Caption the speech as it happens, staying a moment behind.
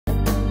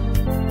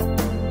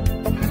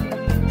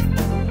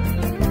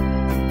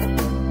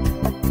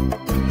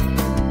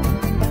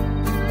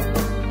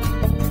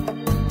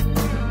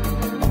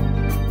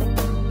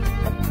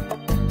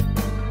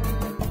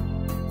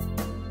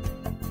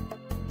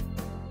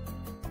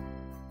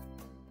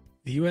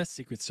The U.S.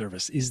 Secret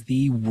Service is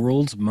the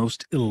world's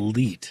most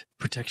elite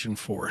protection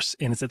force,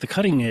 and it's at the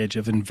cutting edge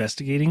of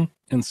investigating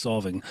and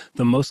solving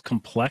the most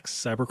complex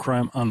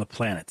cybercrime on the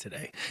planet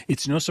today.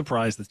 It's no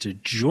surprise that to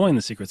join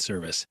the Secret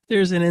Service,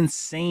 there's an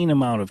insane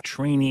amount of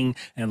training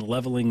and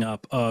leveling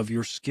up of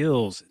your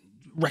skills,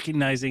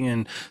 recognizing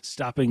and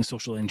stopping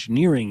social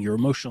engineering, your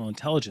emotional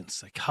intelligence,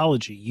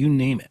 psychology, you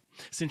name it,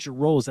 since your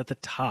role is at the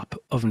top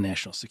of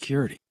national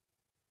security.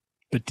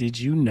 But did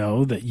you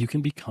know that you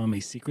can become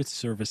a Secret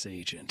Service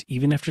agent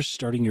even after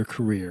starting your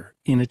career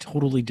in a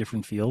totally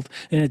different field?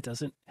 And it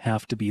doesn't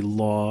have to be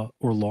law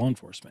or law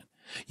enforcement.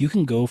 You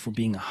can go from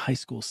being a high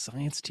school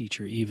science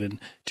teacher even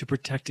to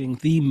protecting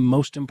the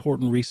most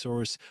important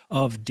resource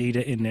of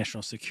data and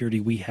national security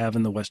we have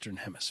in the Western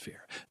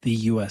Hemisphere, the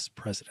U.S.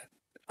 president.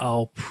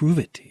 I'll prove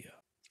it to you.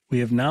 We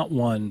have not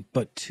one,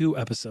 but 2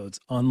 episodes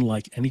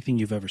unlike anything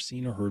you've ever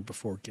seen or heard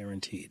before,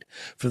 guaranteed.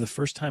 For the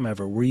first time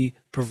ever, we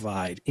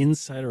provide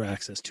insider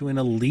access to an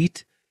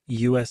elite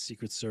U.S.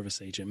 Secret Service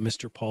agent,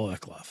 Mr. Paul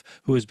Eckloff,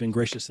 who has been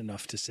gracious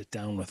enough to sit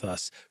down with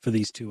us for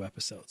these 2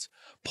 episodes.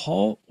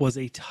 Paul was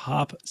a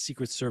top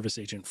Secret Service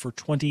agent for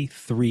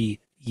 23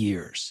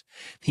 years.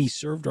 He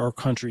served our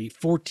country,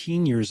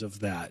 14 years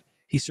of that.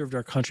 He served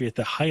our country at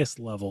the highest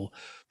level,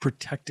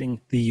 protecting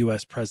the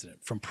U.S.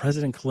 president, from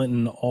President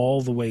Clinton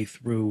all the way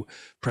through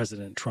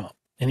President Trump.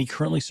 And he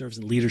currently serves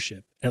in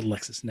leadership at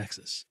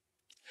LexisNexis.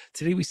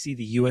 Today, we see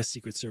the U.S.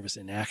 Secret Service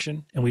in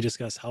action, and we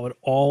discuss how it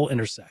all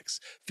intersects: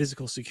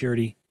 physical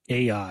security,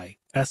 AI,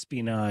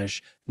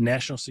 espionage,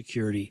 national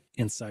security,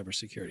 and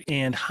cybersecurity,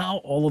 and how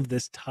all of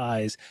this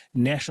ties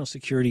national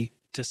security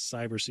to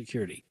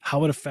cybersecurity,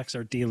 how it affects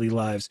our daily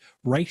lives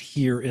right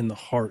here in the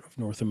heart of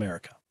North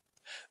America.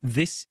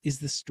 This is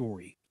the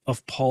story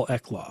of Paul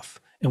Eckloff,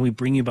 and we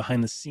bring you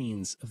behind the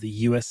scenes of the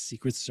U.S.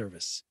 Secret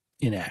Service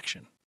in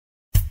action.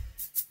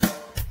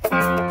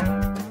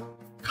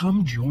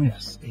 Come join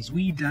us as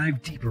we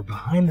dive deeper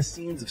behind the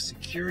scenes of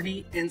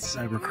security and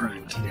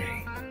cybercrime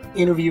today,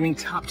 interviewing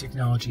top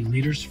technology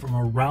leaders from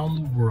around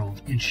the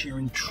world and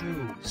sharing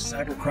true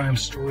cybercrime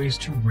stories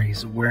to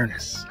raise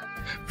awareness.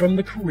 From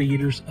the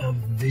creators of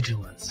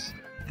Vigilance,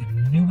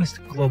 the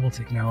newest global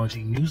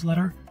technology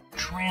newsletter,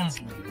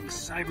 translating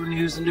cyber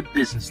news into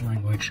business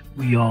language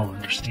we all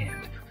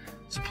understand.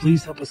 So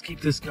please help us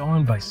keep this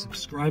going by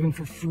subscribing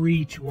for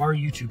free to our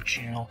YouTube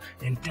channel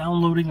and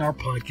downloading our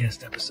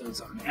podcast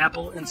episodes on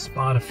Apple and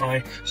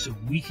Spotify so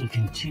we can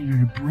continue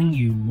to bring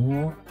you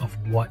more of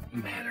what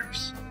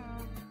matters.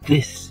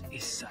 This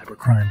is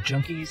Cybercrime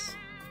Junkies,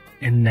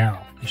 and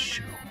now the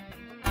show.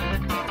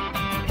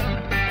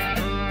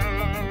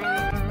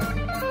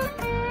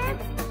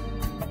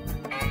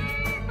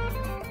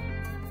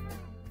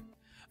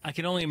 I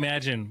can only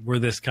imagine where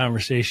this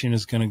conversation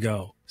is going to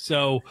go.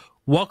 So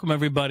welcome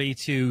everybody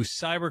to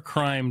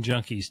Cybercrime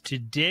Junkies.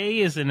 Today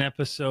is an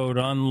episode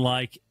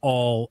unlike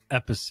all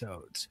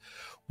episodes.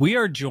 We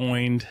are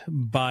joined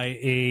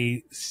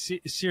by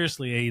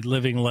seriously a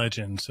living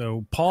legend.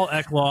 So Paul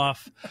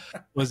Eckloff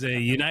was a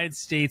United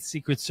States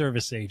Secret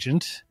Service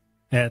agent.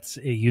 That's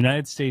a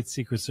United States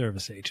Secret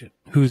Service agent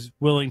who's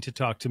willing to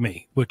talk to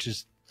me, which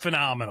is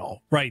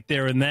phenomenal right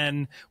there. And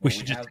then we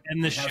should just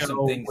end the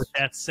show with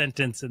that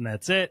sentence and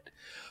that's it.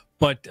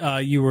 But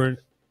you were,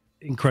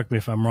 and correct me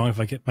if I'm wrong, if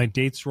I get my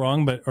dates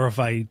wrong, or if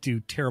I do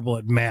terrible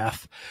at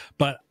math.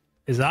 But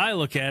as I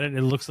look at it,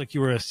 it looks like you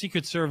were a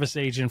Secret Service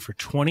agent for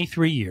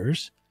 23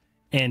 years,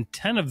 and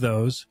 10 of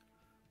those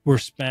were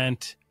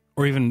spent,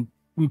 or even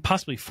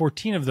possibly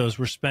 14 of those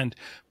were spent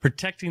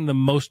protecting the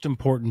most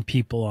important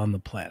people on the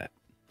planet.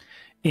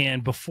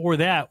 And before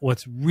that,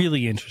 what's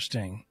really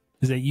interesting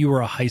is that you were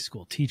a high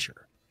school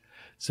teacher.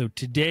 So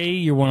today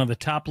you're one of the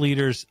top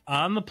leaders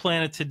on the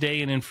planet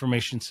today in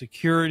information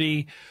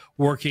security,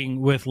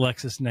 working with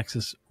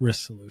LexisNexis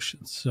Risk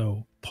Solutions.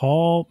 So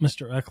Paul,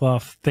 Mr.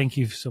 Eckloff, thank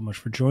you so much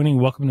for joining.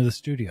 Welcome to the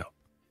studio.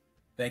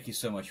 Thank you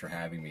so much for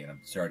having me. And I'm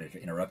sorry to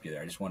interrupt you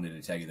there. I just wanted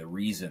to tell you the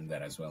reason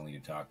that I was willing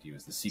to talk to you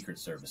is the Secret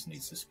Service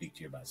needs to speak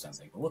to you about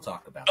something, but we'll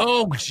talk about it.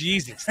 Oh,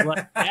 Jesus.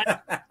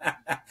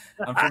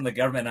 I'm from the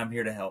government. I'm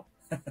here to help.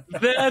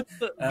 That's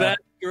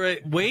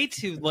great. Way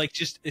too, like,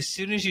 just as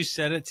soon as you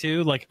said it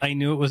too, like, I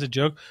knew it was a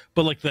joke,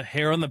 but like the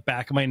hair on the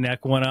back of my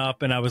neck went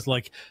up and I was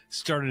like,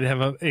 started to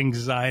have an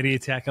anxiety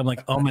attack. I'm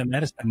like, oh man,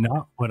 that is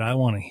not what I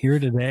want to hear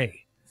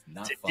today.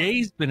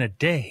 Today's been a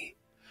day.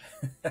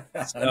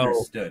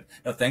 Understood.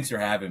 No, thanks for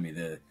having me.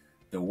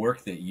 The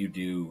work that you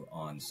do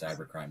on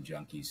Cybercrime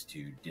Junkies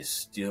to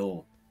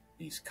distill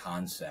these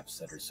concepts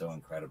that are so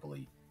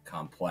incredibly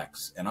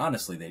complex, and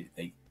honestly,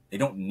 they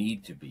don't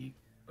need to be.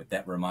 But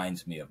that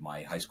reminds me of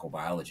my high school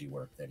biology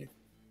work, that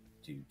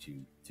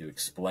to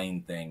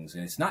explain things,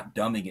 and it's not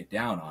dumbing it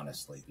down.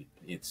 Honestly,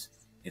 it's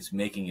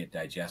making it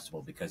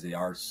digestible because they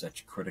are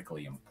such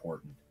critically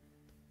important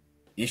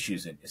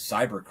issues. And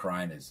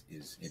cybercrime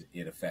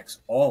it affects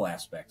all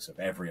aspects of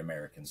every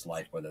American's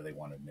life, whether they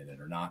want to admit it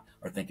or not,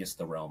 or think it's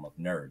the realm of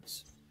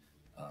nerds.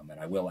 And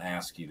I will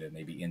ask you to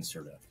maybe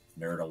insert a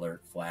nerd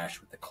alert flash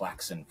with the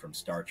klaxon from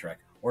Star Trek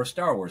or a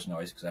Star Wars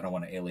noise, because I don't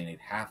want to alienate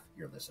half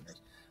your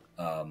listeners.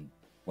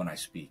 when I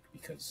speak,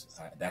 because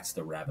that's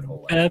the rabbit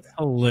hole. That's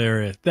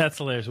hilarious. That's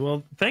hilarious.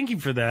 Well, thank you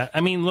for that.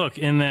 I mean, look,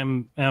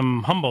 and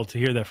I'm humbled to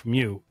hear that from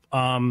you.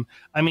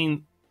 I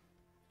mean,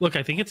 look,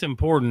 I think it's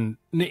important,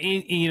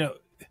 you know,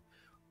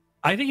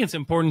 I think it's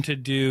important to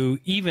do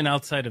even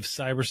outside of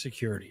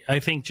cybersecurity.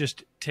 I think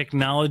just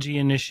technology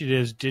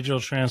initiatives, digital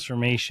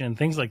transformation,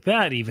 things like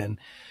that, even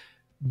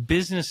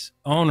business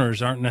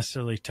owners aren't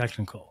necessarily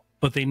technical,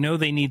 but they know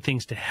they need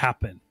things to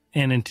happen.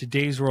 And in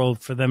today's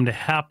world, for them to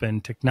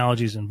happen,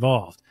 technology is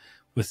involved.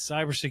 With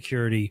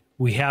cybersecurity,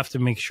 we have to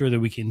make sure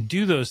that we can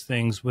do those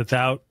things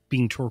without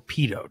being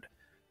torpedoed,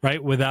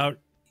 right? Without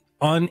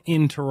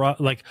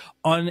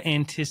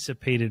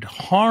unanticipated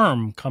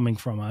harm coming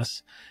from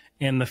us.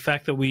 And the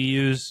fact that we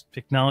use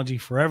technology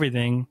for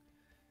everything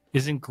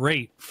isn't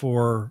great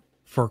for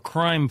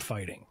crime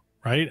fighting,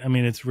 right? I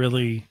mean, it's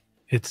really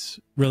a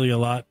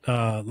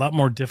lot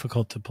more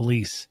difficult to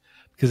police,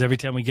 because every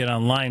time we get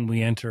online,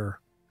 we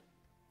enter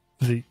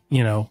a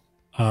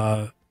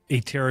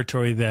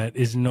territory that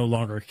is no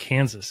longer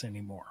Kansas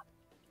anymore.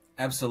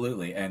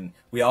 Absolutely. And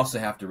we also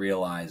have to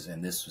realize,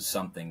 and this was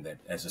something that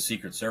as a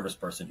Secret Service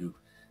person who,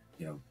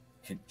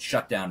 can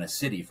shut down a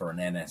city for an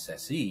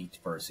NSSE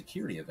for a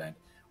security event,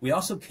 we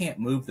also can't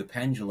move the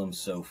pendulum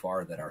so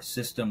far that our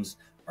systems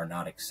are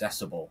not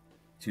accessible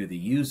to the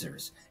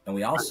users. And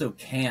we also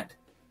can't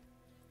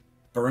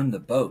burn the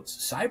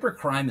boats.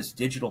 Cybercrime is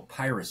digital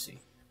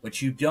piracy,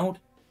 but you don't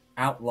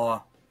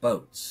outlaw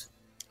boats.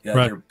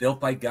 Right. They're built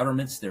by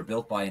governments. They're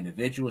built by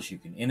individuals. You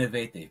can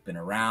innovate. They've been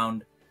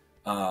around.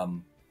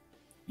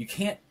 You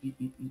can't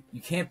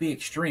be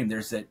extreme.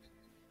 There's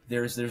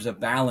a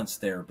balance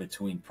there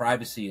between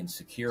privacy and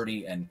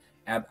security. And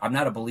I'm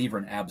not a believer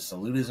in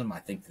absolutism. I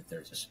think that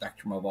there's a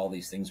spectrum of all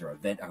these things, or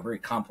a very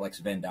complex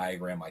Venn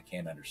diagram I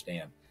can't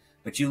understand.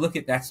 But you look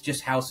at, that's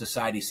just how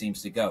society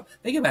seems to go.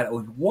 Think about it.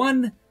 With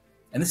one,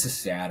 and this is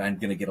sad, I'm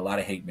going to get a lot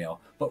of hate mail,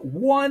 but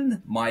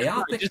one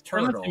myopic just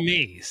turtle. Send it to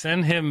me.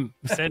 Send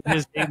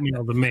his hate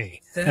mail to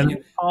me. And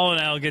then Paul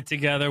and I'll get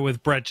together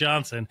with Brett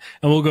Johnson,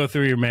 and we'll go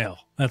through your mail.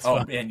 That's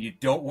fine. And you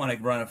don't want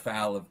to run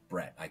afoul of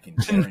Brett. I can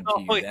guarantee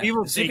you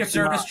that. The Secret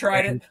Service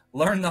tried it,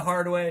 learned the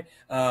hard way.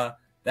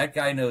 That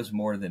guy knows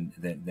more than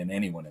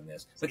anyone in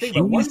this. But think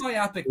about one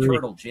myopic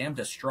turtle jammed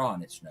a straw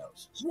in its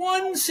nose.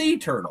 One sea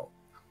turtle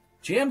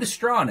jammed a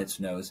straw in its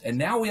nose, and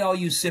now we all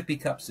use sippy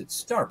cups at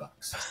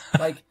Starbucks.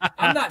 Like,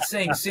 I'm not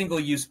saying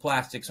single-use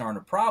plastics aren't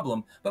a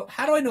problem, but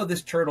how do I know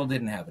this turtle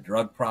didn't have a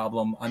drug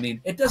problem? I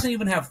mean, it doesn't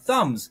even have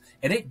thumbs,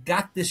 and it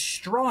got this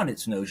straw in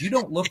its nose. You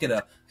don't look at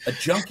a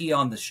junkie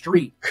on the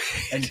street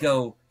and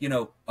go,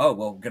 oh,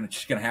 well, we're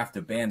just gonna have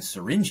to ban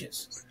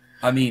syringes.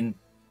 I mean,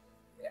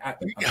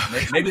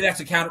 maybe that's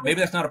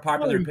not a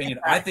popular opinion.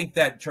 I think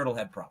that turtle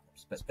had problems.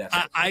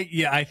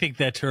 I think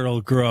that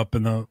turtle grew up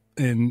without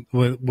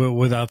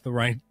the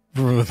right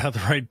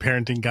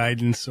parenting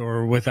guidance,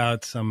 or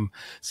without some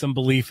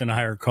belief in a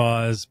higher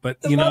cause.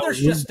 But the mothers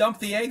just dump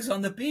the eggs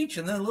on the beach,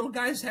 and then the little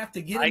guys have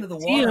to get into the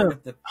water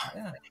with the.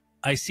 Yeah.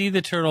 I see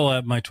the turtle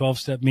at my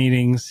 12-step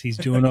meetings. He's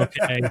doing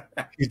okay.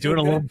 He's doing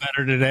a little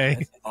better today.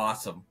 That's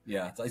awesome.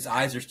 Yeah. His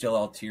eyes are still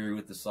all teary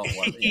with the salt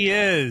water. He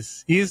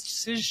is. His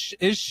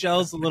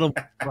shell's a little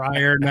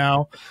drier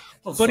now,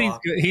 but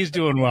he's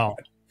doing well.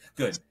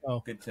 Good.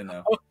 Good to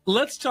know.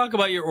 Let's talk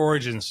about your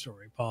origin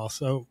story, Paul.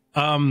 So,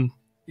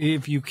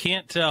 if you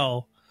can't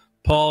tell,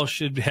 Paul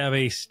should have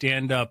a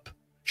stand-up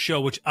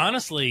show, which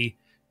honestly,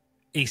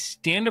 a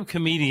stand-up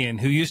comedian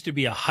who used to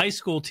be a high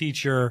school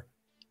teacher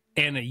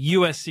and a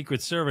U.S.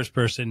 Secret Service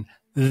person,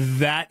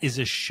 that is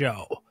a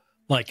show.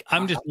 Like,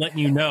 I'm just letting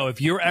you know,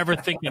 if you're ever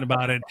thinking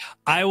about it,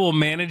 I will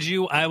manage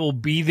you. I will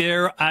be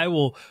there. I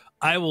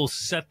will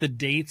set the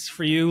dates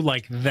for you.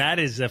 Like, that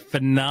is a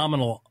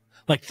phenomenal,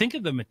 like, think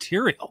of the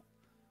material.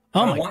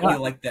 Oh my God. You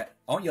like that.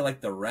 I want you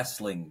like the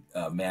wrestling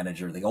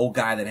manager, the old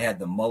guy that had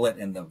the mullet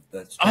and the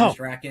tennis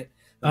racket.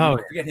 I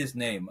forget his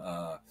name.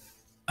 Yeah.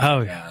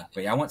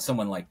 But yeah, I want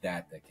someone like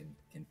that can.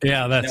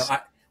 Yeah, that's.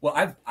 I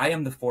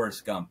am the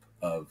Forrest Gump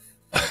of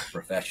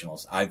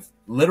professionals. I've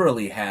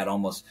literally had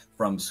almost,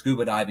 from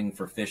scuba diving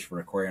for fish for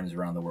aquariums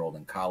around the world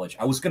in college.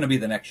 I was going to be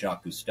the next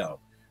Jacques Cousteau.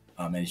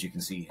 As you can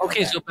see.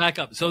 Okay, so back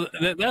up. So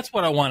that's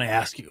what I want to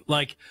ask you.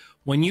 Like,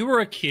 when you were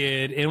a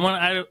kid, and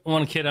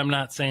when a kid, I'm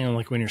not saying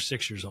like when you're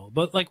 6 years old,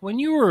 but like when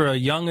you were a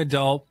young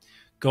adult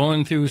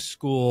going through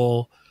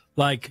school,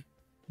 like,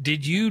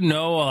 did you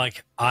know,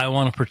 like, I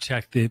want to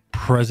protect the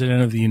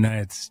president of the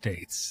United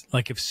States?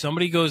 Like, if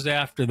somebody goes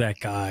after that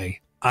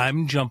guy,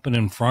 I'm jumping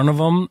in front of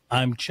him.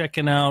 I'm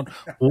checking out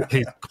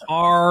his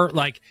car.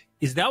 Like,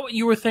 is that what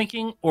you were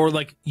thinking? Or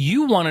like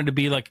you wanted to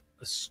be like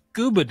a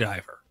scuba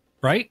diver,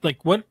 right?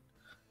 Like what?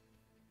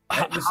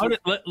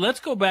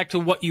 Let's go back to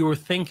what you were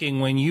thinking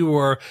when you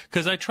were,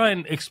 because I try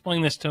and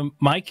explain this to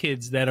my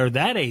kids that are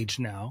that age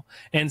now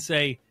and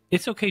say,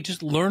 it's okay,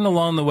 just learn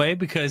along the way,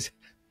 because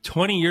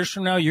 20 years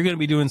from now, you're going to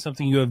be doing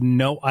something you have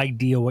no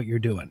idea what you're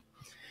doing.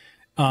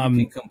 You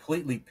can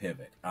completely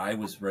pivot. I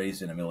was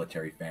raised in a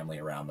military family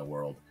around the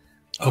world.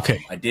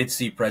 Okay. I did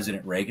see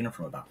President Reagan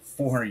from about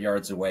 400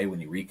 yards away when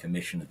he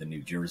recommissioned the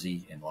New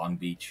Jersey in Long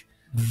Beach.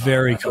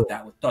 Very I cool.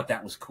 thought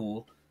that was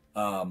cool.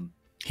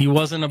 He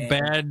wasn't a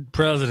bad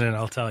president,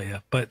 I'll tell you.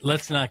 But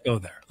let's not go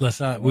there. Let's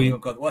not.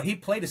 Well, he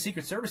played a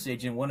Secret Service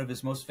agent in one of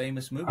his most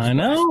famous movies. I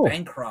know.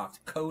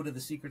 Bancroft, Code of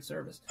the Secret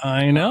Service.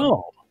 I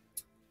know.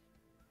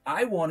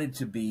 I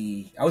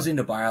was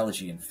into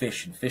biology and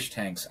fish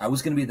tanks. I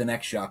was going to be the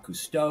next Jacques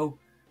Cousteau.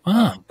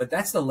 But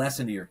that's the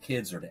lesson to your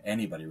kids or to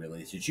anybody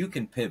really, is that you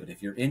can pivot.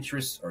 If your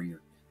interests or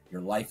your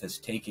life has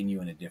taken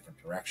you in a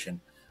different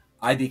direction.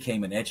 I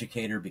became an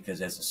educator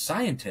because as a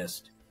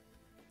scientist,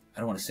 I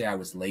don't want to say I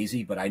was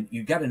lazy, but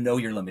you got to know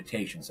your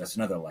limitations. That's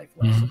another life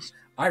lesson.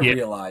 I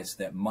realized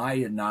that my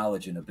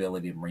knowledge and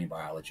ability as a marine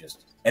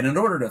biologist, and in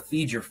order to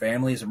feed your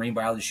family as a marine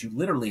biologist, you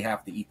literally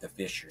have to eat the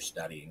fish you're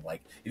studying.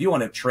 Like if you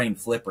want to train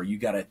flipper, you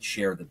got to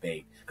share the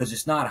bait because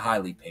it's not a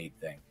highly paid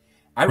thing.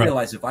 I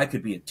realized if I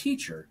could be a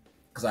teacher,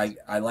 because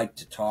I like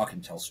to talk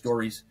and tell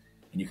stories,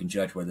 and you can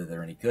judge whether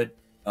they're any good.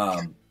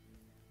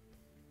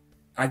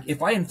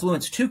 If I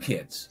influence 2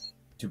 kids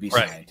to be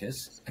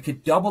scientists, I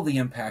could double the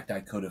impact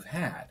I could have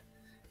had.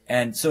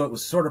 And so it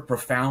was sort of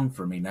profound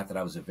for me. Not that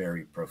I was a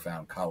very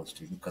profound college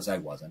student, because I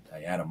wasn't. I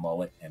had a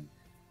mullet, and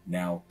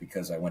now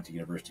because I went to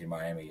University of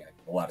Miami, I have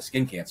a lot of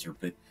skin cancer.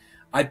 But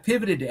I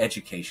pivoted to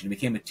education and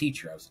became a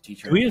teacher. I was a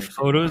teacher. Do we have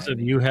photos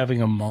of you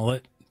having a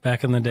mullet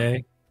back in the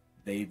day?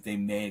 They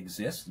may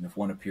exist, and if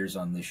one appears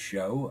on this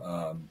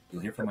show,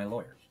 you'll hear from my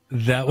lawyers.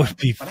 That would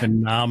be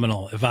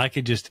phenomenal. If I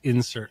could just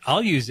insert,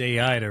 I'll use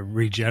AI to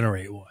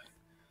regenerate one.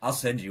 I'll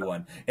send you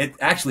one. It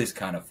actually is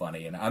kind of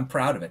funny, and I'm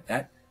proud of it.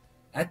 That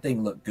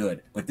thing looked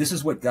good. But this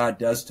is what God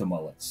does to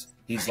mullets.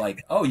 He's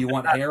like, oh, you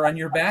want hair on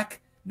your back?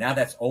 Now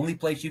that's the only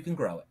place you can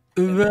grow it.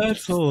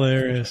 That's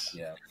hilarious.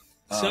 Yeah.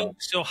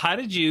 So how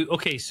did you,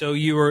 so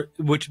you were,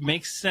 which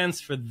makes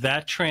sense for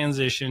that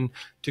transition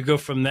to go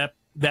from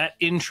that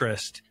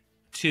interest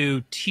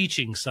to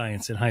teaching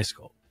science in high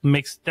school.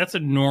 That's a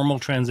normal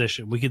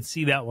transition. We could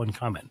see that one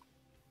coming.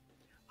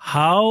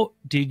 How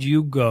did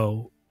you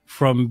go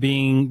from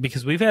being,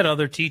 because we've had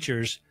other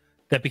teachers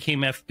that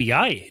became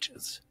FBI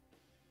agents,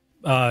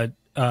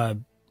 Darren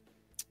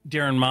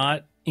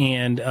Mott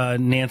and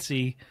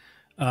Nancy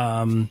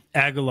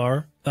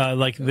Aguilar,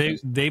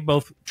 they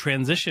both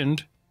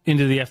transitioned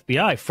into the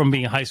FBI from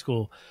being a high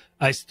school.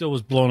 I still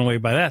was blown away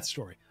by that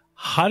story.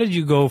 How did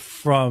you go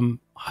from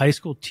high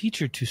school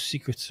teacher to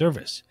Secret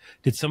Service?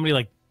 Did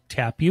somebody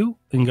tap you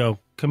and go,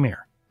 come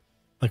here,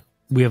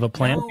 we have a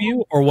plan for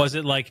you? Or was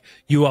it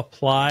you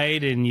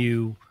applied and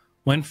you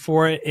went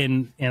for it?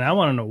 And I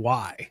want to know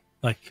why.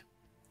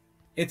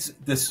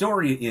 The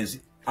story is,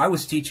 I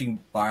was teaching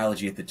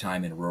biology at the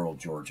time in rural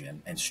Georgia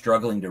and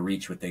struggling to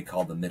reach what they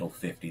call the middle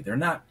 50. They're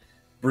not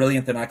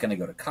brilliant. They're not going to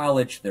go to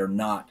college. They're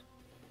not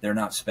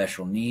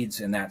special needs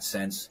in that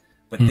sense.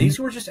 But these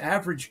were just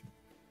average,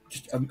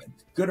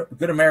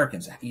 good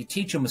Americans. You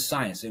teach them a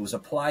science. It was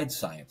applied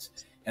science.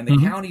 And the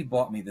county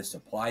bought me this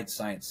applied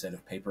science set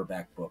of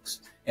paperback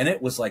books. And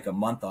it was like a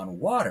month on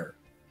water.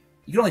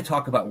 You can only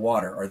talk about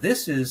water, or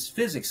this is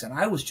physics. And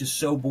I was just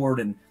so bored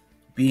and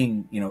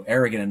being,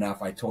 arrogant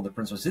enough. I told the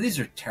principal, I said, these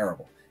are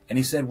terrible. And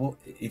he said, well,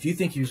 if you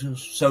think you're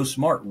so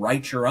smart,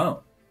 write your own.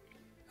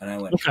 And I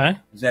went, okay,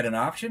 is that an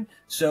option?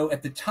 So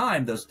at the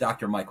time, those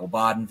Dr. Michael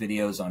Baden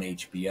videos on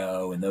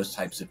HBO and those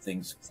types of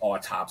things,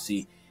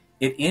 autopsy,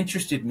 it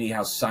interested me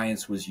how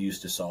science was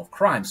used to solve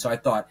crime. So I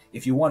thought,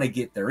 if you want to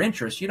get their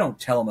interest, you don't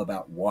tell them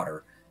about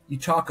water. You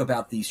talk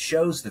about these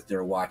shows that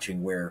they're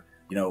watching where,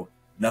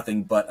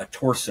 nothing but a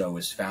torso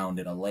is found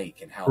in a lake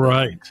and how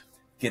they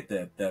get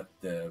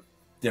the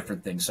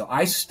different things. So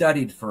I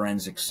studied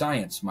forensic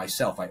science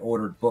myself. I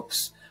ordered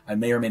books. I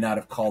may or may not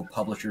have called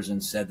publishers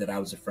and said that I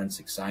was a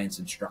forensic science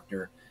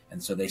instructor.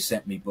 And so they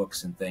sent me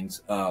books and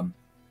things. And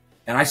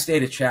I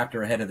stayed a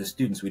chapter ahead of the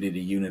students. We did a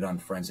unit on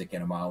forensic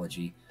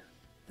entomology,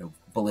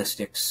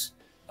 ballistics,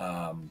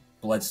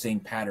 bloodstain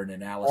pattern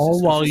analysis.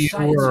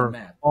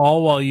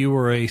 All while you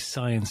were a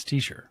science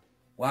teacher.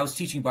 While I was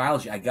teaching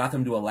biology, I got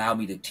them to allow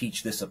me to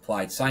teach this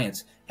applied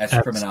science as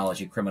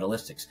criminology,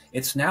 criminalistics.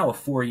 It's now a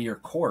 4-year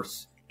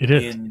course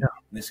in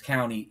this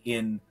county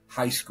in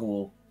high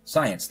school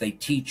science. They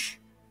teach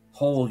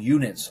whole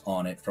units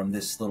on it from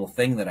this little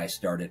thing that I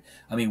started.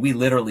 I mean, we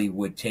literally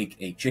would take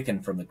a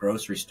chicken from the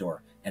grocery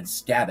store and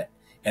stab it.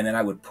 And then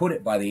I would put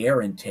it by the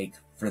air intake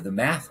for the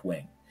math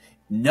wing,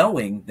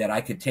 knowing that I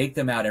could take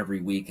them out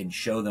every week and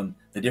show them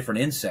the different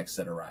insects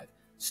that arrive.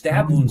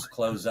 Stab wounds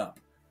close up,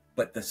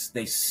 but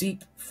they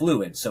seep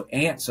fluid. So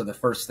ants are the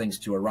first things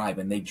to arrive,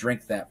 and they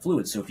drink that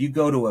fluid. So if you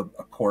go to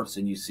a corpse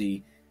and you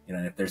see,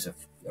 and if there's a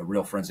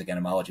real forensic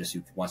entomologist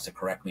who wants to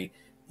correct me,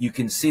 you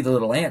can see the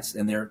little ants,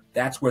 and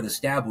that's where the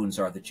stab wounds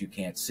are that you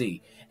can't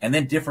see. And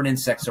then different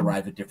insects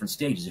arrive at different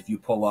stages. If you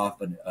pull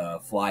off a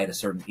fly at a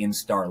certain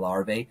instar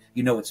larvae,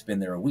 it's been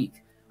there a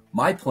week.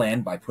 My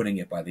plan, by putting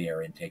it by the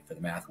air intake for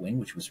the math wing,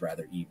 which was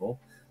rather evil,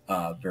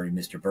 very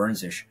Mr.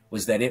 Burns-ish,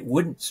 was that it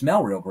wouldn't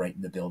smell real great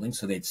in the building,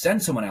 so they'd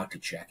send someone out to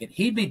check it.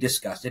 He'd be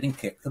disgusted and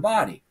kick the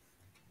body.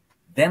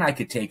 Then I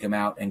could take him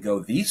out and go,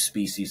 these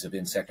species of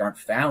insect aren't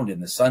found in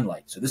the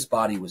sunlight, so this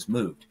body was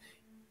moved.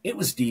 it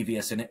was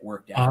devious and it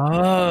worked out.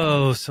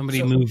 Oh,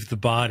 somebody moved the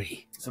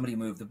body. Somebody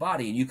moved the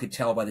body, and you could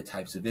tell by the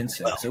types of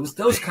insects. So it was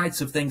those kinds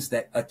of things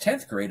that a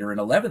 10th grader and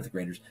 11th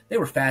graders, they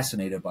were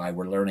fascinated by.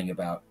 We're learning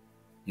about,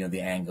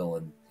 the angle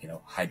and,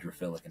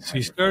 hydrophilic. And so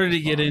you started to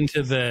get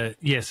into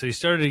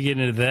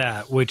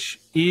that, which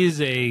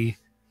is a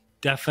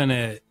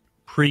definite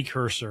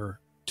precursor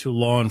to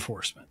law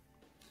enforcement.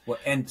 Well,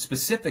 and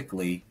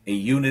specifically a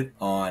unit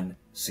on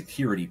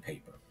security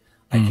paper.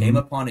 I came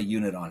upon a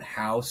unit on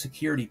how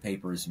security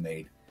paper is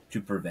made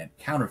to prevent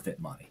counterfeit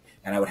money.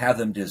 And I would have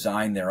them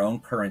design their own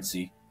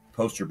currency,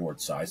 poster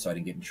board size, so I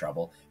didn't get in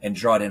trouble, and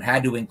draw it in.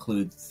 Had to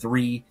include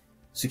 3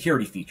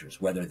 security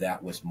features, whether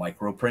that was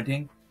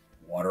microprinting,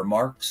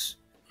 watermarks,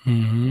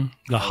 the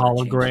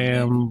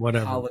hologram,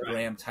 whatever.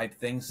 Hologram type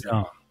things.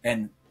 Yeah.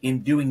 And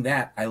in doing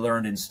that, I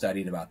learned and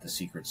studied about the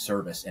Secret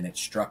Service, and it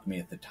struck me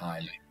at the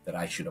time that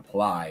I should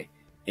apply.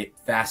 It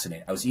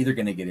fascinated. I was either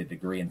going to get a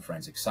degree in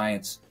forensic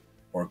science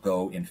or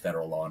go in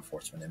federal law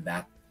enforcement, and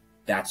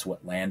that's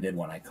what landed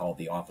when I called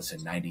the office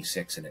in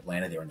 '96 in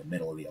Atlanta. They were in the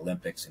middle of the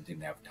Olympics and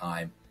didn't have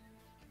time.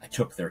 I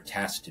took their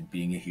test, and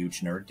being a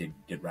huge nerd,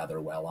 did rather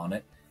well on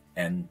it.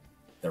 And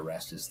the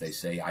rest, as they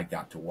say, I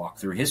got to walk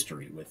through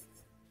history with.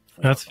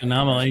 That's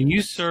phenomenal. And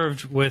you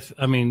served with,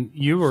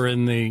 you were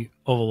in the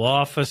Oval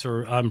Office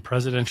or on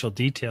presidential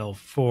detail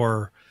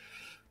for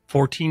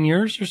 14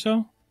 years or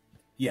so?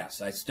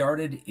 Yes, I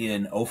started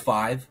in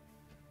 '05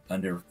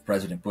 under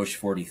President Bush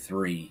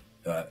 43.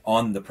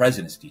 On the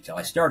president's detail.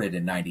 I started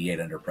in '98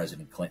 under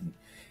President Clinton,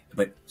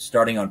 but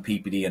starting on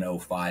PPD in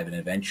 '05, and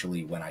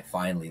eventually when I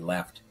finally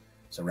left,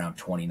 it's around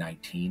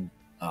 2019,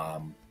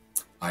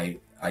 I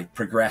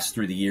progressed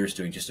through the years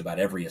doing just about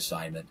every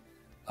assignment,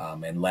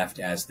 and left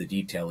as the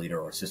detail leader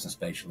or assistant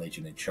special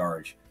agent in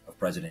charge of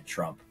President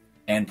Trump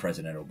and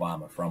President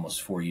Obama for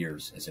almost 4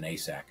 years as an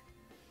ASAC.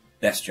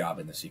 Best job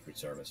in the Secret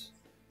Service.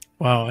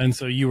 Wow. And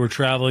so you were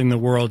traveling the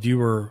world.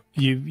 You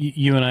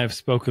and I have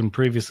spoken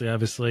previously,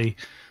 obviously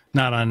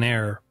not on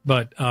air,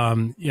 but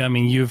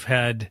you've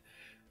had,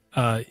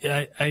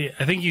 I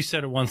think you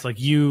said it once, like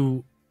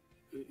you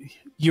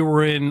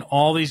were in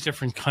all these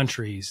different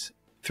countries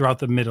throughout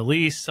the Middle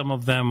East. Some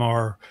of them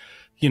are,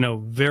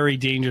 very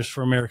dangerous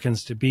for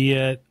Americans to be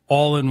at,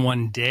 all in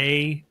one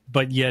day,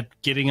 but yet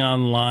getting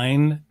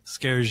online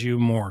scares you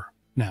more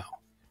now.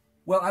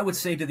 Well, I would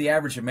say to the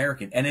average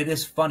American, and it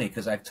is funny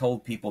because I've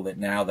told people that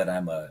now that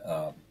I'm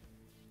a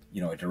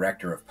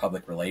director of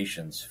public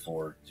relations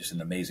for just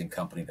an amazing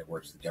company that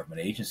works with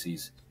government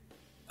agencies,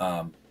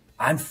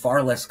 I'm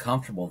far less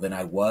comfortable than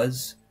I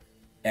was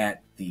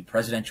at the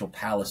presidential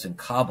palace in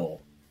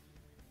Kabul,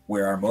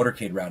 where our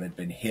motorcade route had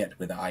been hit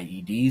with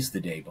IEDs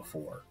the day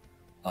before,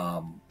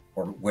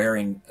 or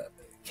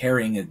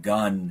carrying a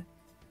gun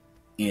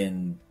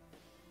in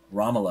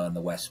Ramallah in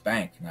the West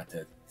Bank, not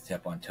to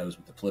step on toes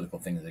with the political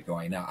things that are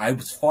going now. I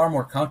was far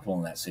more comfortable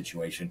in that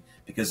situation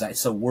because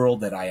it's a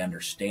world that I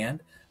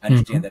understand. I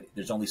understand that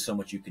there's only so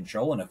much you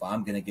control, and if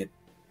I'm going to get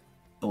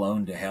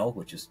blown to hell,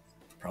 which is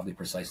probably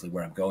precisely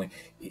where I'm going,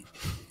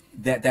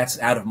 that's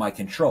out of my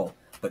control.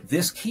 But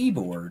this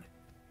keyboard,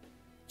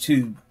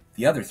 to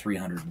the other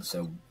 300 and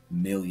so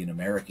million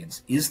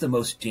Americans, is the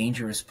most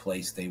dangerous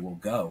place they will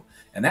go.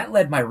 And that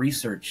led my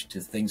research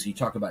to things. You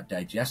talk about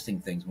digesting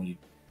things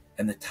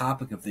and the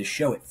topic of this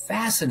show, it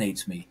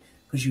fascinates me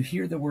because you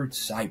hear the word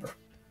cyber.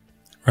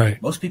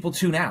 Right. Most people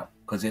tune out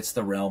because it's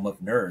the realm of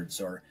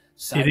nerds or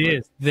cyber. It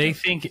is.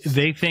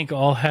 They think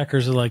all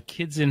hackers are like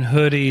kids in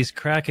hoodies,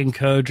 cracking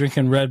code,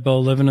 drinking Red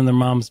Bull, living in their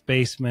mom's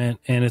basement.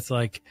 And it's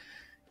like,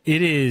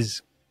 it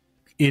is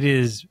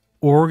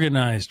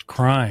organized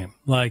crime.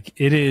 Like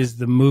it is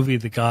the movie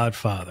The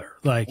Godfather.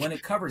 Like when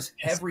it covers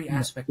every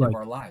aspect of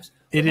our lives.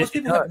 Most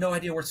people have no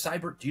idea where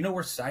cyber. Do you know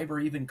where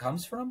cyber even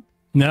comes from?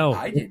 No,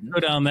 I didn't go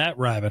down that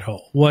rabbit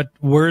hole.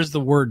 Where's the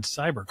word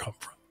cyber come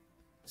from?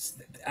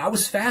 I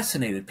was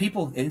fascinated.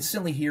 People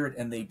instantly hear it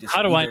and they just.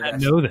 How do I not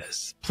know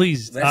this?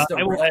 Please, I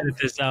will edit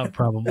this out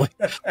probably.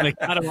 Like,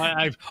 how do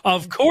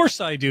of course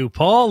I do,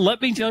 Paul.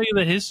 Let me tell you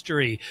the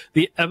history,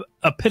 the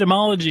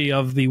epistemology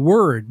of the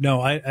word.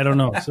 No, I don't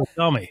know. So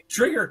tell me.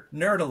 Trigger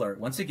nerd alert.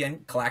 Once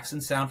again,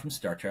 klaxon sound from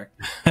Star Trek.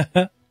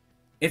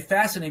 It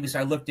fascinated me, so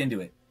I looked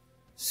into it.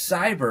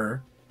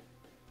 Cyber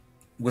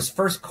was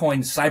first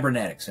coined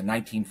cybernetics in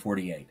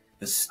 1948.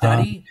 The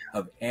study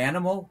of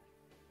animal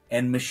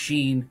and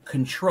machine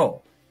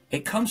control.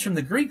 It comes from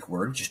the Greek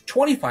word, which is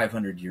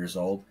 2,500 years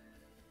old,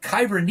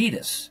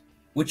 kybernetes,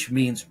 which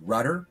means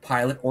rudder,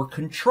 pilot, or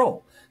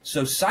control.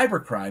 So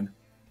cybercrime,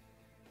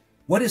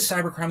 what is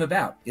cybercrime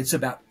about? It's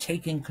about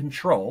taking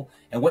control.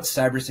 And what's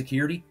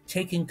cybersecurity?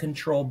 Taking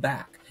control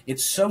back.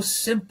 It's so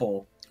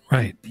simple,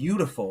 right?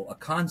 Beautiful a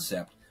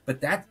concept,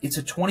 but it's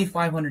a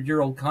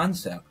 2,500-year-old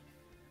concept.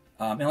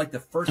 And like the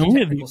first, and we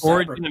have the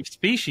origin of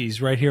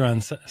species right here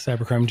on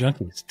Cybercrime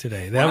Junkies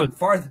today. That was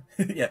far,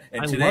 yeah.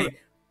 And today,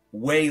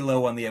 way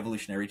low on the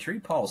evolutionary tree.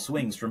 Paul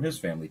swings from his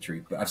family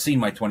tree. I've seen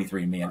my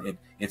 23andMe, and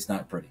it's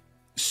not pretty.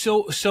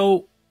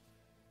 So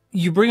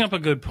you bring up a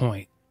good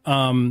point,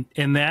 and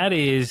that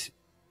is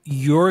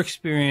your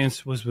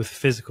experience was with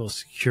physical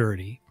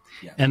security,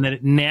 Yes. and that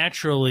it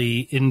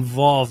naturally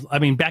involved, I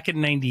mean, back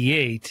in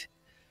 98,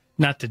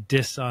 not to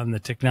diss on the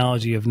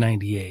technology of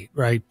 98,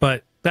 right?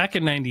 But back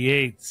in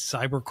 98,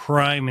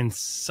 cybercrime and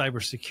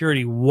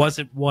cybersecurity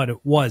wasn't what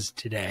it was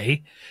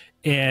today.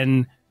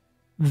 And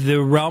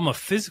the realm of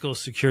physical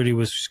security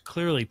was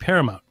clearly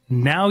paramount.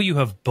 Now you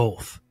have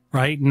both,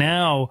 right?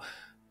 Now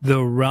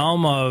the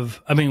realm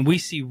of, I mean, we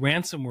see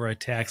ransomware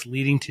attacks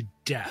leading to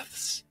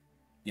deaths,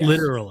 yes.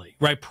 Literally,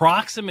 right?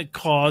 Proximate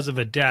cause of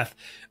a death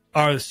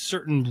are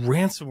certain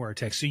ransomware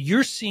attacks. So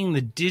you're seeing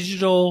the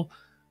digital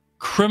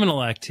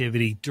criminal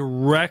activity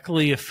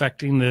directly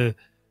affecting the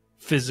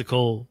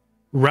physical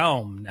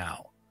realm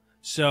now.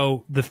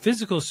 So the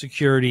physical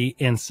security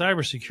and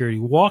cybersecurity,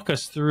 walk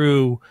us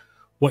through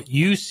what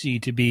you see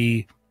to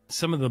be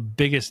some of the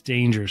biggest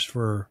dangers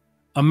for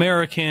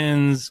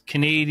Americans,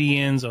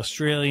 Canadians,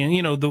 Australian,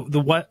 you know,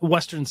 the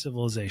Western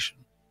civilization.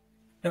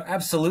 No,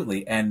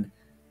 absolutely. And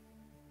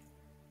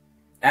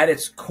at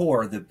its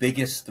core, the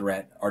biggest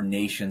threat are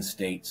nation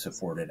state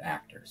supported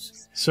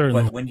actors.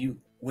 Certainly. But when but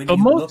you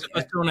most look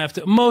of us don't have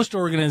to, most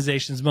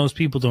organizations, most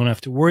people don't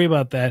have to worry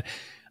about that.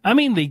 I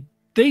mean,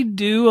 they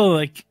do,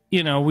 like,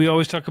 you know, we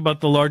always talk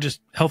about the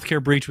largest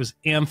healthcare breach was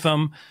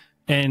Anthem.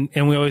 And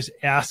we always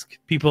ask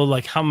people,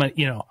 like, how much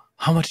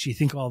do you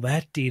think all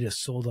that data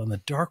sold on the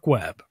dark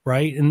web,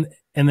 right? And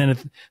then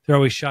if they're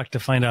always shocked to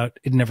find out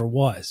it never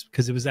was,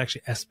 because it was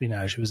actually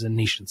espionage. It was a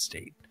nation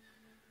state.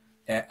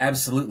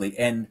 Absolutely.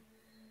 And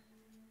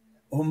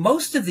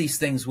most of these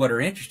things, what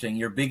are interesting,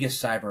 your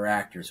biggest cyber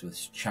actors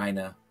was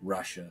China,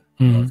 Russia,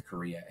 North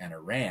Korea, and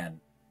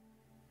Iran.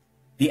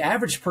 The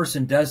average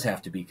person does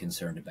have to be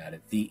concerned about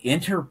it. The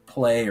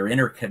interplay or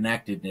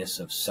interconnectedness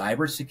of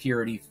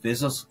cybersecurity,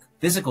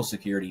 physical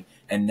security,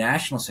 and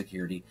national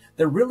security,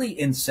 they're really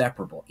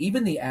inseparable.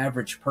 Even the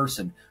average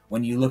person,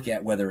 when you look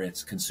at whether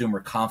it's consumer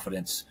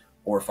confidence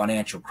or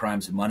financial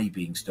crimes and money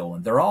being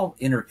stolen, they're all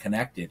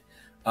interconnected.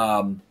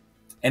 And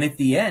at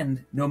the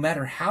end, no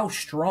matter how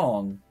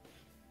strong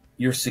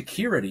your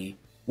security,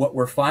 what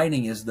we're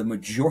finding is the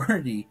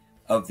majority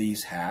of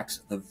these hacks,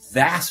 the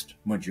vast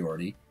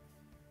majority,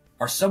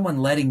 are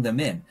someone letting them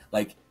in.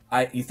 Like,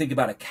 you think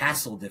about a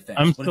castle defense.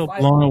 I'm still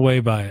blown away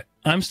by it.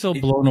 I'm still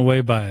blown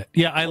away by it.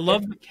 Yeah, I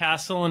love the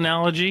castle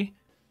analogy,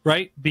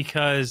 right?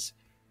 Because,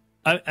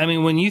 I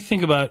mean, when you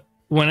think about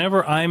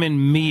whenever I'm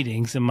in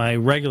meetings in my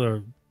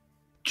regular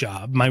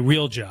job, my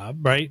real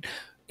job, right?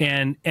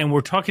 And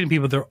we're talking to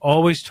people, they're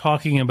always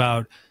talking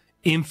about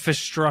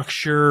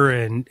infrastructure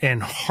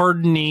and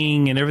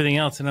hardening and everything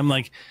else. And I'm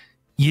like,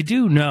 you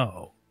do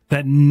know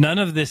that none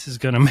of this is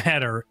going to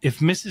matter if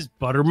Mrs.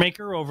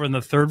 Buttermaker over on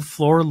the third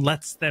floor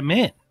lets them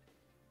in,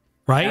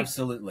 right?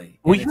 Absolutely.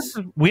 We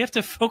have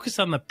to focus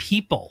on the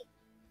people.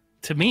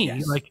 To me,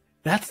 yes. Like,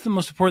 that's the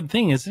most important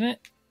thing, isn't it?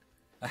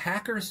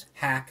 Hackers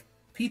hack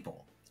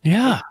people.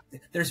 Yeah.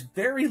 There's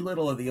very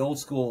little of the old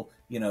school,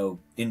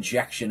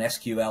 injection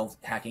SQL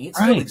hacking. It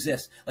still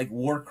exists, like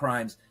war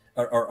crimes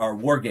or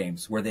war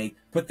games where they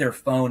put their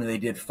phone and they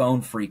did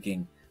phone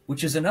freaking.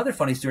 Which is another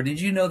funny story.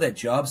 Did you know that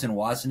Jobs and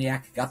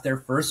Wozniak got their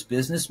first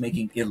business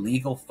making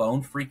illegal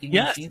phone freaking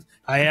machines?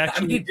 I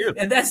actually do.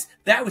 And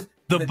that was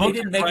the book. They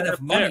didn't make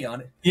enough money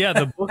on it. Yeah,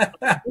 the book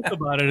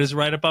about it is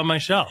right up on my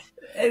shelf.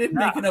 They didn't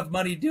make enough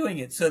money doing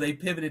it, so they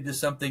pivoted to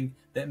something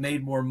that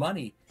made more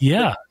money.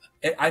 Yeah,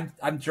 but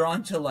I'm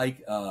drawn to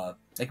like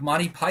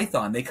Monty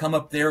Python. They come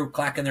up there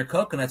clacking their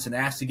coconuts and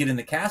ask to get in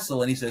the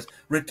castle, and he says,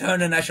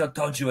 "Return and I shall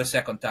taunt you a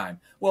second time."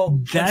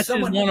 Well, that's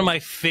one of my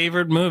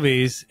favorite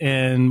movies,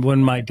 and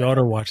when my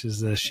daughter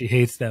watches this, she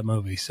hates that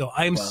movie. So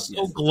I'm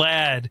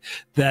glad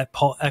that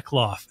Paul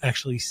Eckloff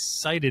actually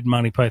cited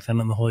Monty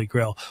Python and the Holy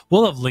Grail.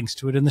 We'll have links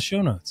to it in the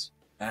show notes.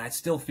 I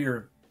still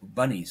fear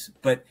bunnies,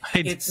 but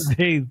they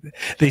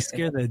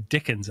scare the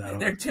dickens out of them.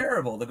 They're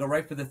terrible. They'll go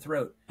right for the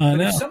throat. But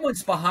if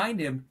someone's behind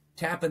him,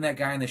 tapping that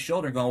guy on the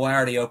shoulder, going, "Well, I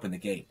already opened the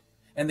gate."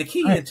 And the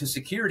key to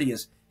security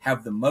is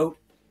have the moat,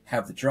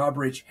 have the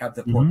drawbridge, have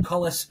the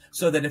portcullis,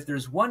 so that if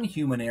there's one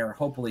human error,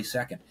 hopefully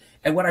second.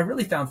 And what I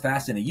really found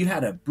fascinating, you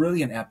had a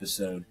brilliant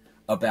episode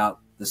about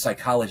the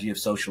psychology of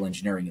social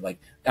engineering.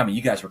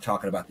 You guys were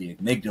talking about the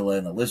amygdala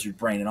and the lizard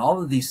brain and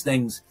all of these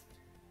things.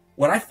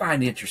 What I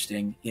find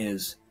interesting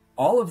is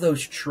all of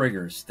those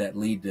triggers that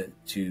lead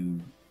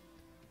to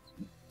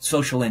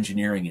social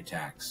engineering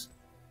attacks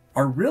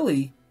are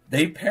really,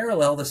 they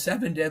parallel the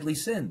 7 deadly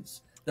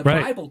sins. The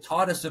Bible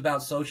taught us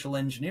about social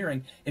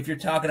engineering. If you're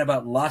talking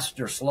about lust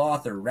or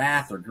sloth or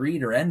wrath or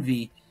greed or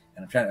envy,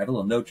 and I'm trying to have a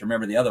little note to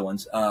remember the other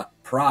ones,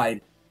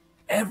 pride,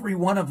 every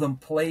one of them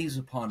plays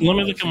upon. Let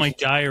me look at my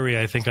diary.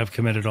 I think I've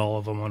committed all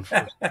of them on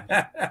first.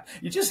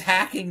 You're just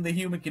hacking the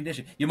human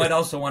condition. You might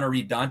also want to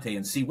read Dante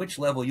and see which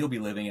level you'll be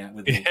living at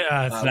with me,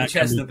 which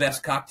has the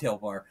best cocktail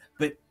bar.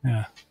 But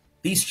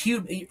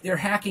they're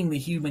hacking the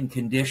human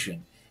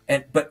condition.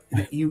 But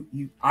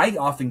I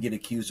often get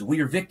accused of,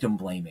 you're victim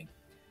blaming.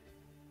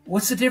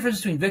 What's the difference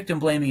between victim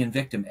blaming and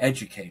victim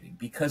educating?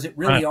 Because it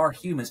really are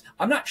humans.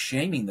 I'm not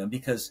shaming them,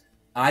 because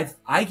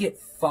I get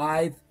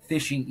 5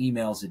 phishing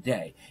emails a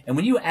day. And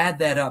when you add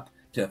that up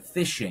to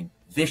phishing,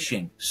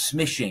 vishing,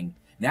 smishing,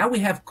 Now we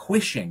have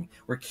quishing,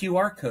 where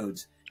QR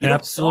codes.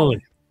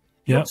 Absolutely.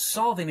 You don't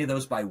solve any of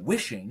those by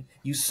wishing.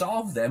 You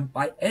solve them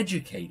by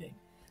educating,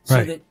 so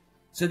Right.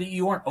 that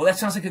you aren't. Oh, that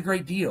sounds like a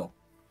great deal.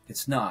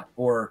 It's not.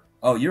 Or,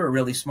 oh, you're a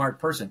really smart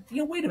person.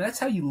 Wait a minute. That's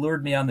how you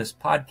lured me on this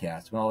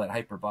podcast with all that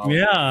hyperbolic.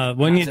 Yeah,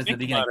 when you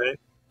think about it,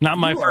 not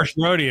my first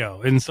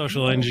rodeo in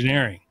social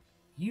engineering.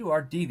 You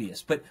are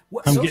devious, but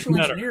what I'm social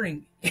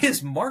engineering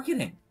is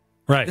marketing.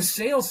 Right. The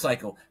sales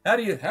cycle. How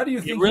do you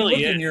think you really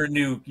look in your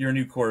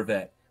new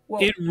Corvette?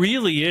 Well, it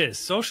really is.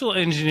 Social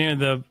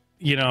engineering,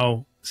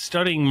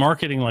 studying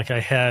marketing like I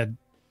had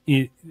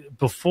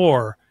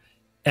before,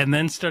 and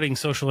then studying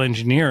social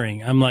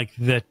engineering, I'm like,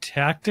 the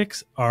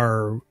tactics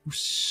are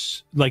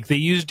like, they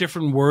use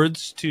different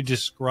words to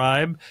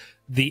describe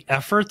the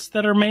efforts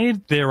that are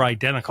made. They're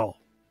identical.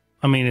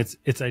 I mean,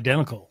 it's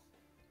identical.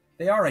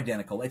 They are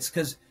identical. It's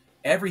because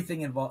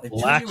everything involved.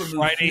 Black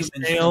Friday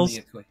sales,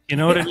 you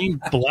know what I mean?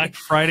 Black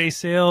Friday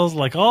sales,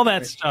 like all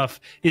that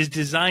stuff is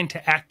designed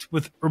to act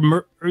with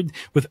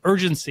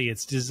urgency.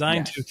 It's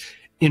designed to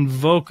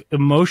invoke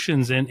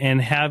emotions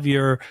and have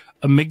your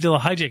amygdala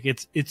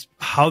hijack. It's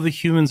how the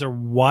humans are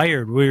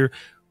wired. When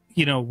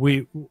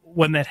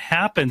that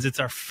happens, it's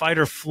our fight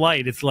or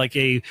flight. It's like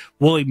a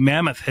woolly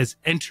mammoth has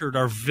entered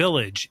our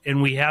village,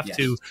 and we have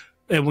to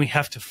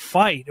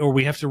fight, or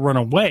we have to run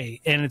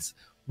away. And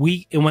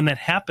when that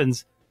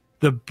happens,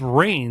 the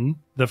brain,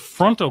 the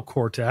frontal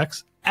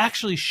cortex,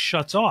 actually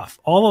shuts off.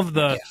 All of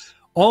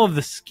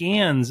the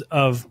scans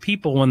of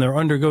people when they're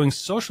undergoing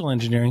social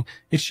engineering,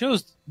 it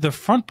shows the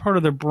front part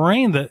of the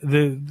brain,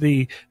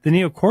 the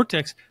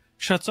neocortex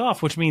shuts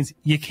off, which means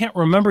you can't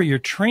remember your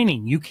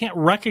training. You can't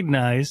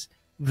recognize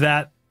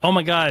that, oh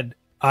my God,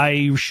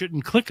 I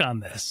shouldn't click on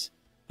this.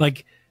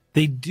 Like,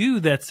 they do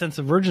that sense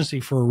of urgency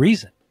for a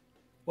reason.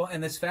 Well,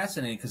 and it's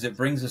fascinating because it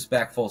brings us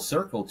back full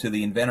circle to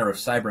the inventor of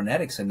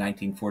cybernetics in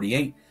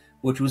 1948,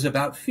 which was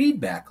about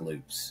feedback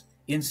loops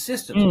in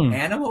systems,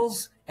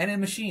 animals and in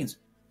machines.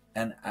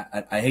 And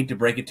I hate to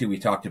break it to you, we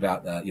talked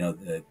about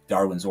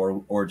Darwin's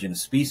origin of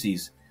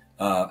species.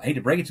 I hate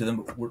to break it to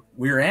them, but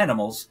we're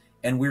animals,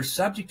 and we're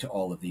subject to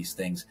all of these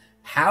things.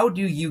 How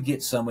do you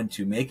get someone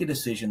to make a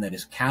decision that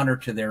is counter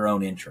to their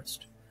own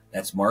interest?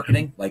 That's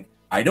marketing. Like,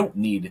 I don't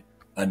need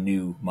a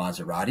new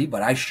Maserati,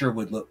 but I sure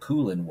would look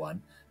cool in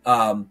one.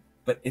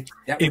 But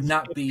that would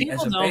not be,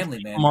 as a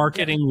family man.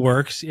 Marketing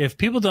works. If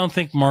people don't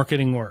think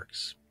marketing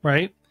works,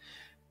 right?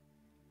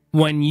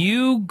 When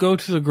you go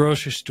to the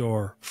grocery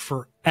store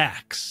for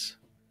X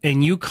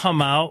and you come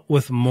out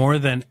with more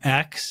than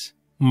X,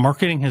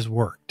 marketing has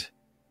worked.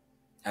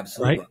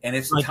 Absolutely. Right? And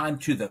it's time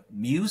to the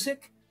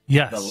music,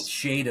 the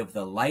shade of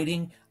the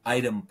lighting,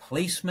 item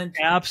placement.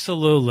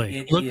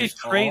 Absolutely. Look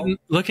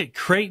at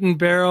Crate and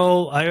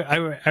Barrel.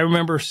 I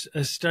remember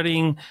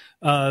studying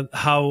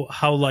how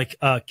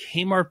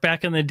Kmart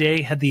back in the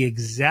day had the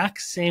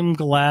exact same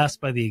glass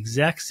by the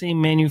exact same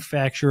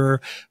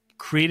manufacturer,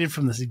 created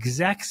from this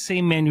exact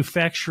same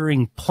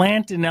manufacturing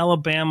plant in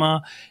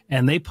Alabama,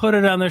 and they put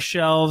it on their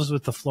shelves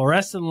with the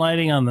fluorescent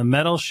lighting on the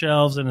metal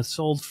shelves, and it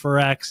sold for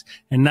X,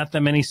 and not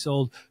that many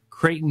sold.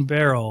 Crate and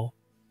Barrel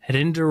had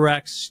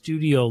indirect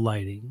studio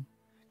lighting,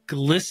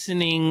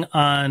 glistening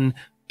on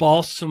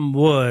balsam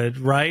wood,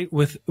 right,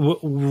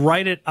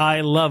 right at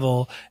eye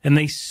level, and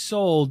they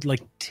sold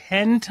like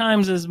 10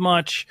 times as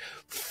much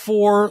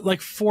for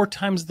like 4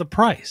 times the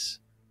price.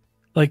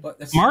 Like,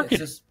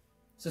 market.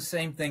 It's the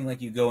same thing.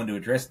 Like, you go into a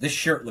dress. This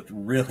shirt looked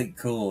really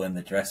cool in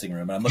the dressing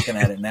room. I'm looking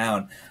at it now,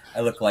 and I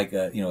look like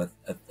a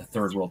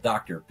third world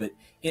doctor. But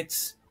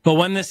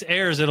when this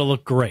airs, it'll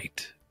look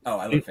great. Oh,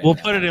 I look fantastic. We'll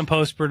put it in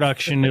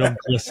post-production. It'll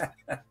glisten.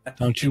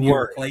 Don't you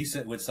worry. Replace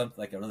it with something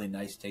like a really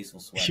nice,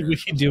 tasteful sweater. We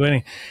can do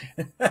anything.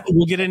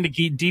 We'll get into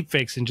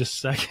deepfakes in just a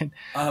second.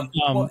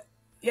 Absolutely.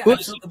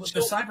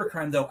 The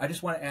cybercrime, though, I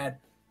just want to add.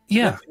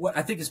 Yeah. What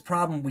I think is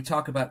problem, we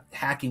talk about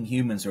hacking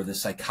humans or the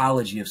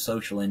psychology of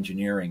social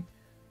engineering.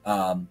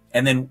 And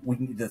then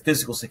the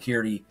physical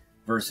security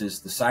versus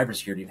the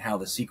cybersecurity and how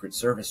the Secret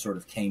Service sort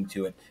of came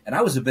to it. And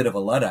I was a bit of a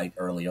Luddite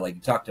earlier. Like,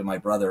 you talked to my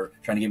brother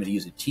trying to get me to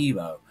use a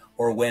TiVo,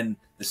 or when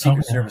the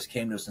Secret Service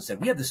came to us and said,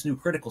 we have this new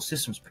critical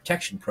systems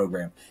protection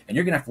program, and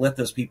you're going to have to let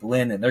those people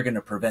in, and they're going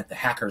to prevent the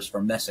hackers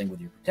from messing with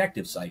your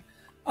protective site.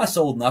 Us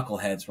old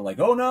knuckleheads were like,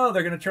 oh no,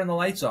 they're going to turn the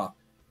lights off.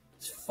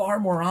 It's far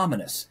more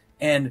ominous.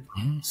 And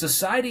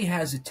society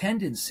has a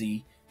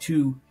tendency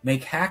to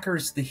make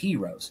hackers the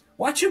heroes.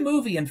 Watch a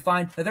movie and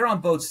find that they're on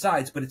both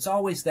sides, but it's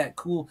always that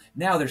cool.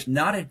 Now there's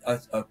not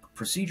a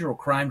procedural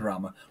crime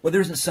drama where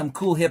there isn't some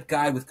cool hip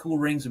guy with cool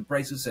rings and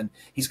bracelets, and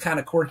he's kind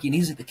of quirky, and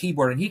he's at the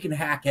keyboard, and he can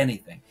hack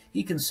anything.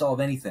 He can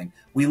solve anything.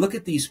 We look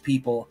at these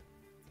people,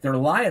 they're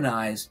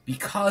lionized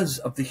because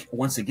of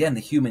once again, the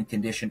human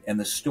condition and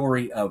the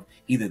story of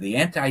either the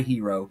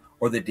anti-hero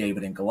or the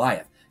David and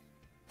Goliath.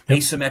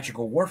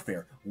 Asymmetrical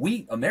warfare.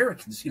 We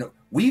Americans,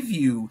 we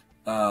viewed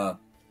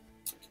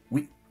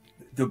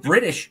the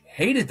British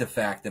hated the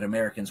fact that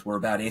Americans were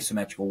about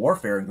asymmetrical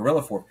warfare and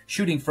guerrilla warfare,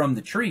 shooting from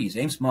the trees,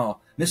 aim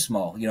small, miss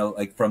small,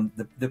 like from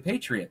the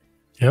Patriot.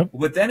 Yep.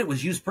 But then it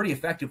was used pretty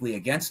effectively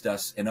against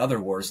us in other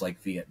wars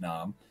like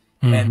Vietnam.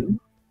 And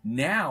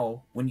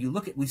now when you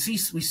look at, we see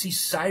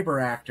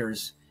cyber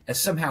actors as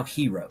somehow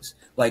heroes.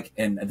 Like,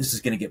 and this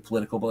is going to get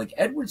political, but like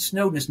Edward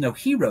Snowden is no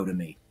hero to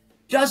me.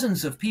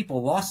 Dozens of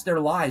people lost their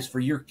lives for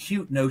your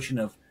cute notion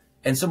of,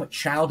 and somewhat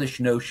childish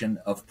notion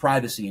of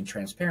privacy and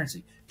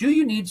transparency. Do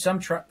you need some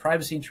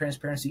privacy and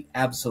transparency?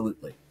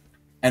 Absolutely.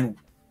 And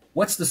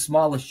what's the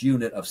smallest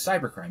unit of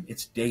cybercrime?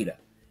 It's data.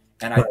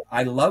 And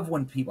I love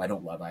when people, I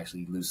don't love, I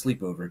actually lose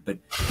sleep over it, but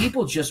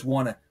people just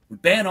want to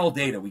ban all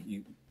data.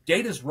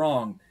 Data's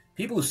wrong.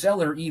 People who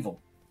sell it are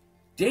evil.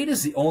 Data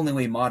is the only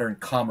way modern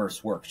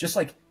commerce works. Just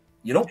like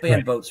you don't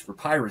ban boats for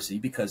piracy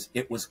because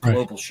it was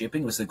global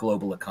shipping, it was the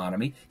global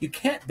economy. You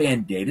can't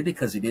ban data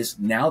because it is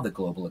now the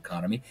global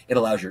economy. It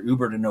allows your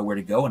Uber to know where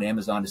to go and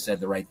Amazon to say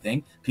the right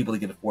thing, people to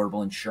get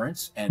affordable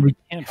insurance. And we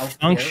can't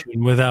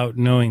function without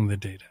knowing the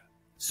data.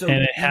 So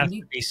and it has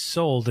to be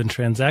sold and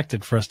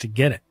transacted for us to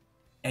get it.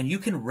 And you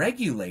can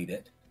regulate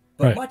it,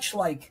 but much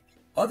like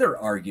other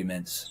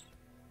arguments,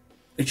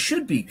 it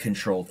should be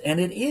controlled, and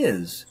it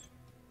is.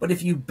 But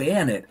if you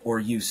ban it or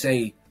you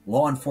say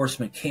law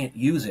enforcement can't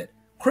use it,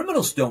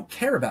 criminals don't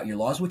care about your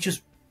laws, which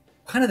is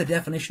kind of the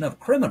definition of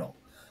criminal.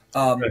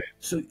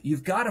 So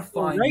you've got to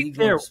find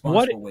legal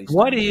responsible ways.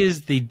 What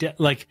is the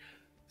like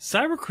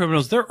cyber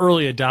criminals? They're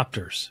early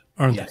adopters,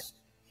 aren't they? Yes,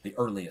 the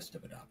earliest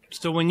of adopters.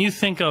 So when you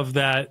think of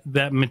that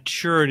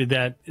maturity,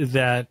 the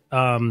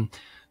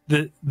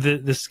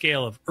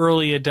scale of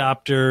early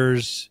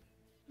adopters,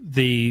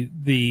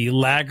 the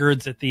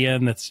laggards at the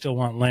end that still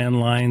want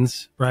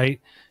landlines, right,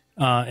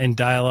 and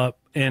dial up,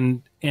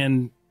 and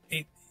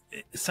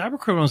cyber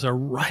criminals are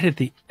right at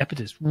the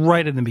impetus,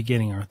 right in the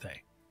beginning, aren't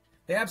they?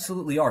 They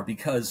absolutely are,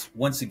 because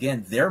once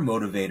again, their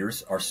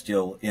motivators are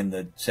still in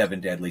the 7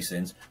 deadly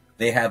sins.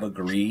 They have a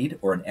greed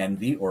or an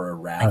envy or a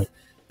wrath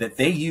that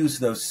they use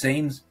those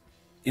same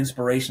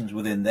inspirations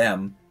within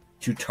them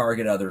to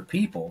target other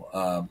people,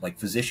 like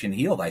physician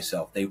heal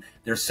thyself.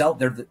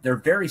 They're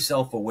very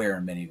self-aware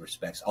in many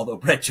respects. Although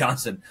Brett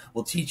Johnson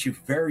will teach you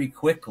very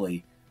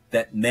quickly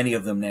that many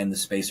of them in the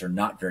space are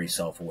not very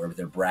self-aware, but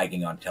they're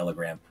bragging on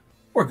Telegram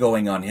or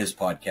going on his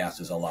podcast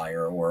as a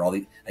liar or all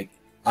the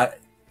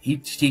he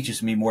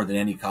teaches me more than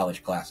any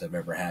college class I've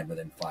ever had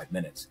within 5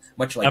 minutes.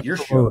 Much like your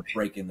show,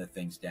 breaking the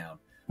things down.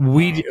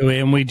 We do,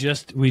 and we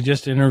just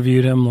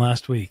interviewed him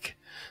last week.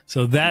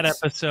 So that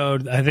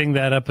episode, I think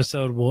that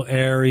episode will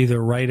air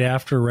either right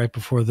after or right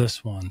before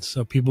this one.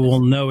 So people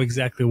will know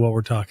exactly what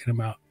we're talking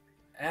about.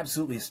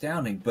 Absolutely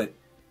astounding. But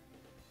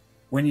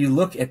when you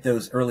look at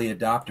those early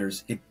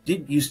adopters, it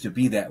didn't used to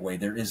be that way.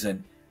 There is a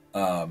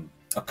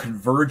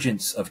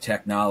convergence of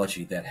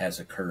technology that has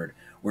occurred,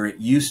 where it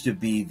used to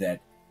be that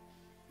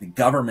the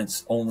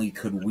governments only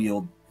could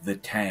wield the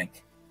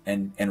tank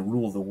and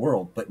rule the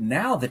world. But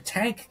now the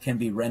tank can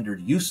be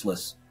rendered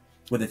useless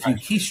with a few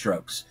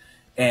keystrokes.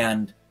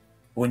 And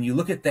when you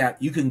look at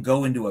that, you can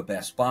go into a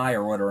Best Buy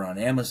or order on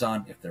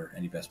Amazon, if there are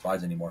any Best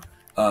Buys anymore,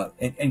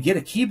 and get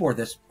a keyboard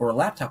or a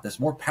laptop that's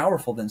more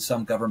powerful than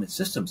some government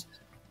systems.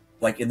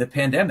 Like in the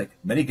pandemic,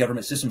 many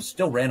government systems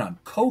still ran on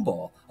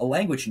COBOL, a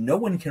language no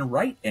one can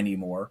write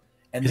anymore,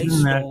 and they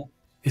stole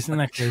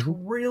 $1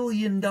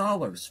 trillion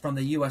from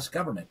the U.S.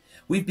 government.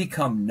 We've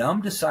become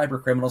numb to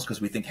cyber criminals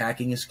because we think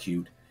hacking is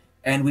cute,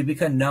 and we've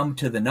become numb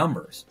to the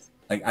numbers.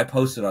 Like I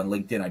posted on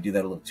LinkedIn, I do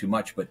that a little too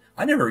much, but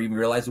I never even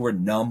realized the word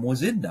numb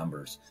was in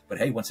numbers. But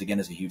hey, once again,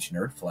 as a huge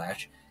nerd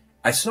flash,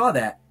 I saw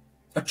that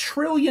 $1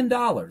 trillion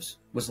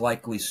was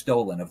likely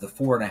stolen of the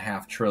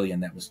 $4.5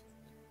 trillion that was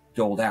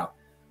doled out.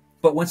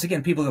 But once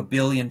again, people go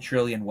billion,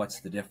 trillion, what's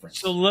the difference?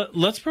 So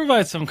let's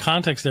provide some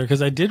context there,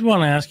 because I did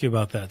want to ask you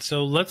about that.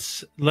 So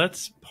let's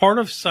part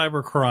of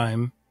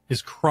cybercrime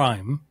is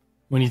crime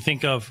when you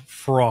think of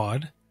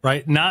fraud,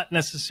 right? Not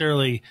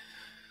necessarily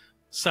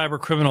cyber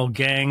criminal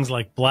gangs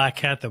like Black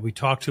Hat that we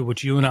talked to,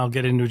 which you and I'll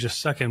get into in just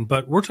a second,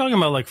 but we're talking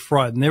about like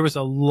fraud. And there was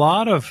a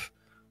lot of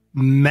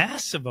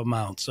massive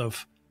amounts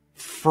of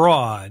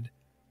fraud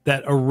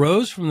that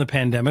arose from the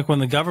pandemic when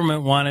the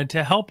government wanted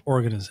to help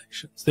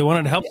organizations. They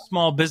wanted to help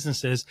small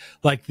businesses,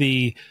 like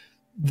the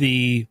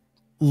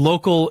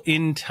local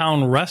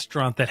in-town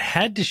restaurant that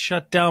had to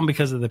shut down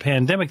because of the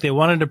pandemic. They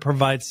wanted to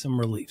provide some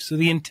relief. So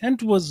the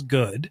intent was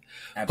good,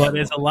 but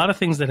as a lot of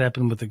things that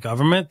happened with the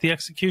government, the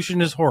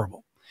execution is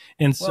horrible.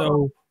 And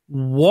so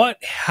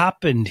what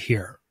happened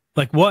here?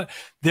 Like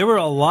there were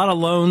a lot of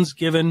loans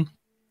given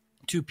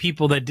to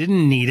people that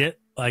didn't need it,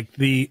 like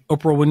the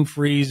Oprah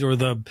Winfrey's or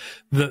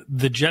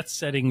the jet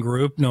setting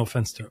group. No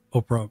offense to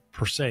Oprah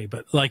per se,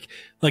 but like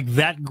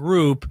that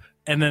group.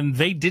 And then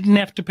they didn't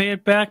have to pay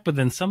it back. But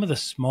then some of the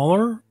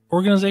smaller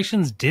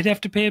organizations did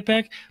have to pay it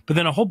back. But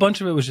then a whole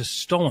bunch of it was just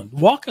stolen.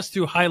 Walk us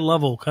through high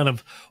level kind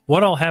of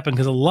what all happened,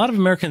 because a lot of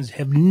Americans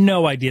have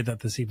no idea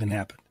that this even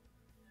happened.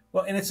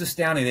 Well, and it's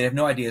astounding. They have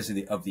no ideas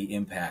of the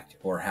impact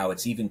or how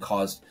it's even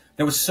caused.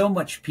 There was so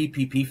much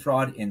PPP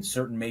fraud in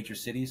certain major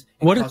cities.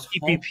 What is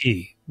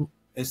PPP?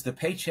 It's the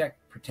Paycheck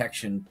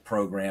Protection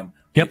Program,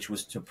 which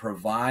was to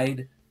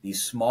provide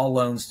these small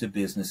loans to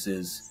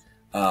businesses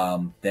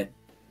that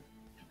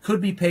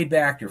could be paid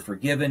back or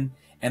forgiven.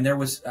 And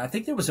I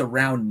think there was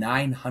around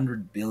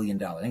 $900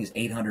 billion. I think it's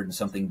 800 and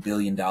something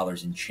billion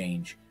dollars in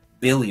change,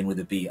 billion with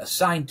a B,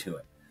 assigned to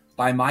it.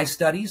 By my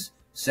studies,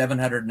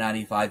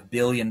 $795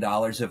 billion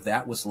of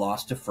that was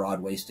lost to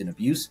fraud, waste, and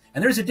abuse.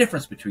 And there's a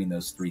difference between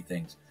those three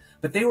things.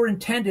 But they were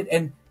intended,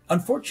 and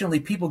unfortunately,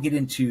 people get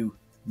into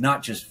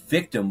not just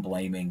victim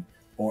blaming,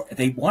 or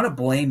they want to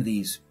blame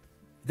these.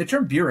 The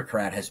term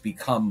bureaucrat has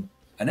become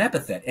an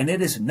epithet, and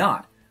it is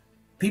not.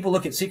 People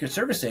look at Secret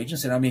Service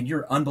agents, and I mean,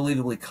 your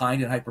unbelievably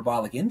kind and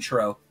hyperbolic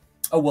intro.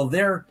 Oh, well,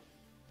 they're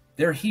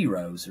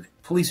heroes, or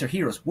police are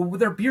heroes. Well,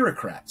 they're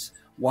bureaucrats.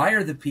 Why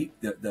are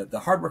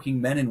the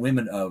hardworking men and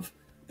women of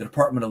the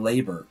Department of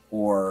Labor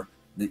or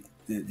the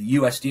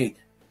USDA,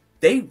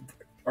 they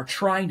are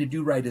trying to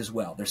do right as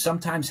well. They're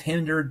sometimes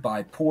hindered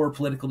by poor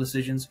political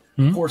decisions,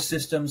 poor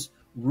systems,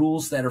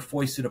 rules that are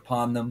foisted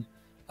upon them.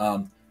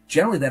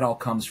 Generally, that all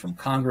comes from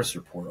Congress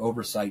or poor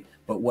oversight.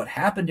 But what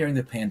happened during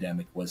the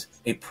pandemic was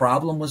a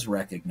problem was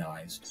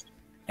recognized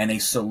and a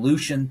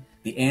solution.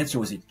 The answer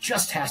was it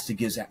just has to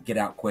get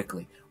out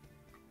quickly.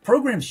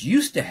 Programs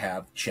used to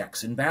have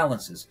checks and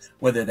balances,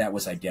 whether that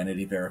was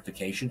identity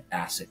verification,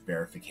 asset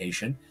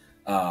verification.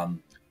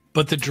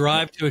 But the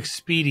drive to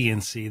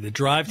expediency, the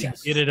drive to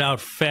get it out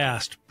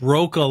fast,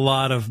 broke a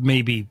lot of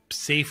maybe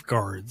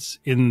safeguards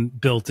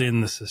built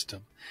in the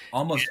system.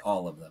 Almost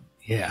all of them.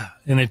 Yeah,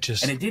 and it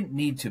didn't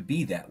need to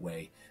be that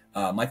way.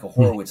 Michael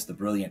Horowitz, the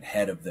brilliant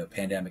head of the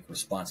Pandemic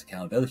Response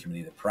Accountability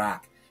Committee, the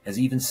PRAC, has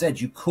even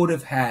said you could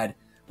have had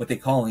what they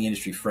call in the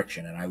industry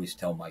friction, and I always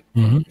tell my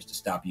coworkers to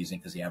stop using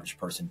because the average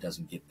person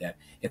doesn't get that.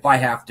 If I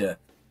have to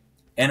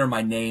enter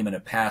my name and a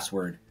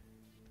password,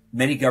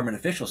 many government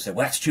officials say,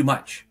 well, that's too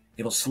much.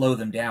 It'll slow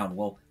them down.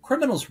 Well,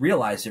 criminals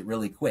realize it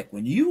really quick.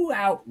 When you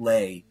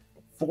outlay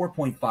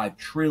 $4.5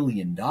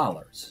 trillion,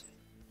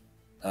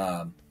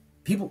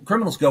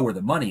 criminals go where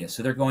the money is,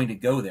 so they're going to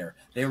go there.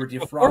 They were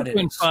defrauded.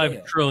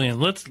 $4.5 trillion.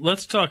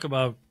 Let's talk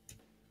about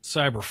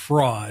cyber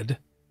fraud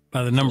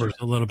by the numbers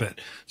a little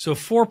bit. So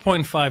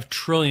 $4.5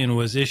 trillion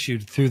was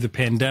issued through the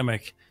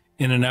pandemic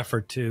in an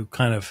effort to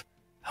kind of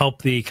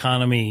help the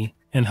economy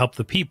and help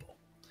the people.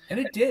 And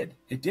it did.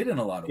 It did in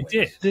a lot of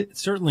ways. It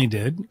certainly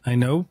did. I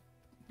know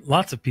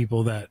lots of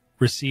people that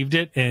received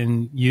it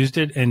and used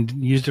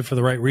it for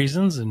the right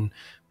reasons and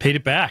paid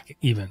it back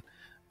even.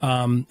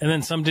 And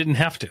then some didn't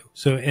have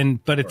to.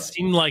 But it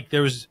seemed like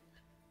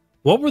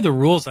what were the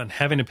rules on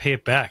having to pay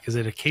it back? Is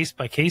it a case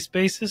by case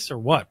basis or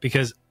what?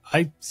 Because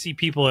I see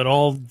people at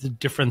all the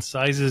different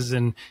sizes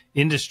and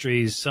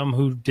industries, some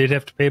who did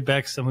have to pay it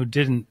back, some who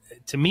didn't.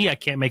 To me, I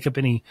can't make up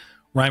any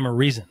rhyme or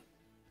reason.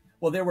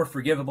 Well, there were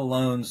forgivable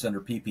loans under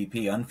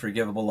PPP,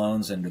 unforgivable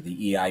loans under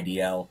the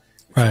EIDL.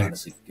 Right.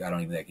 Honestly, I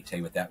don't even think I can tell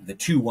you what the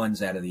two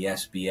ones out of the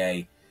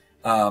SBA.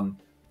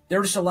 There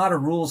were just a lot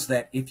of rules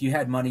that if you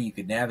had money, you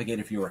could navigate.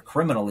 If you were a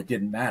criminal, it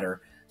didn't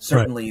matter.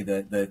 Certainly,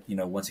 the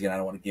once again, I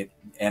don't want to get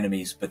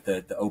enemies, but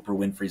the Oprah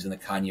Winfrey's and the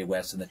Kanye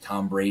West and the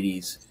Tom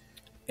Brady's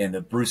and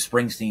the Bruce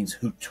Springsteens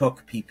who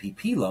took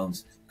PPP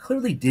loans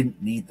clearly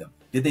didn't need them.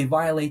 Did they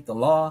violate the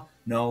law?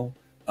 No.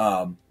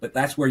 But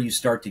that's where you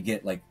start to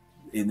get like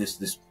in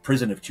this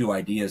prison of two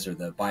ideas, or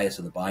the bias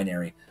of the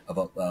binary of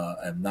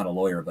I'm not a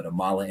lawyer, but a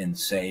mala in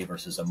se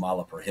versus a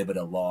mala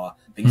prohibita law,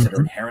 things that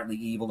are inherently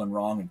evil and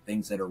wrong and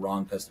things that are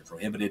wrong because they're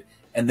prohibited.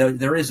 And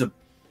there is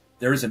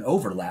an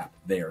overlap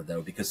there,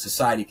 though, because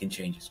society can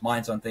change its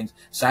minds on things.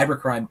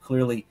 Cybercrime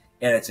clearly,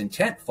 at its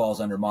intent,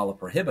 falls under mala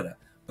prohibita.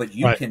 But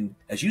you can,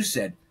 as you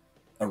said,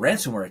 a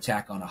ransomware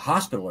attack on a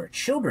hospital or a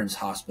children's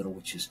hospital,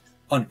 which is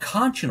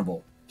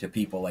unconscionable to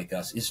people like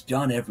us, is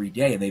done every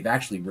day, and they've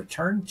actually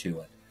returned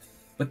to it.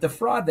 But the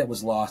fraud that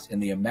was lost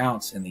and the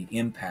amounts and the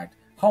impact,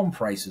 home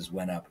prices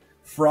went up.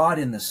 Fraud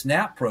in the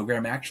SNAP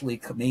program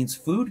actually means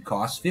food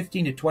costs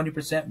 15 to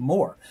 20%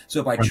 more.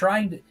 So by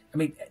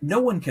no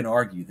one can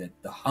argue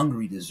that the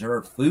hungry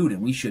deserve food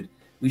and we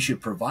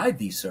should provide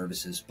these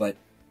services, but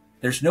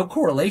there's no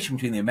correlation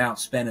between the amount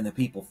spent and the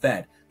people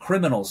fed.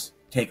 Criminals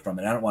take from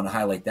it. I don't want to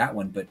highlight that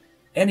one, but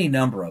any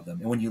number of them.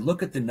 And when you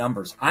look at the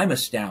numbers, I'm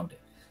astounded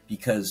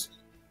because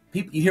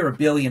you hear $1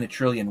 billion, $1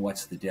 trillion,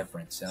 what's the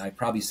difference? And I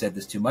probably said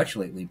this too much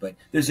lately, but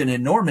there's an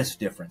enormous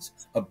difference.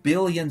 1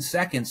 billion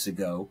seconds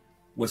ago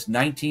was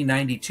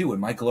 1992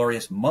 and my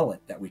glorious mullet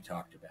that we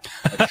talked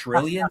about. 1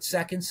 trillion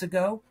seconds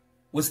ago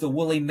was the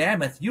woolly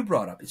mammoth you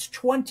brought up. It's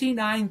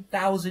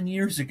 29,000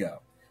 years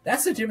ago.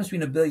 That's the difference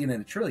between 1 billion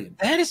and 1 trillion.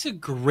 That is a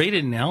great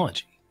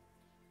analogy.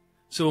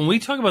 So when we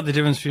talk about the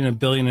difference between 1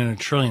 billion and 1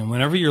 trillion,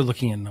 whenever you're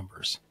looking at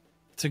numbers,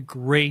 it's a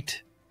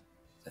great...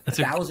 That's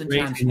 1,000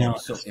 times more.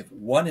 So if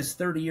one is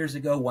 30 years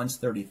ago, one's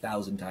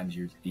 30,000 times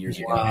years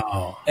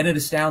ago. And it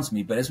astounds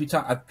me. But as we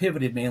talk, I've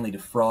pivoted mainly to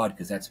fraud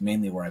because that's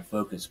mainly where I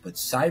focus. But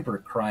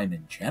cyber crime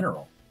in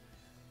general,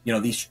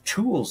 these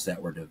tools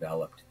that were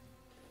developed,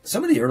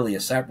 some of the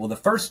earliest the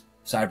first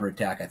cyber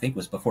attack, I think,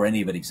 was before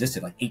any of it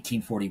existed, like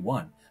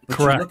 1841. But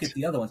Correct. You look at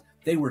the other ones,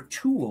 they were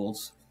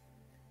tools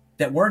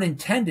that weren't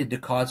intended to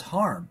cause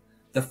harm.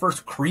 The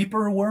first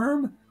creeper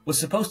worm was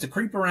supposed to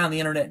creep around the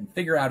internet and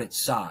figure out its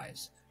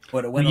size.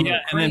 but it went a little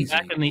and crazy. then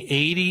back in the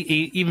 80s,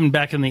 even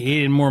back in the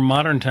 80s, in more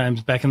modern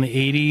times, back in the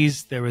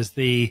 80s, there was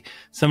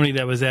somebody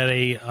that was at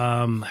a,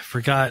 I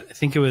forgot, I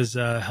think it was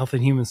Health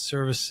and Human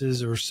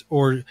Services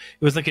or it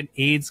was like an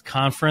AIDS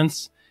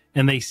conference,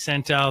 and they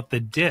sent out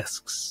the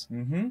discs,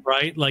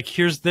 right? Like,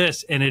 here's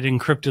this, and it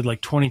encrypted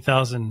like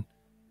 20,000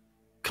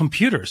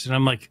 computers. And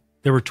I'm like,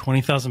 there were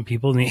 20,000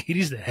 people in the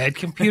 80s that had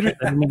computers?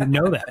 I didn't even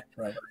know that.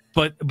 Right.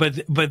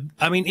 But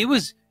I mean, it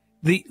was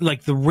the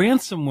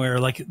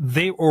ransomware, like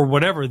or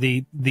whatever,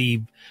 the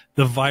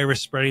virus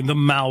spreading, the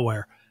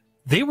malware,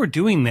 they were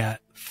doing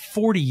that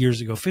 40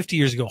 years ago, 50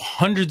 years ago,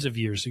 hundreds of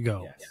years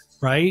ago,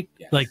 right?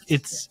 Yes. Like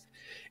it's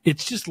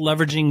just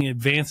leveraging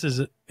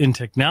advances in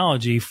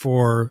technology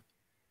for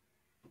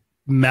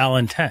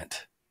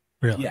malintent,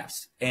 really.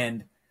 Yes.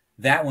 And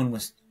that one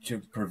was to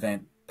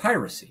prevent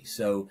piracy.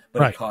 So,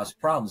 but it caused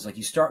problems. Like,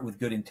 you start with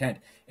good intent.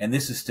 And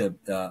this is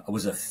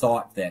was a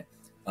thought that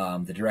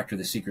the director of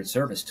the Secret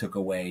Service took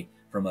away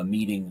from a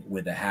meeting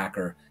with a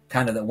hacker,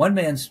 kind of that one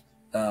man's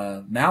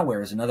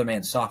malware is another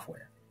man's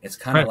software. It's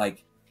kind of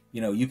like,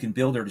 you can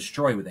build or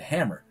destroy with a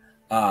hammer.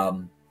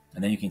 And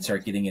then you can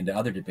start getting into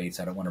other debates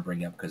I don't want to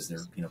bring up because they're,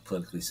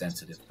 politically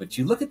sensitive. But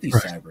you look at these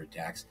cyber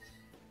attacks,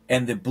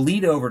 and the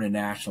bleed over to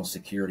national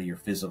security or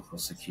physical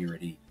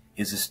security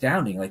is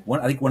astounding. Like,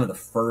 I think one of the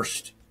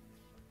first.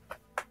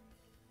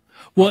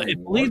 Well,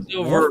 it bleeds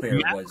over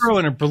macro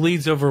and it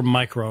bleeds over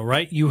micro,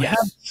 right? You have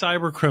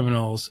cyber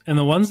criminals, and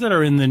the ones that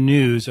are in the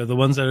news are the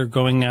ones that are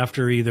going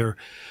after either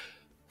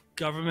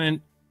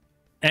government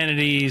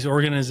entities,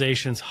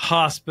 organizations,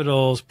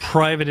 hospitals,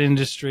 private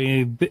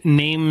industry,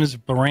 names,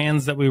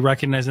 brands that we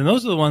recognize. And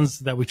those are the ones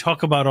that we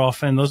talk about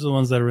often. Those are the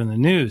ones that are in the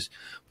news.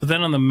 But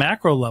then on the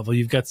macro level,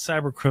 you've got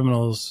cyber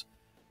criminals,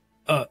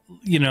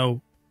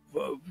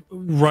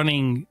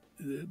 running,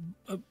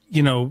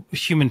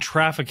 human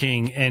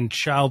trafficking and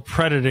child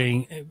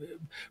predators.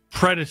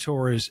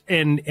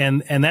 And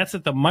that's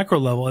at the micro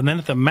level. And then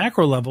at the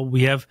macro level,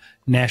 we have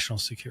national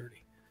security.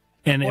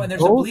 And,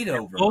 there's a bleed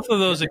over. Both of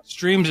those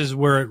extremes is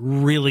where it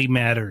really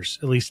matters,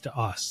 at least to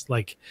us.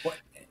 Like,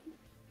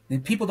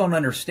 and people don't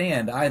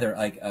understand either.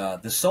 Like the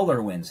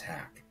SolarWinds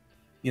hack,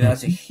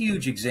 that's a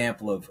huge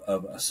example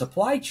of a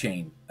supply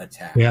chain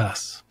attack.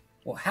 Yes.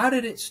 Well, how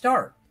did it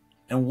start,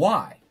 and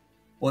why?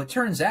 Well, it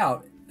turns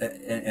out,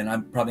 and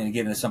I'm probably going to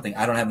get into something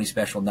I don't have any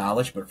special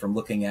knowledge, but from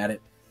looking at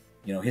it,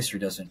 history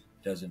doesn't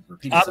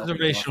repeat itself.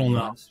 Observational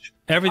knowledge.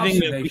 Everything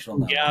that we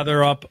can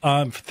gather up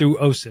through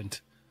OSINT.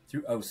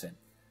 Through OSINT.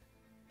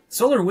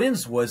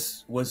 SolarWinds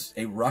was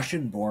a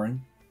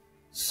Russian-born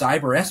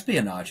cyber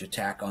espionage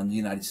attack on the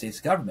United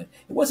States government.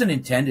 It wasn't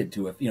intended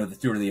to,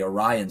 through the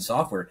Orion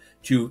software,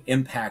 to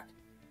impact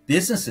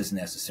businesses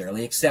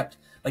necessarily, except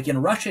like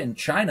in Russia and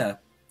China,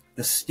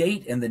 the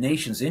state and the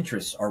nation's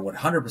interests are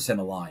 100%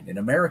 aligned. In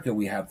America,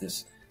 we have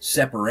this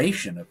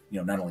separation of,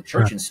 not only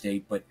church and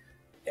state, but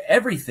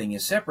everything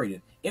is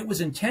separated. It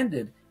was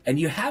intended, and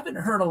you haven't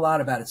heard a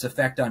lot about its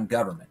effect on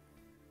government.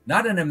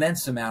 Not an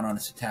immense amount on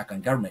its attack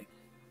on government.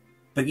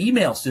 But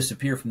emails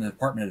disappeared from the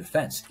Department of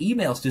Defense.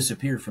 Emails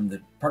disappeared from the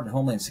Department of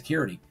Homeland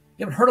Security.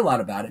 You haven't heard a lot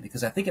about it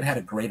because I think it had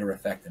a greater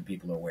effect than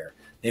people are aware.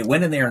 They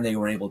went in there and they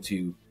were able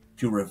to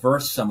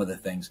reverse some of the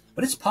things.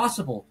 But it's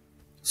possible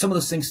some of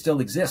those things still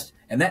exist.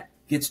 And that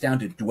gets down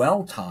to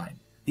dwell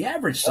time. The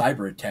average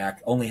cyber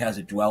attack only has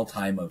a dwell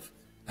time of,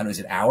 I don't know, is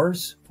it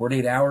hours?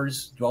 48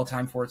 hours dwell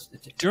time for it?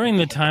 During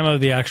the time of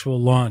the actual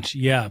launch,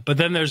 yeah. But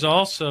then there's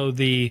also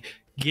the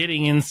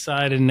getting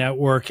inside a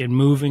network and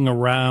moving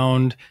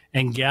around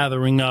and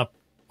gathering up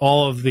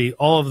all of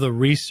the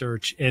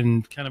research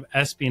and kind of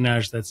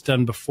espionage that's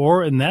done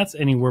before, and that's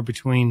anywhere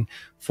between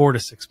 4 to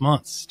 6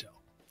 months still.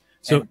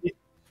 So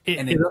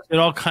it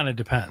all kind of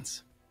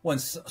depends. When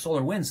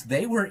SolarWinds,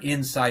 they were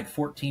inside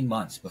 14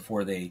 months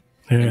before they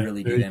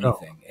really did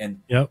anything.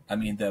 And I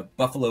mean, the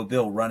Buffalo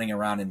Bill running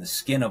around in the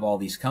skin of all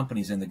these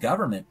companies in the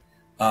government.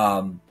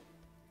 And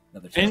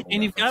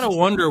you've got to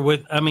wonder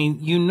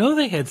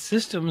they had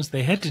systems,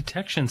 they had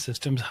detection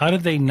systems. How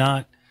did they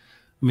not?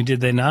 Did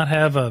they not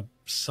have a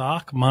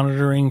SOC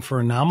monitoring for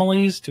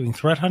anomalies, doing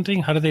threat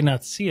hunting? How did they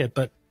not see it?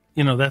 But,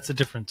 that's a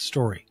different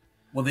story.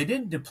 Well, they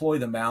didn't deploy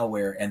the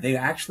malware, and they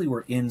actually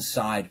were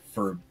inside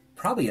for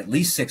probably at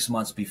least 6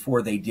 months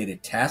before they did a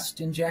test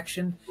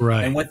injection.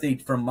 Right.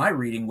 And from my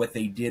reading, what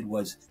they did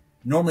was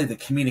normally the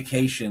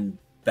communication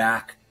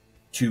back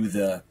to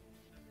the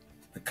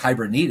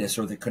Kubernetes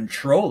or the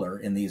controller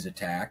in these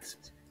attacks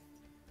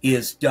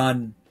is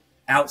done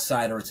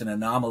outside, or it's an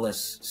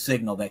anomalous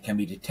signal that can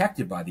be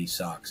detected by these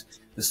SOCs.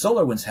 The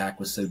SolarWinds hack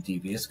was so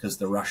devious because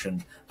the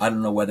Russian, I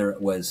don't know whether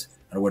it was,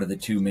 or what are the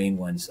two main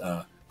ones,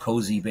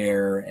 Cozy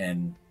Bear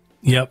and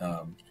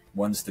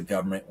one's the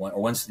government,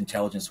 one's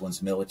intelligence,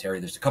 one's military.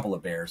 There's a couple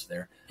of bears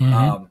there.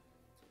 Mm-hmm.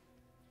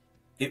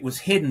 It was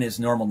hidden as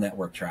normal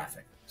network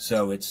traffic.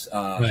 So it's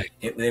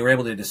they were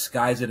able to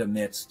disguise it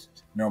amidst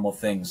normal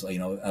things,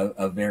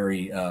 a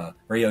very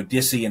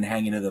Odyssean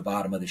hanging to the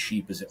bottom of the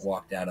sheep as it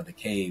walked out of the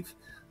cave,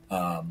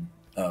 of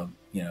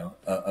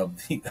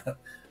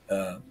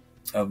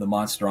the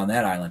monster on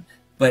that island.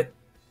 But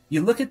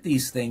you look at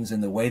these things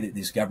and the way that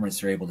these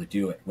governments are able to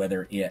do it,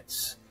 whether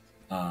it's,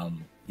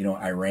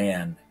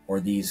 Iran or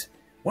these,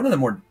 one of the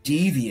more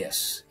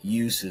devious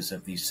uses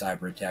of these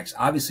cyber attacks.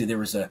 Obviously, there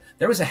was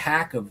a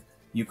hack of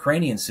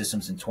Ukrainian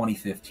systems in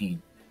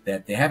 2015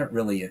 that they haven't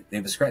really,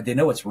 they've described, they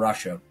know it's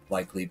Russia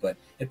likely, but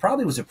it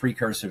probably was a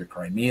precursor to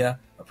Crimea,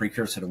 a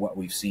precursor to what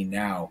we've seen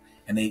now.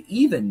 And they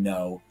even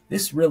know,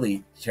 this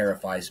really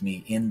terrifies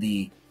me, in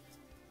the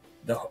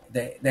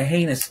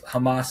heinous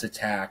Hamas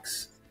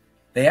attacks,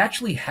 they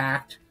actually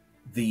hacked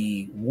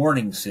the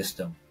warning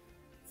system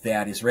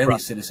that Israeli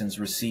citizens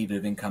received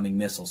of incoming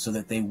missiles so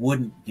that they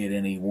wouldn't get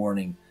any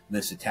warning of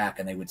this attack,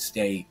 and they would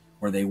stay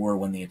where they were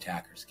when the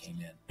attackers came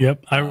in.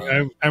 Yep.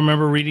 I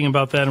remember reading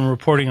about that and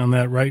reporting on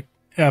that right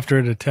after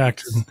it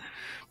attacked,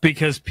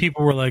 because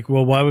people were like,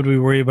 well, why would we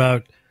worry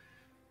about,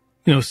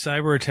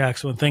 cyber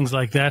attacks when things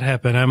like that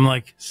happen? I'm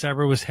like,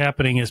 cyber was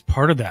happening as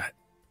part of that.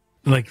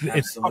 Like,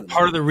 absolutely. It's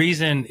part of the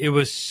reason it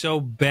was so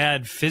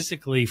bad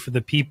physically for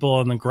the people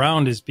on the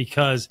ground is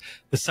because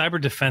the cyber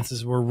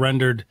defenses were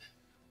rendered,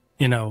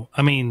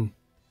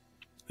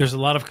 there's a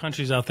lot of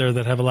countries out there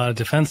that have a lot of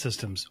defense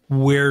systems.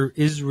 Where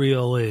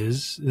Israel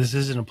is, this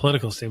isn't a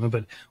political statement,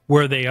 but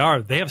where they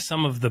have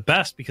some of the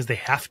best because they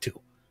have to,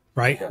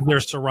 right? Yeah.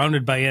 They're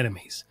surrounded by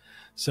enemies.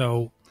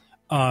 So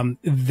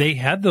they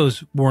had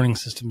those warning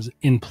systems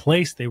in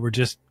place. They were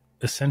just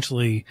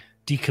essentially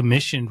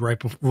decommissioned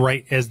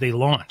right as they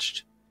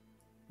launched.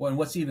 Well, and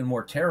what's even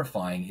more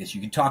terrifying is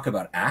you can talk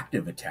about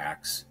active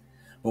attacks,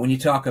 but when you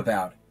talk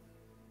about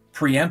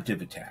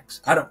preemptive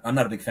attacks, I'm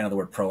not a big fan of the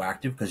word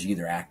proactive, because you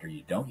either act or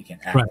you don't. You can't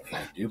act before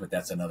you do, but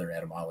that's another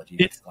etymology.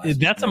 That's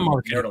a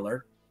marketing.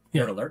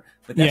 Nerd alert,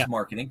 but that's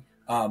marketing.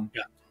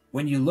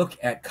 When you look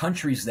at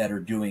countries that are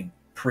doing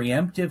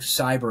preemptive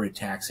cyber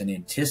attacks in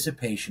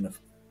anticipation of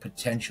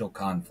potential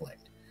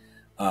conflict,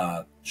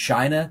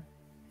 China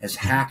has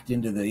hacked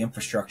into the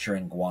infrastructure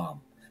in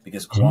Guam,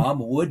 because Guam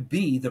would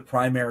be the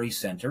primary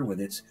center with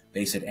its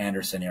base at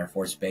Andersen Air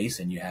Force Base,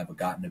 and you have a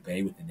Gatineau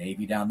Bay with the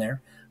Navy down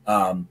there.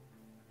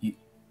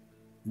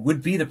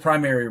 Would be the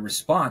primary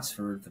response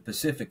for the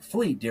Pacific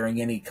Fleet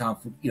during any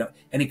conflict,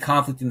 any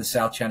conflict in the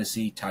South China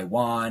Sea,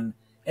 Taiwan,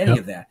 any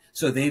of that.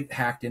 So they've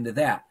hacked into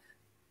that.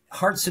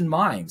 Hearts and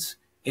minds.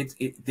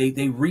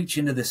 They reach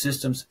into the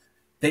systems.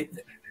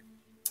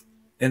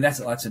 And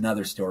that's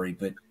another story.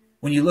 But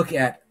when you look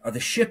at the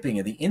shipping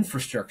and the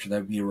infrastructure that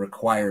would be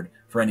required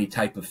for any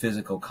type of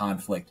physical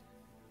conflict,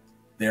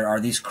 there are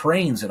these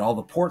cranes at all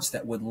the ports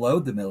that would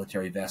load the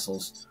military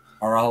vessels,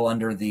 are all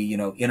under the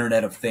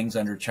Internet of Things,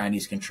 under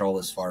Chinese control,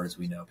 as far as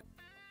we know.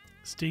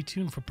 Stay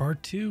tuned for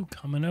part 2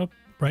 coming up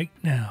right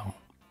now.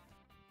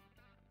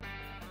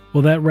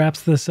 Well, that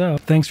wraps this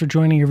up. Thanks for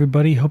joining,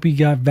 everybody. Hope you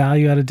got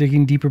value out of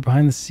digging deeper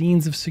behind the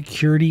scenes of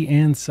security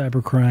and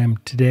cybercrime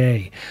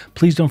today.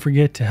 Please don't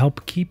forget to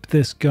help keep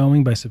this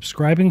going by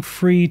subscribing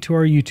free to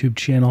our YouTube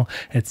channel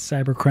at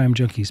Cybercrime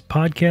Junkies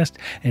Podcast,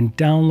 and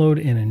download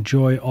and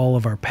enjoy all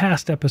of our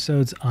past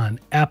episodes on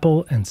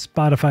Apple and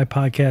Spotify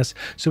podcasts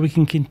so we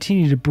can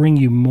continue to bring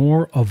you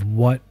more of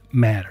what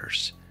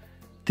matters.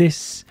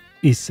 This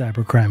is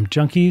Cybercrime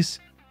Junkies,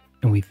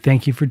 and we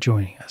thank you for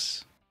joining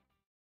us.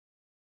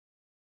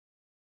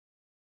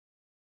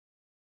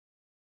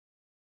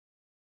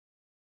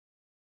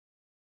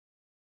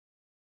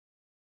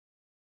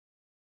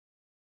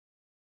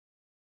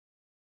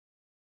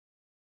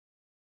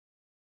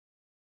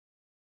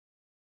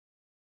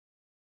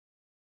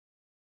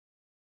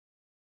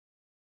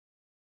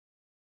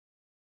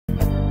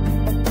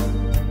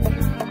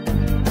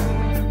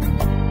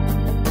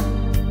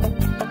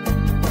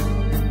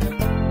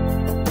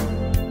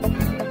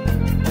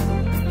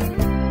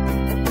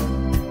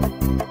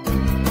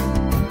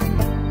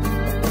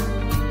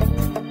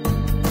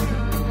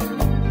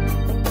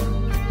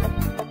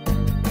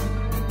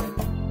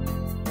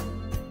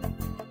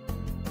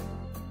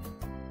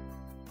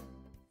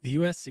 The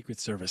U.S. Secret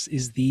Service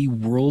is the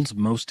world's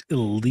most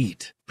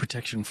elite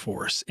protection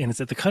force, and it's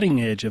at the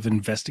cutting edge of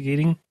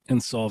investigating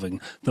and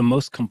solving the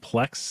most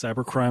complex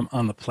cybercrime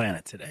on the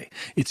planet today.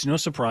 It's no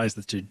surprise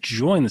that to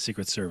join the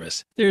Secret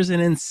Service, there's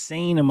an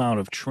insane amount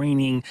of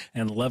training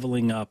and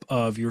leveling up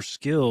of your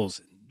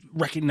skills,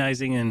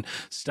 recognizing and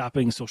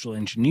stopping social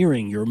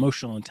engineering, your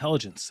emotional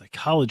intelligence,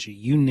 psychology,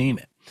 you name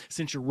it,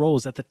 since your role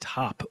is at the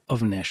top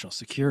of national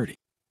security.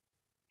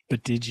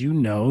 But did you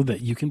know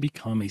that you can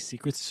become a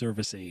Secret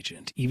Service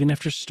agent even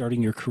after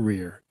starting your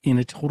career in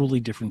a totally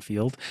different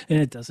field? And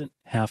it doesn't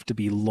have to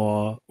be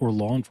law or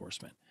law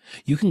enforcement.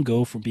 You can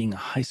go from being a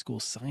high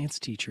school science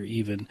teacher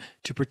even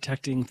to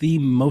protecting the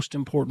most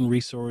important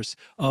resource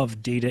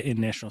of data and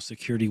national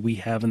security we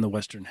have in the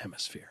Western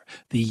Hemisphere,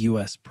 the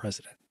U.S.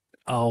 president.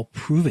 I'll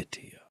prove it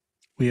to you.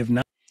 We have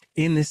not.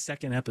 In this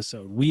second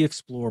episode, we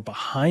explore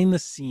behind the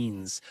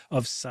scenes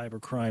of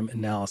cybercrime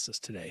analysis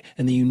today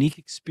and the unique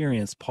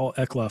experience Paul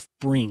Eckloff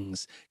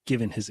brings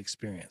given his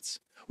experience.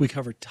 We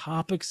cover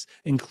topics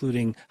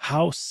including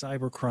how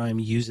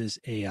cybercrime uses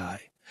AI,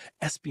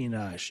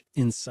 espionage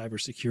in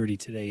cybersecurity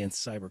today and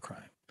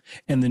cybercrime,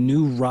 and the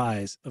new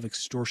rise of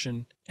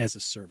extortion as a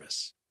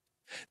service.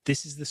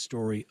 This is the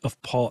story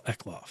of Paul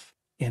Eckloff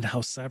and how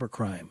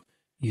cybercrime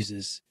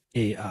uses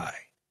AI.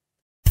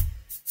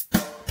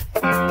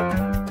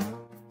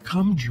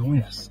 Come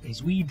join us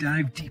as we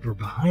dive deeper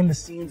behind the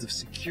scenes of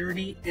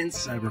security and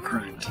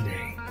cybercrime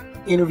today,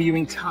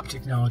 interviewing top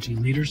technology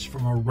leaders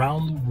from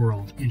around the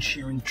world and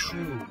sharing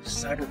true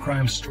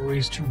cybercrime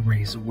stories to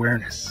raise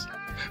awareness.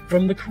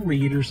 From the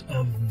creators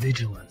of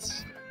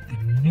Vigilance,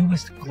 the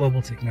newest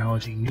global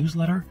technology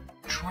newsletter,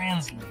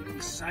 translating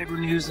cyber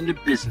news into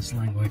business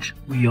language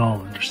we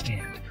all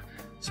understand.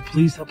 So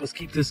please help us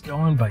keep this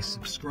going by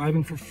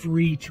subscribing for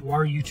free to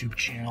our YouTube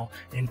channel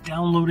and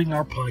downloading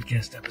our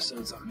podcast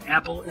episodes on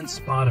Apple and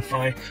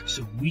Spotify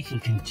so we can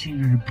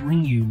continue to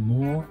bring you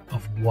more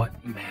of what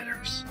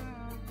matters.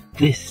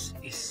 This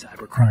is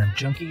Cybercrime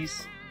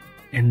Junkies,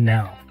 and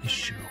now the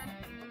show.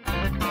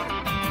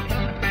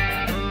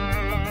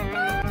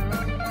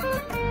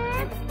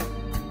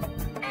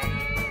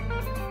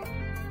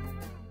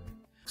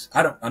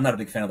 I'm not a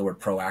big fan of the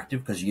word proactive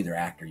because you either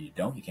act or you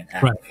don't. You can't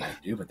act before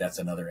you do, but that's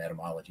another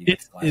etymology.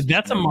 That's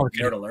a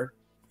marketing.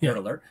 Nerd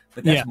alert,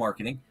 but that's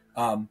marketing.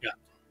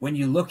 When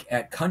you look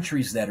at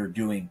countries that are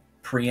doing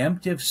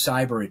preemptive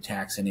cyber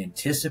attacks in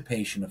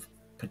anticipation of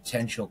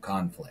potential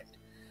conflict,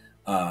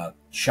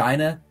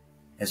 China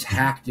has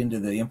hacked into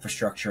the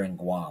infrastructure in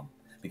Guam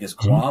because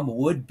Guam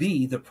would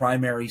be the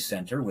primary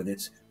center with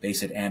its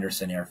base at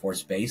Andersen Air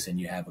Force Base, and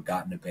you have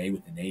Agotna Bay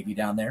with the Navy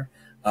down there.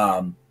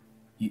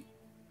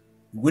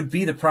 Would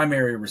be the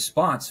primary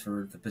response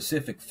for the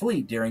Pacific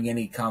Fleet during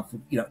any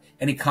conflict,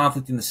 any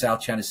conflict in the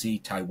South China Sea,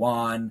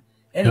 Taiwan,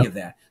 any of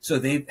that. So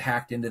they've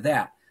hacked into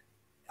that.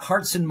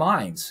 Hearts and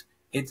minds,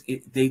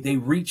 they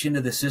reach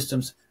into the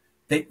systems.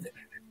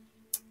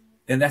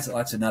 And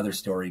that's another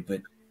story.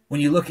 But when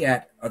you look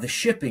at the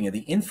shipping of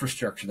the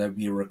infrastructure that would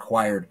be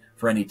required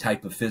for any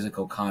type of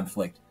physical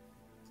conflict,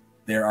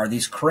 there are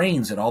these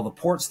cranes at all the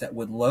ports that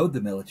would load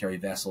the military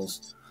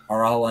vessels.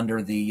 Are all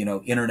under the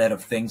Internet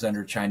of Things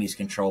under Chinese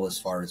control, as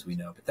far as we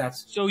know. But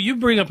that's so you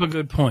bring up a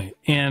good point,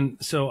 and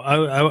so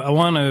I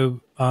want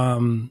to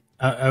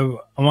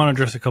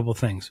address a couple of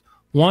things.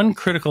 One,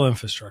 critical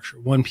infrastructure.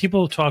 When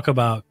people talk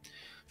about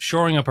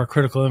shoring up our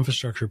critical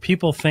infrastructure,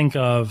 people think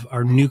of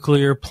our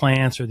nuclear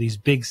plants or these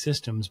big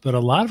systems, but a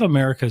lot of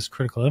America's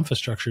critical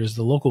infrastructure is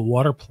the local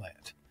water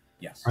plant.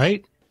 Yes,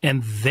 right,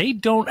 and they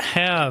don't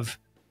have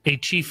a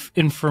chief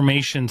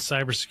information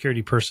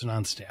cybersecurity person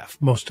on staff.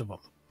 Most of them.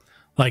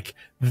 Like,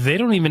 they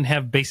don't even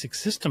have basic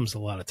systems a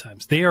lot of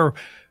times. They are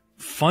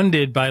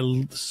funded by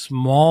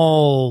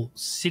small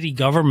city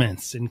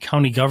governments and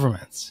county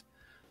governments.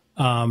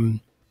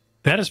 That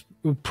is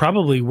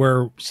probably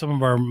where some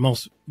of our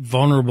most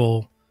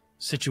vulnerable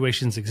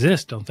situations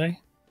exist, don't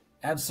they?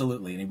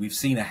 Absolutely. And we've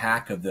seen a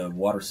hack of the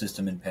water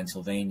system in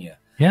Pennsylvania.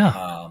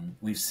 Yeah.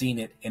 We've seen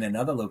it in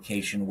another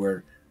location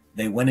where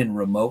they went in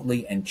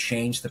remotely and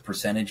changed the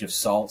percentage of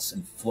salts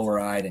and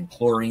fluoride and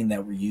chlorine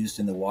that were used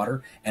in the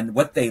water. And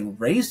what they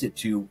raised it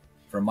to,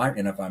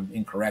 and if I'm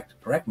incorrect,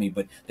 correct me,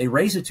 but they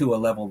raised it to a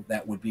level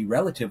that would be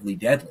relatively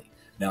deadly.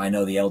 Now, I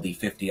know the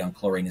LD50 on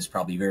chlorine is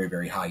probably very,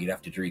 very high. You'd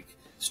have to drink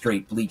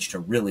straight bleach to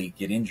really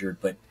get injured,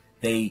 but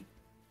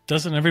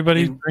Doesn't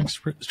everybody drink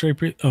straight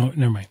bleach? Oh,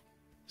 never mind.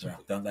 Sorry.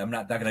 I'm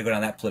not going to go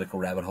down that political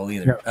rabbit hole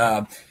either.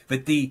 Yeah.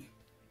 But they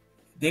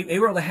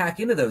were able to hack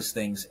into those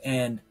things,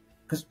 and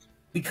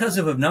because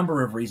of a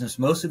number of reasons,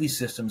 most of these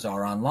systems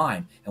are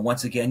online. And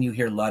once again, you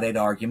hear Luddite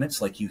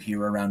arguments like you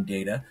hear around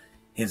data,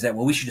 is that,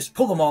 well, we should just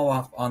pull them all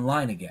off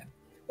online again.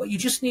 Well, you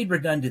just need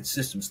redundant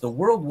systems. The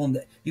world will,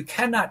 you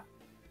cannot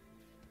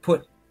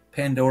put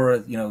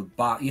Pandora,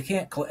 you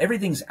can't,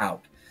 everything's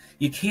out.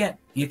 You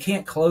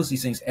can't close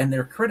these things, and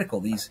they're critical.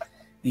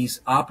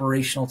 These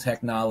operational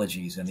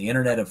technologies and the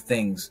Internet of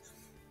Things.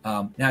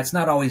 Now, it's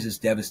not always as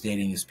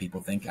devastating as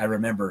people think. I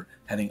remember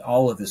having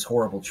all of this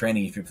horrible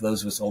training, for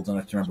those of us old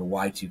enough to remember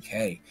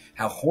Y2K,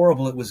 how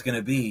horrible it was going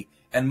to be.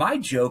 And my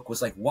joke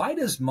was like, why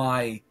does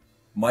my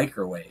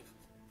microwave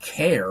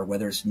care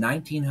whether it's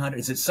 1900?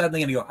 Is it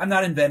suddenly going to go, I'm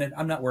not invented,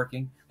 I'm not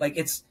working? Like,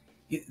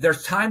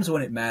 there's times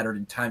when it mattered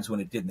and times when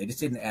it didn't. They just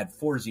didn't add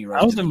 4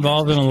 zeros. I was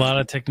involved in a lot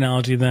of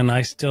technology then.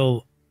 I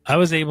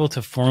was able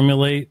to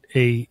formulate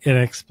an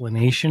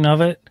explanation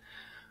of it.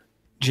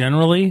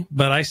 Generally,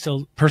 but I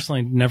still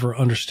personally never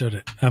understood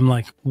it. I'm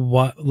like,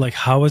 what? Like,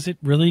 how is it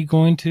really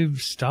going to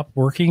stop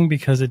working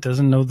because it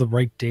doesn't know the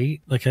right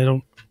date? Like, I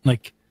don't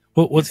like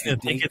what's going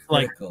to take it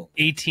like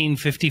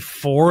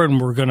 1854,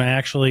 and we're going to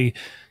actually,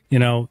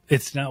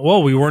 it's not.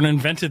 Well, we weren't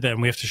invented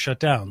then. We have to shut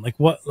down. Like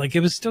what? Like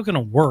it was still going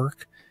to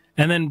work,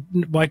 and then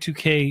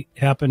Y2K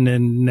happened,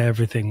 and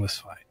everything was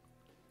fine.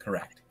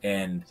 Correct.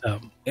 And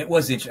it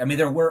was interesting. I mean,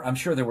 I'm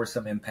sure there were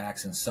some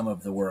impacts in some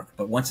of the work,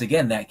 but once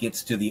again, that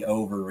gets to the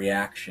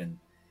overreaction.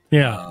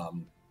 Yeah.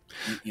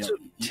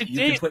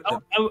 Today,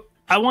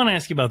 I want to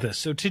ask you about this.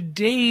 So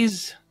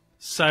today's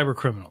cyber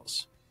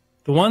criminals,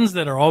 The ones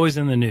that are always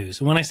in the news.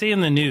 And when I say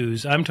in the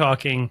news, I'm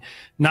talking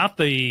not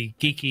the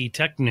geeky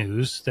tech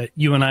news that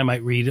you and I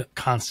might read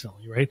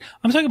constantly, right?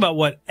 I'm talking about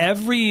what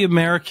every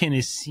American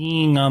is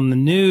seeing on the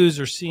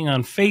news or seeing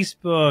on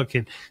Facebook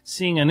and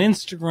seeing on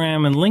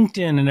Instagram and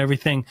LinkedIn and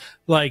everything,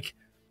 like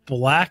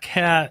Black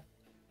Hat,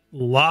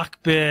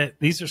 Lockbit.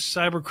 These are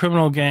cyber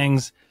criminal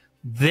gangs.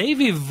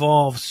 They've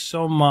evolved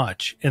so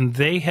much, and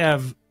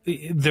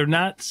they're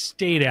not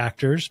state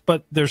actors,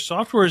 but their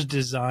software is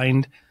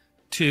designed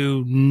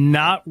to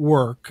not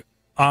work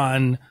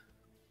on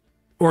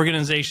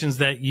organizations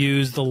that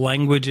use the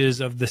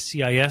languages of the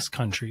CIS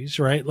countries,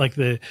 right? Like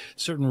the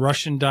certain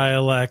Russian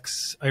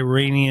dialects,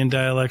 Iranian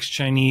dialects,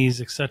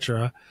 Chinese,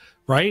 etc.,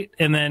 right?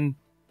 And then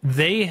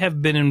they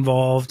have been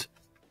involved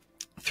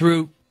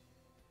through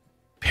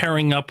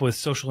pairing up with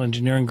social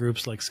engineering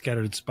groups like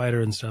Scattered Spider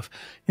and stuff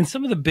in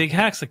some of the big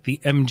hacks like the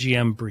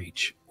MGM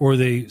breach or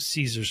the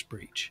Caesars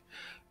breach.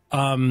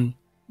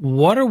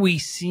 What are we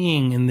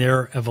seeing in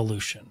their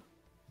evolution?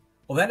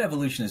 Well, that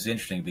evolution is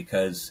interesting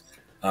because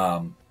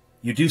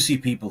you do see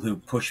people who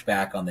push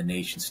back on the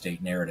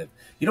nation-state narrative.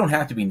 You don't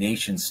have to be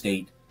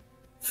nation-state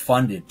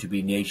funded to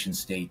be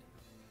nation-state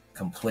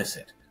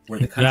complicit, where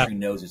the country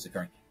knows it's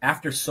occurring.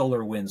 After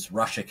SolarWinds,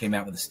 Russia came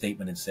out with a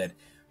statement and said,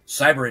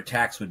 cyber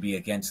attacks would be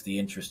against the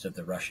interest of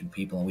the Russian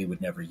people and we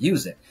would never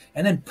use it.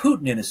 And then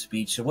Putin in a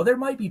speech said, well, there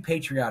might be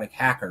patriotic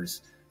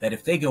hackers that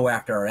if they go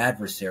after our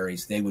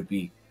adversaries, they would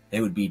be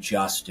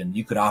just and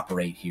you could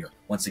operate here.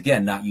 Once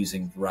again, not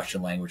using the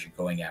Russian language and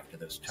going after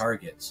those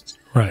targets.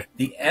 Right.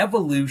 The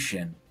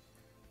evolution,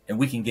 and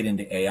we can get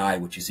into AI,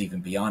 which is even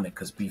beyond it,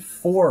 because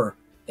before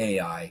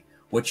AI,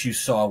 what you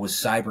saw was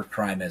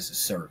cybercrime as a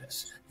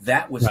service.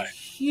 That was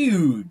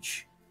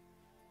huge,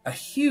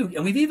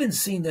 and we've even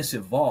seen this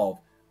evolve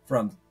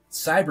from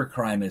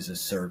cybercrime as a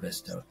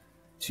service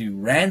to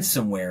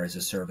ransomware as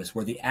a service,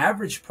 where the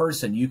average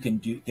person, you can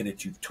get a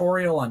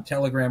tutorial on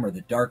Telegram or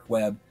the dark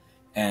web,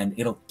 and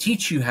it'll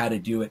teach you how to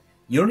do it.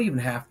 You don't even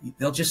have,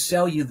 they'll just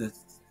sell you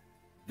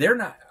they're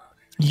not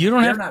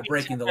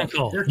breaking the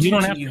law. They're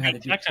teaching you how to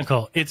do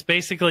technical. It's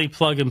basically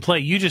plug and play.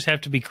 You just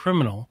have to be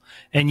criminal,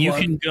 and you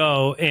can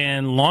go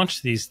and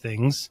launch these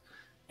things.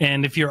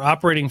 And if you're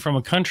operating from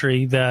a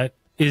country that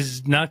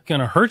is not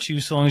going to hurt you,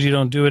 so long as you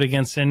don't do it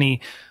against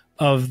any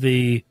of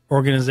the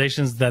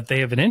organizations that they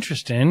have an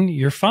interest in,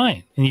 you're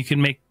fine. And you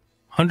can make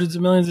hundreds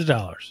of millions of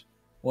dollars.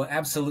 Well,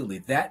 absolutely.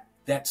 That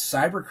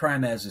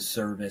cybercrime as a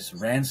service,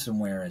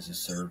 ransomware as a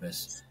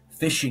service,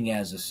 phishing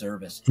as a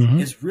service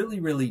is really,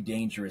 really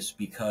dangerous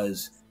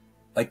because,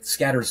 like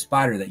Scattered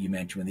Spider that you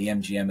mentioned with the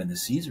MGM and the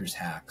Caesars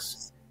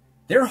hacks,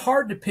 they're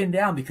hard to pin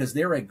down because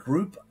they're a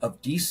group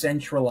of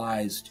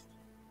decentralized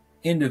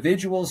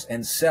individuals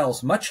and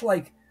cells, much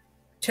like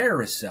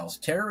terrorist cells,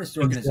 terrorist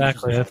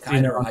organizations like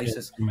Al-Qaeda or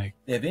ISIS.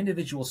 They have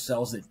individual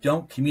cells that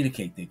don't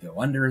communicate. They go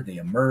under, they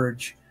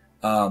emerge.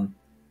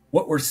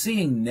 What we're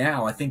seeing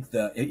now, I think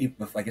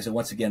like I said,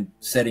 once again,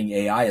 setting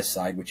AI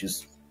aside, which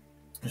is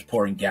just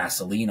pouring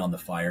gasoline on the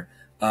fire.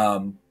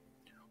 Well,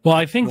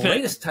 I think the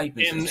latest type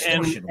is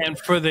extortion. And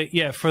for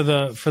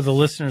the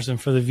listeners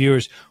and for the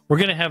viewers, we're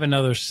going to have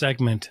another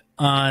segment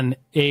on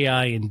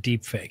AI and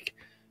deepfake,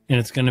 and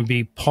it's going to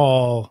be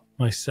Paul,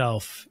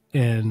 myself,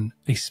 and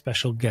a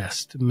special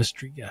guest, a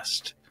mystery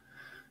guest.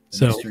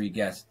 Mystery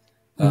guest.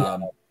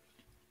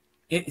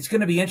 It's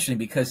going to be interesting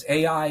because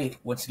AI,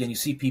 once again, you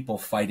see people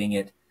fighting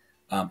it.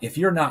 If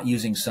you're not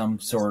using some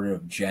sort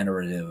of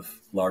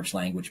generative large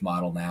language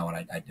model now,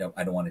 and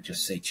I don't want to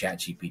just say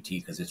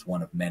ChatGPT because it's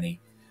one of many.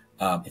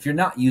 If you're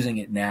not using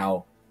it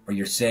now, or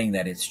you're saying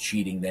that it's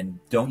cheating, then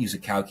don't use a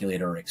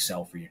calculator or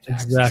Excel for your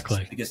taxes.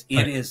 Exactly. Because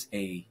it is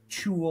a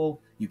tool.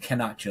 You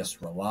cannot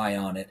just rely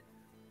on it,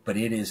 but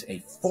it is a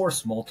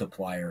force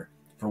multiplier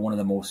for one of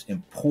the most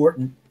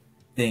important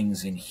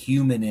things in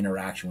human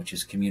interaction, which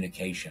is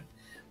communication.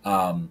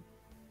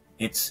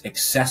 It's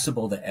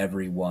accessible to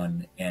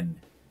everyone, and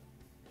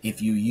if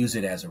you use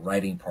it as a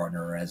writing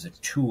partner or as a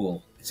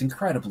tool, it's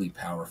incredibly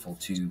powerful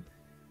to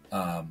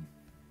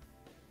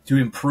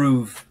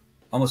improve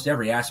almost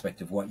every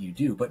aspect of what you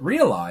do. But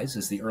realize,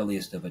 as the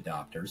earliest of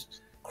adopters,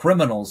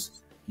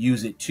 criminals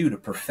use it too to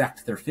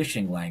perfect their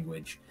phishing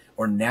language.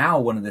 Or now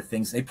one of the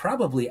things they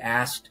probably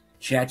asked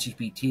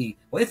ChatGPT,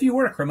 well, if you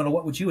were a criminal,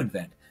 what would you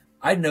invent?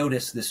 I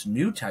noticed this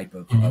new type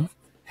of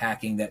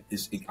hacking that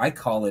is, I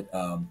call it,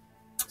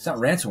 it's not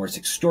ransomware, it's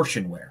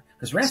extortionware.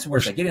 Because ransomware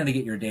is I get in to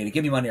get your data,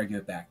 give me money or give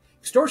it back.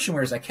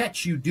 Extortionware is I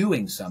catch you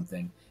doing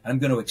something, and I'm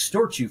going to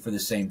extort you for the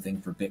same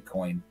thing for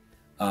Bitcoin.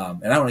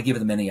 And I don't want to give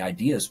them any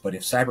ideas, but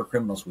if cyber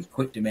criminals would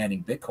quit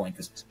demanding Bitcoin,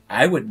 because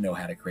I wouldn't know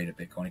how to create a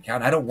Bitcoin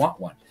account, I don't want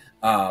one.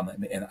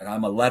 And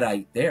I'm a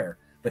Luddite there.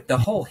 But the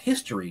whole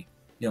history,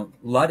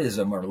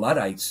 Luddism or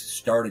Luddites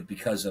started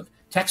because of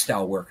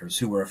textile workers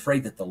who were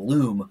afraid that the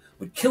loom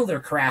would kill their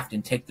craft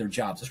and take their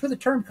jobs. That's where the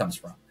term comes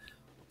from.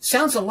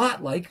 Sounds a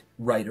lot like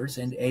writers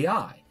and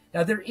AI.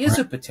 Now, there is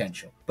a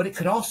potential, but it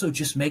could also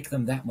just make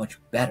them that much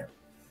better.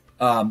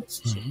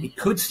 It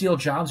could steal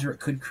jobs, or it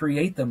could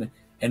create them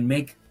and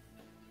make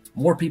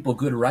more people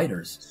good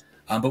writers.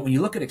 But when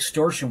you look at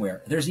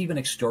extortionware, there's even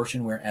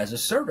extortionware as a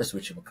service,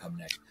 which will come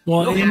next.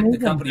 Well, We'll hack the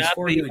companies that's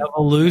for the you.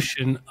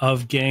 evolution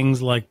of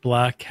gangs like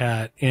Black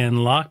Cat and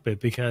Lockbit,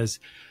 because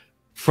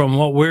from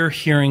what we're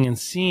hearing and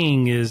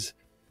seeing is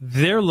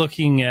they're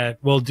looking at,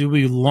 well, do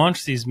we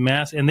launch these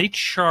mass, and they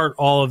chart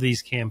all of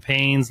these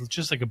campaigns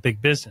just like a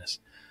big business.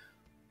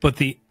 But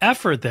the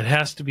effort that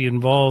has to be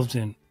involved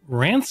in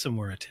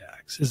ransomware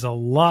attacks is a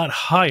lot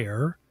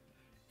higher.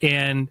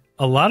 And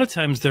a lot of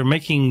times they're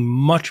making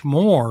much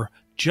more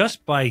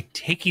just by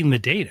taking the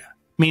data,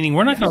 meaning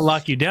we're not going to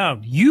lock you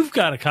down. You've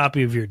got a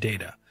copy of your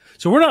data.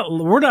 So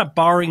we're not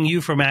barring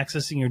you from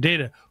accessing your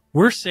data.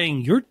 We're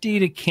saying your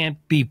data can't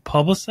be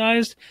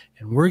publicized,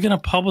 and we're going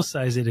to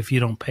publicize it if you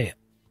don't pay it.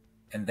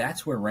 And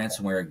that's where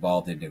ransomware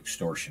evolved into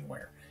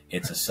extortionware.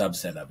 It's a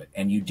subset of it.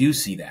 And you do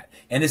see that.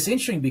 And it's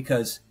interesting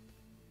because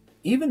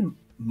even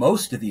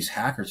most of these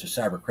hackers or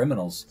cyber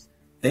criminals,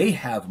 they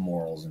have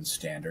morals and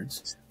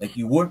standards. Like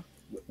you would,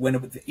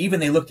 even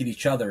they looked at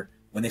each other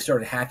when they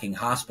started hacking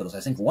hospitals.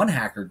 I think one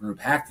hacker group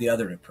hacked the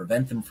other to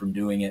prevent them from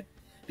doing it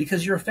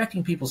because you're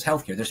affecting people's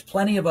healthcare. There's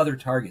plenty of other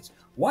targets.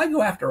 Why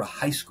go after a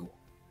high school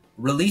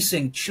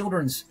releasing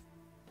children's,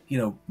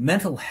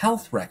 mental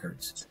health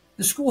records?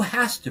 The school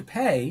has to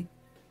pay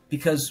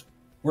because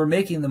we're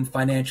making them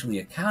financially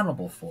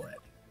accountable for it.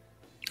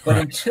 But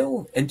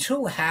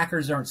until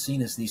hackers aren't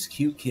seen as these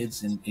cute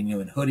kids in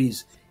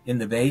hoodies in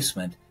the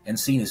basement and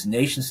seen as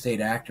nation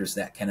state actors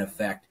that can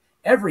affect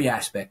every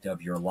aspect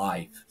of your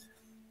life,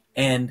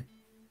 and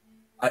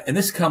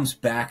this comes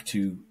back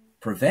to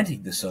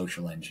preventing the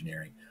social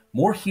engineering.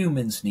 More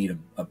humans need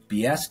a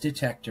BS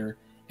detector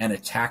and a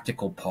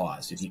tactical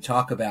pause. If you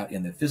talk about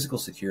in the physical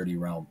security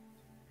realm,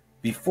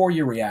 before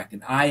you react,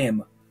 and I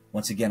am,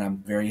 once again, I'm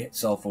very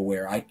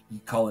self-aware. I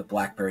call it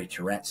BlackBerry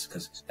Tourette's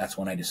because that's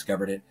when I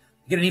discovered it.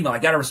 I get an email, I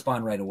got to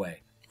respond right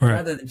away. Right.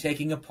 Rather than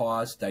taking a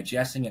pause,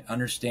 digesting it,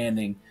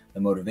 understanding the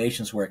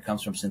motivations where it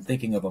comes from, and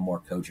thinking of a more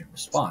cogent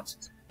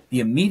response. The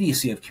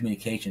immediacy of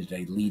communication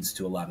today leads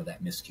to a lot of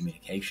that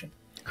miscommunication.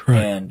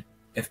 Correct. And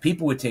if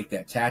people would take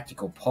that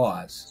tactical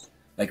pause,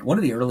 like one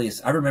of the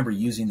earliest, I remember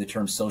using the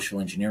term social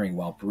engineering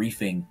while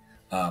briefing.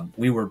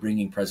 We were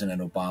bringing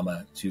President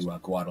Obama to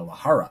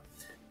Guadalajara,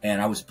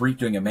 and I was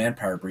doing a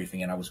manpower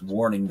briefing, and I was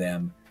warning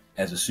them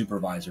as a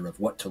supervisor of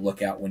what to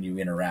look out when you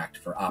interact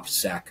for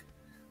OPSEC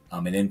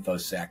and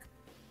InfoSec.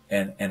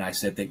 And I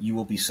said that you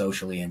will be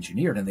socially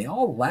engineered. And they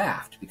all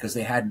laughed because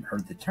they hadn't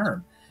heard the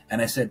term.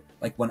 And I said,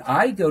 like, when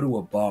I go to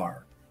a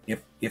bar,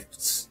 if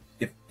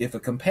a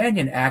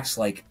companion acts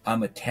like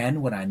I'm a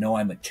 10 when I know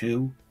I'm a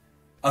 2,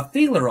 a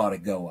feeler ought to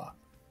go up.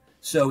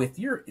 So if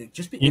you're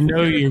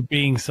you're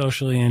being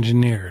socially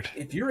engineered.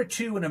 If you're a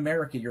 2 in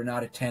America, you're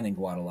not a 10 in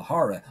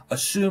Guadalajara.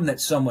 Assume that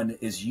someone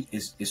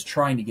is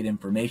trying to get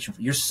information.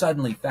 You're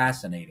suddenly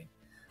fascinating.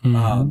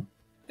 Mm-hmm.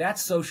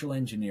 That's social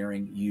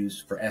engineering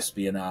used for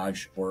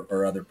espionage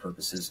or other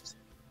purposes.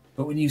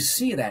 But when you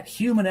see that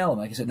human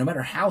element, like I said, no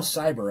matter how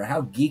cyber or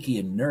how geeky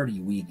and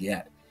nerdy we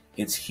get,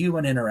 it's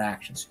human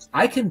interactions.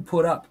 I can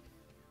put up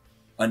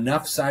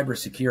enough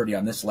cybersecurity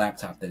on this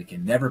laptop that it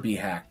can never be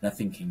hacked.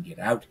 Nothing can get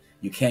out.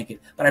 You can't get,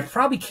 but I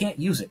probably can't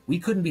use it. We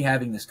couldn't be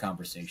having this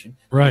conversation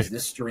because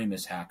this stream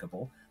is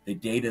hackable. The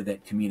data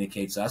that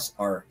communicates us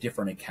are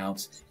different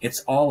accounts.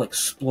 It's all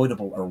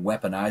exploitable or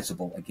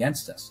weaponizable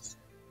against us.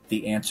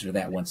 The answer to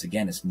that, once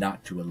again, is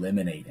not to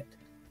eliminate it.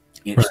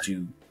 It's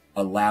to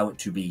allow it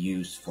to be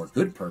used for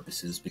good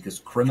purposes because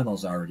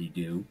criminals already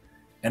do,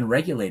 and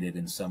regulate it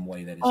in some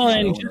way that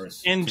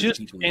is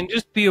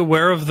just be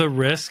aware of the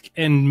risk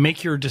and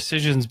make your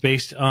decisions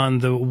based on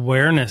the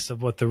awareness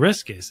of what the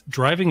risk is.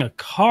 Driving a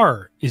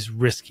car is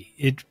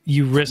risky.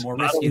 You risk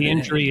bodily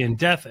injury and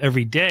death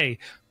every day,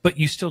 but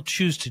you still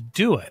choose to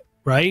do it,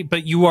 right?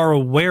 But you are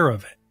aware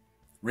of it.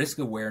 Risk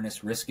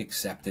awareness, risk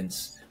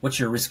acceptance. What's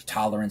your risk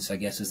tolerance, I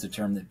guess, is the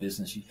term that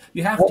business uses.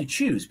 You have to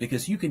choose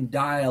because you can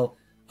dial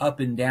up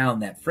and down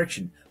that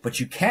friction, but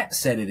you can't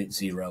set it at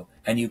 0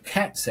 and you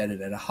can't set it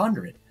at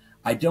 100.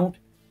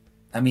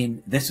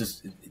 This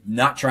is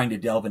not trying to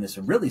delve into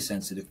some really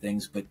sensitive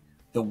things, but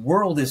the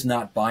world is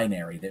not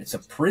binary. It's a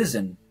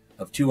prison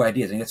of two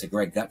ideas. I think that's a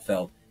Greg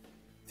Gutfeld.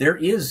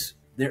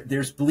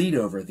 There's bleed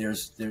over.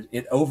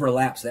 It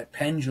overlaps. That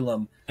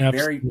pendulum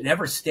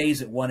never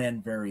stays at one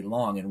end very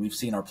long. And we've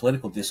seen our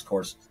political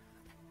discourse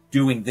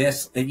doing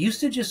this. It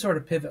used to just sort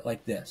of pivot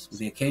like this with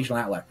the occasional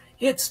outlier.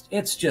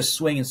 It's just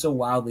swinging so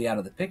wildly out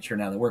of the picture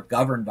now that we're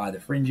governed by the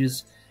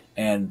fringes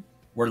and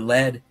we're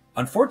led,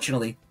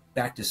 unfortunately,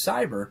 back to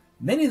cyber.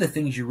 Many of the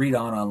things you read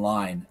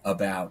online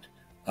about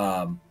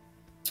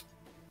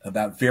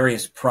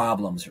various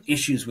problems or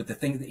issues with the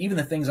thing, even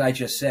the things I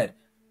just said,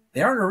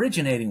 they aren't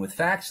originating with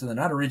facts and they're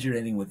not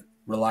originating with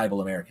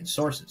reliable American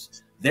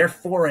sources. They're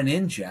foreign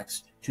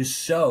injects to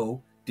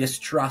sow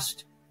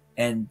distrust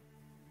and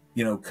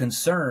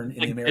concern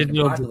in the American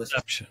populace.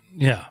 Deception.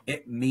 Yeah,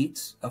 it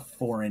meets a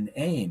foreign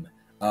aim.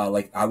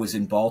 Like I was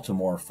in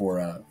Baltimore for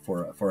an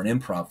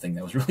improv thing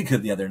that was really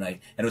good the other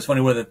night, and it was funny.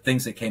 One of the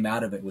things that came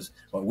out of it was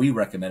what we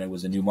recommended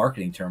was a new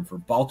marketing term for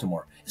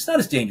Baltimore. It's not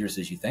as dangerous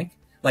as you think.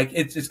 Like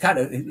it's kind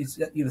of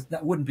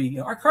that wouldn't be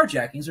our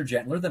carjackings are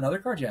gentler than other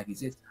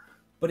carjackings.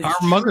 But it's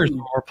our muggers are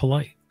more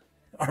polite.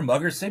 Our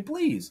muggers say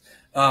please.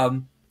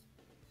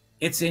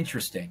 It's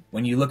interesting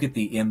when you look at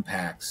the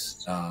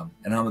impacts,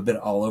 and I'm a bit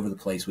all over the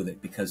place with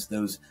it because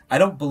I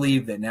don't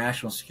believe that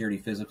national security,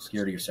 physical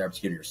security, or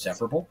cybersecurity are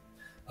separable.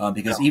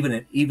 Because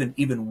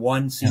even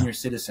one senior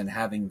citizen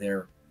having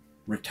their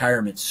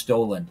retirement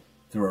stolen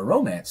through a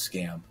romance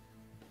scam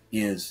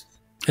it's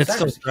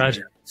still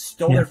tragic.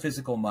 Stole their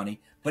physical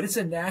money, but it's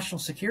a national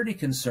security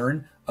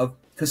concern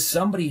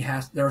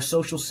because there are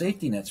social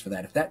safety nets for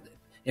that.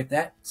 If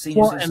that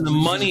senior citizen and the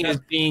money is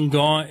being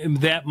gone,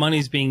 that money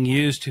is being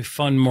used to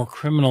fund more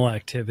criminal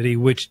activity,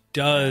 which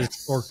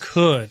does or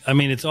could. I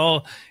mean,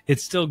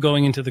 it's still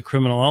going into the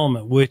criminal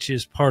element, which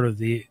is part of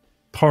the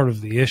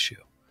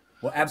issue.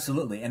 Well,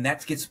 absolutely, and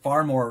that gets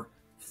far more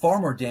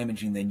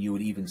damaging than you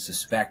would even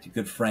suspect. A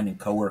good friend and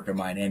coworker of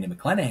mine, Andy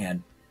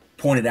McClenahan,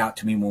 pointed out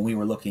to me when we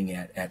were looking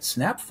at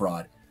Snap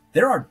fraud.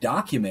 There are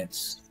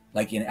documents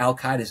like in Al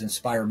Qaeda's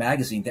Inspire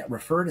magazine that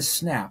refer to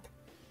Snap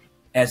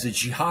as a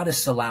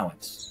jihadist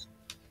allowance.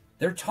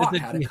 They're taught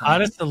how to come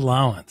here. The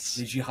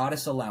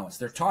jihadist allowance.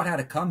 They're taught how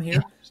to come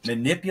here,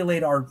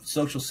 manipulate our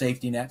social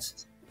safety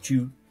nets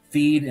to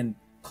feed and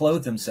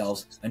clothe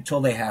themselves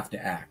until they have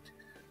to act.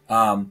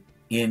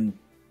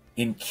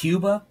 In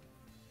Cuba,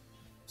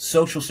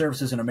 social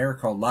services in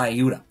America called La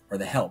Ayuda, or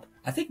the help.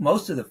 I think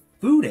most of the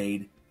food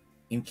aid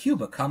in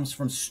Cuba comes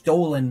from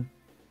stolen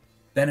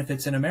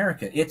benefits in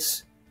America.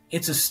 It's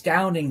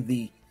astounding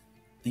the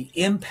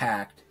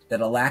impact that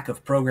a lack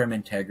of program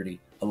integrity,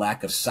 a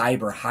lack of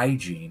cyber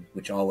hygiene,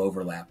 which all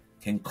overlap,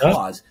 can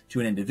cause to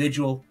an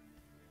individual,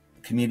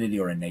 community,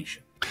 or a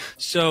nation.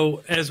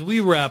 So as we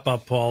wrap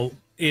up, Paul,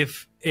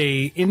 if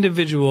a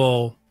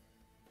individual,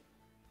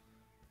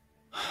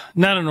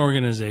 not an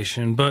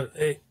organization, but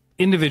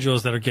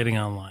individuals that are getting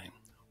online,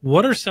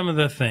 what are some of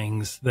the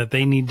things that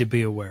they need to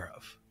be aware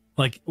of?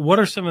 Like, what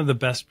are some of the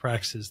best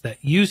practices that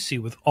you see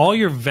with all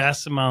your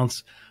vast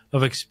amounts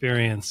of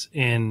experience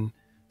in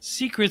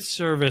Secret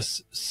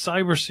Service,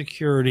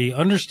 cybersecurity,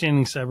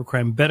 understanding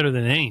cybercrime better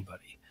than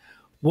anybody?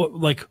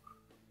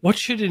 What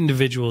should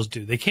individuals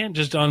do? They can't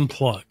just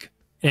unplug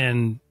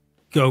and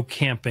go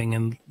camping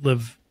and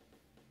live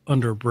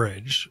under a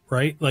bridge,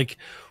 right? Like,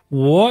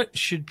 what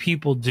should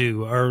people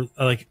do? Or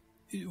like,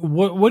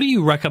 what do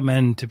you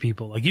recommend to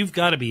people? Like, you've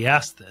got to be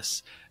asked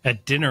this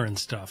at dinner and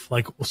stuff.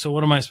 Like, so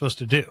what am I supposed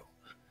to do?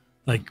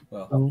 Like,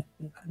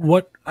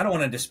 what? I don't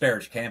want to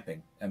disparage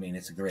camping. I mean,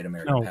 it's a great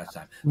American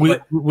pastime. We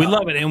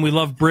love it, and we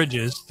love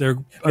bridges. They're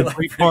a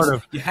great part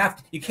of.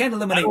 You can't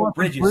eliminate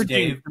bridges,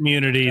 Dave.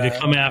 Community to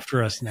come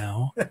after us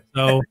now.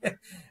 So,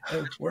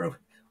 where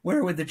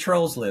would the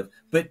trolls live?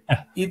 But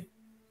it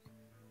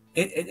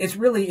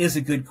really is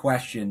a good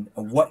question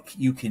of what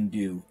you can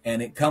do,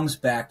 and it comes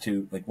back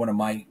to like one of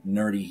my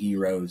nerdy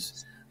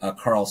heroes,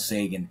 Carl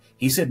Sagan.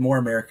 He said more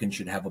Americans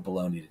should have a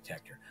baloney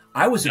detector.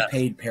 I was a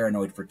paid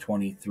paranoid for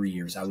 23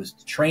 years. I was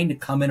trained to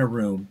come in a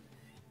room,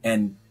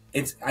 and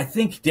I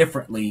think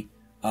differently.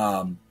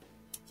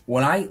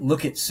 When I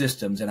look at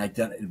systems, and I've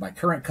done it in my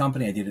current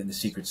company, I did it in the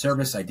Secret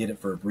Service, I did it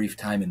for a brief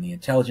time in the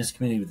intelligence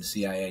community with the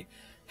CIA.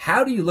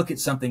 How do you look at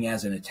something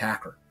as an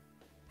attacker?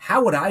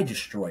 How would I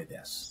destroy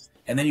this?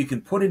 And then you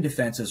can put in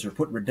defenses or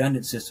put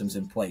redundant systems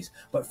in place.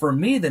 But for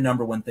me, the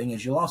number one thing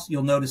is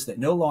you'll notice that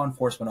no law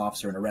enforcement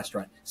officer in a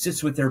restaurant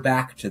sits with their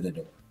back to the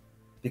door,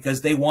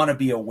 because they want to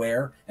be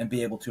aware and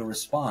be able to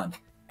respond.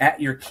 At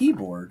your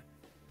keyboard,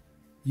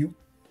 you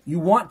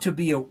want to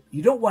be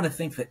you don't want to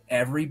think that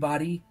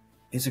everybody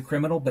is a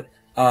criminal, but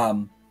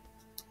why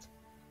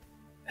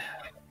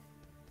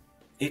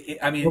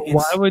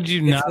would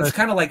you not? It's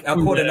kind of like,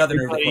 I'll quote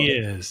another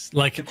quote.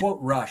 Like, to quote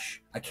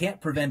Rush, I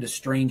can't prevent a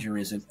stranger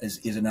is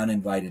an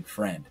uninvited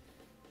friend.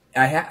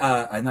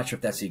 I'm not sure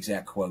if that's the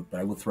exact quote,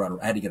 but I will throw out.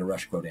 I had to get a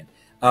Rush quote in.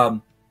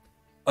 I don't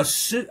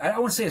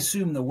want to say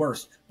assume the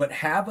worst, but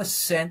have a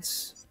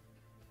sense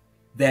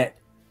that,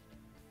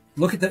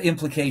 look at the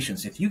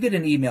implications. If you get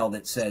an email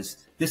that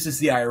says this is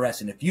the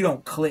IRS, and if you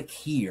don't click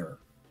here,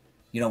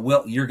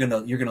 you're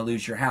gonna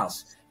lose your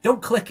house.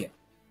 Don't click it.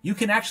 You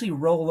can actually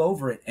roll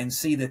over it and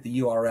see that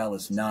the URL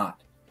is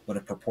not what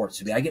it purports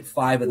to be. I get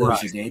 5 of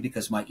those a day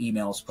because my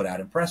email is put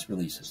out in press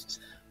releases.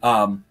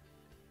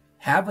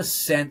 Have a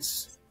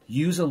sense,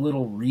 use a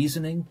little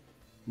reasoning,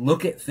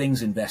 look at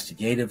things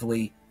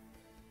investigatively.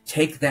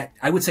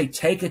 I would say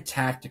take a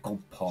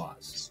tactical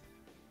pause.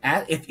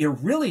 If you're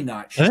really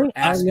not sure,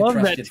 ask a trusted friend. I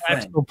love that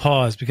tactical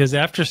pause, because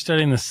after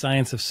studying the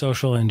science of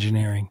social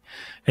engineering,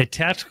 a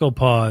tactical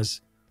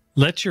pause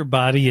lets your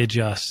body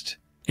adjust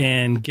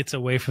and gets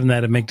away from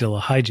that amygdala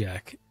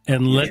hijack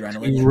and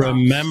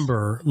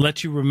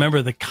let you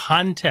remember the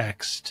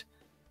context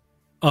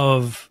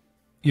of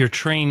your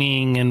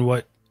training and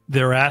what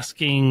they're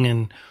asking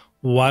and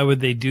why would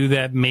they do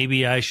that.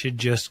 Maybe I should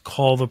just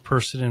call the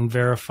person and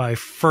verify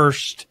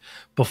first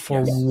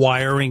before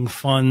wiring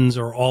funds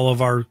or all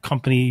of our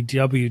company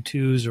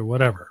W-2s or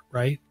whatever,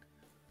 right?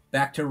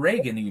 Back to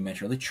Reagan, you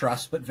mentioned, really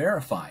trust but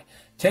verify.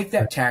 Take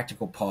that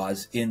tactical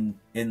pause in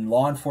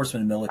law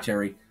enforcement and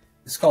military.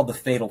 it's called the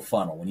fatal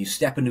funnel. When you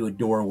step into a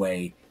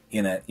doorway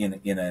in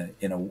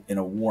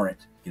a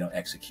warrant,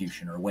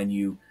 execution, or when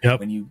you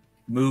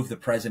move the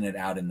president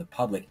out in the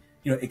public,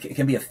 it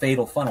can be a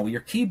fatal funnel. Well,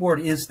 your keyboard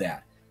is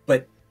that,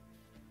 but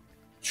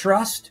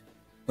trust,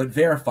 but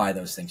verify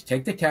those things.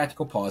 Take the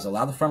tactical pause,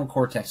 allow the frontal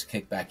cortex to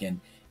kick back in,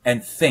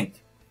 and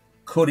think,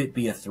 could it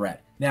be a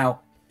threat?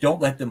 Now,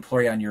 don't let them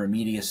play on your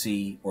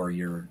immediacy or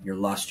your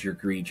lust, your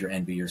greed, your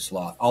envy, your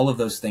sloth, all of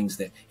those things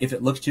that if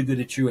it looks too good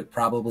to true, it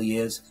probably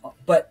is.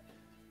 But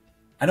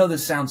I know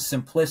this sounds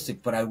simplistic,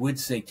 but I would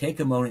say take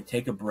a moment,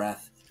 take a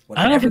breath.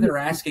 Whatever they're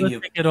asking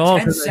you, at all,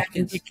 10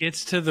 seconds. It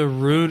gets to the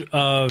root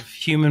of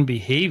human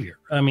behavior.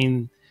 I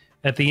mean,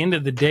 at the end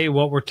of the day,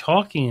 what we're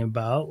talking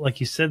about, like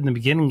you said in the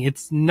beginning,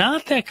 it's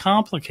not that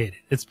complicated.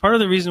 It's part of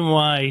the reason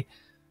why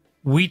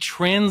we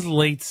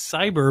translate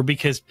cyber,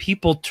 because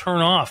people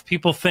turn off.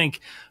 People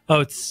think, oh,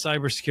 it's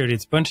cybersecurity.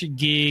 It's a bunch of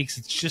geeks.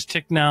 It's just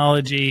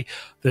technology.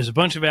 There's a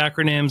bunch of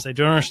acronyms. I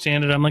don't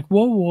understand it. I'm like,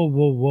 whoa, whoa,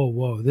 whoa, whoa,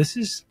 whoa. This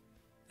is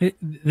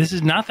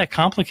not that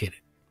complicated,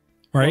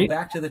 right? Well,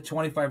 back to the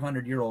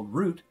 2,500-year-old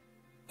root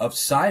of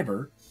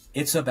cyber,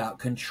 it's about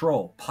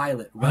control.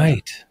 Pilot,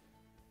 right.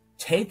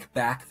 Take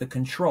back the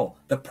control.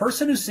 The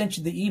person who sent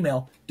you the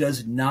email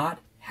does not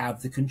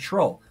have the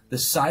control. The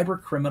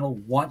cyber criminal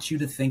wants you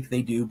to think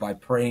they do by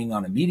preying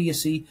on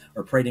immediacy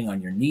or preying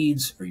on your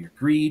needs or your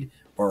greed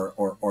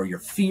or your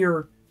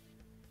fear.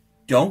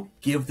 Don't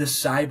give the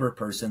cyber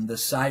person the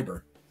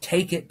cyber.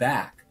 Take it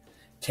back.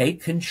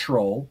 Take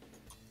control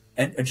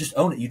and just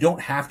own it. You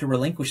don't have to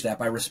relinquish that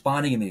by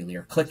responding immediately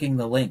or clicking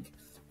the link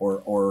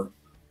or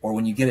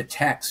when you get a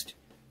text.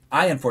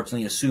 I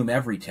unfortunately assume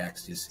every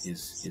text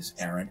is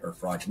errant or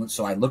fraudulent,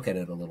 so I look at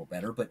it a little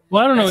better. But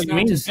well, I don't know what you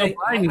mean. Say,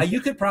 you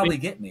could probably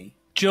get me.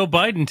 Joe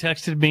Biden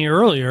texted me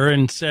earlier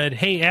and said,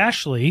 "Hey,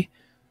 Ashley,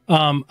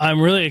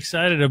 I'm really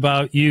excited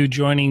about you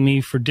joining me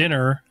for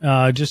dinner.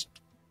 Just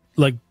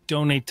like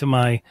donate to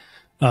my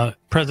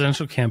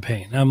presidential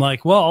campaign." I'm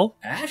like, "Well,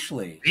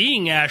 Ashley,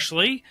 being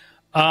Ashley,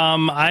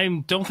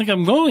 I don't think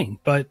I'm going."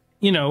 But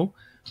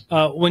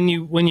when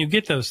you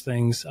get those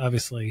things,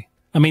 obviously.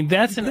 I mean,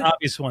 that's an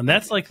obvious one.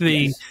 That's like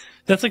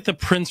that's like the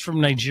prince from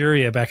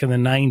Nigeria back in the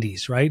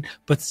 90s, right?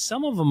 But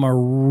some of them are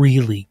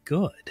really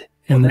good.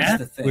 And that's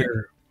the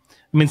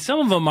thing. Some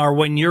of them are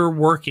when you're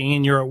working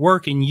and you're at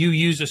work and you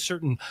use a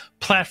certain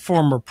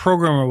platform or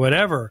program or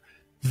whatever,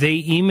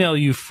 they email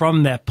you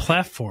from that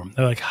platform.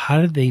 They're like,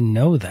 how did they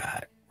know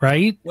that?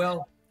 Right?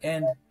 Well,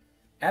 and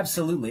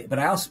absolutely.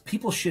 But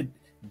people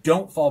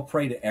don't fall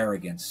prey to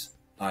arrogance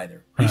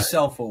either. Be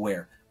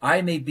self-aware.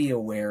 I may be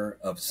aware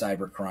of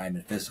cybercrime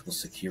and physical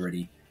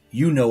security.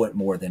 You know it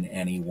more than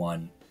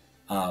anyone.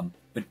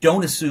 But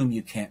don't assume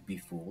you can't be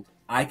fooled.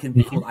 I can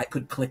be fooled. I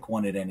could click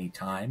one at any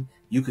time.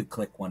 You could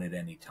click one at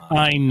any time.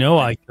 I know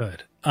I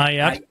could. I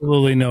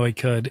absolutely know I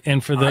could.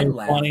 And for those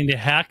wanting to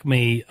hack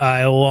me,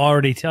 I will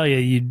already tell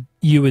you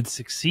would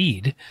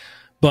succeed.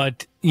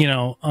 But,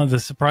 the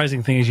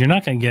surprising thing is you're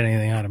not going to get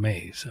anything out of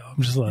me. So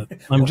I'm just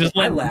letting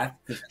I laugh.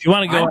 If you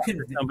want to go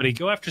after somebody,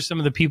 go after some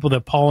of the people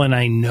that Paul and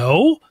I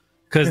know.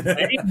 Because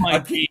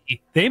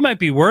they might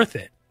be worth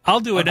it. I'll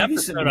do an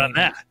episode on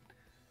that.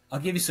 I'll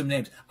give you some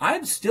names.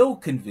 I'm still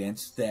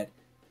convinced that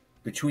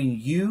between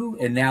you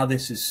and now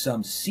this is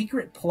some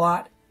secret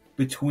plot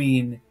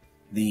between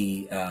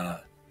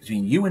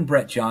you and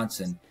Brett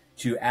Johnson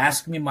to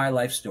ask me my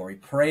life story,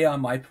 prey on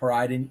my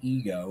pride and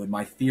ego and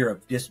my fear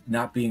of just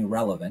not being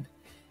relevant.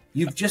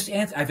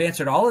 I've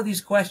answered all of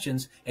these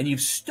questions, and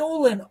you've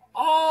stolen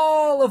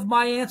all of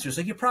my answers.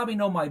 Like you probably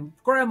know my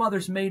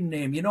grandmother's maiden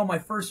name, my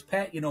first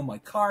pet, my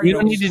car. You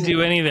don't need to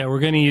do any of that. We're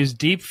going to use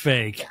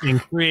deepfake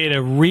and create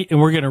and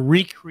we're going to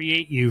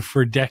recreate you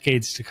for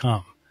decades to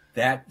come.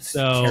 That's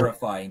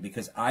terrifying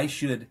because I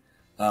should,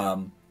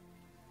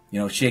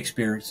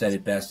 Shakespeare said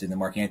it best in the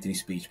Mark Antony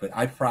speech, but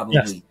I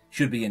probably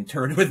should be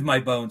interred with my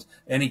bones.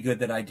 Any good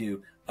that I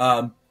do.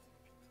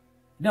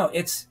 No,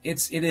 it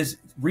is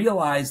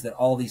realize that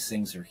all these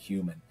things are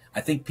human.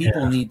 I think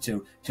people need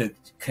to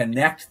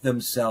connect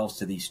themselves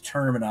to these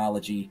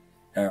terminology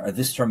or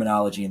this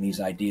terminology and these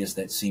ideas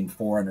that seem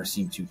foreign or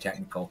seem too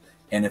technical.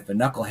 And if a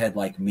knucklehead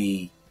like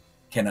me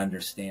can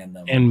understand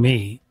them, and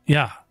me,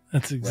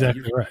 that's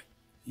exactly right.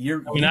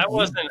 I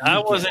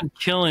wasn't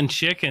killing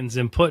chickens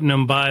and putting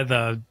them by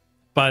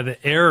the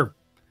air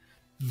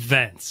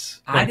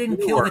vents. I didn't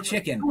kill the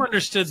chicken. You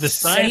understood the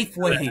science.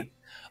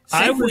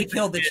 Safely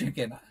killed the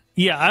chicken.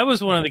 Yeah, I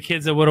was one of the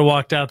kids that would have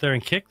walked out there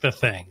and kicked the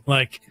thing.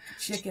 Like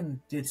chicken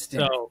did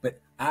stink, but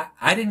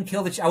I didn't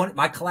kill the chicken.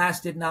 My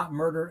class did not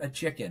murder a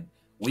chicken.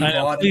 We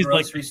bought a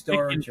grocery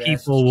store.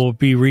 People will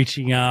be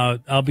reaching out.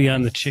 I'll be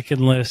on the chicken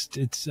list.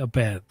 It's a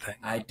bad thing.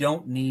 I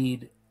don't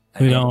need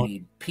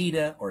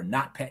PETA or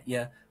Not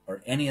Petya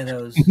or any of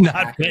those.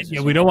 Not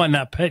Petya. We don't want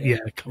Not Petya.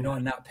 We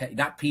don't want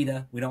not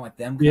PETA. We don't want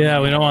them.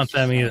 Yeah, we don't want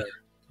them either.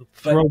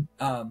 But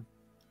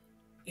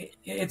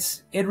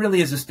it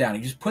really is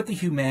astounding. Just put the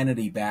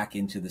humanity back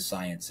into the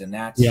science, and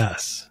that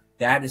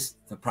is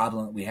the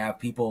problem that we have.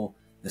 People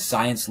the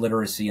science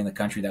literacy in the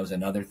country. That was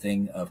another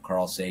thing of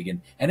Carl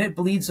Sagan. And it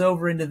bleeds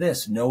over into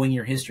this, knowing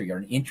your history or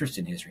an interest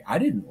in history. I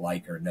didn't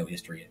like or know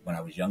history when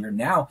I was younger.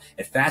 Now,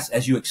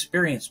 as you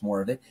experience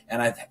more of it,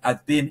 and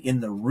I've been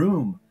in the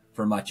room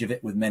for much of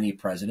it with many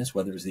presidents,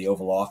 whether it was the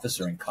Oval Office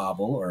or in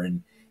Kabul or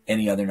in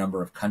any other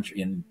number of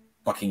countries, in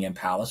Buckingham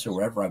Palace or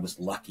wherever I was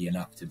lucky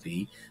enough to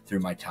be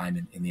through my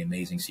time in the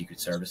amazing Secret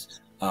Service.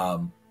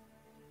 But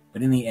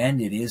in the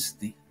end, it is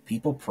the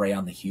people prey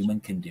on the human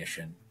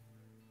condition,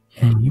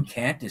 and you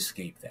can't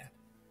escape that.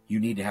 You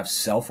need to have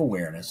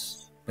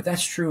self-awareness, but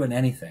that's true in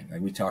anything,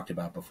 like we talked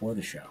about before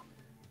the show.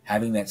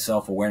 Having that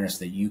self-awareness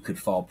that you could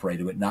fall prey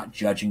to it, not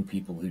judging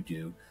people who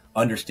do,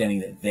 understanding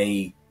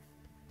that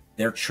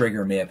their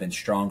trigger may have been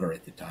stronger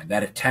at the time.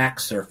 That attack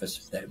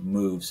surface that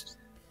moves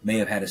may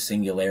have had a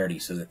singularity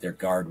so that their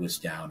guard was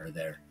down or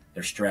their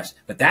stress.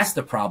 But that's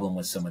the problem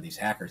with some of these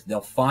hackers. They'll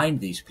find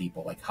these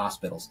people, like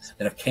hospitals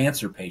that have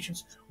cancer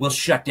patients. We'll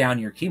shut down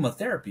your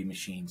chemotherapy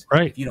machines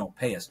if you don't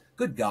pay us.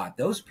 Good God,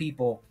 those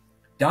people,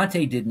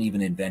 Dante didn't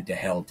even invent a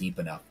hell deep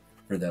enough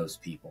for those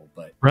people.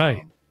 But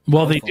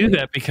well, they do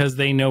that because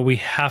they know we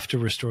have to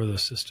restore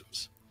those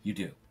systems. You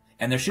do.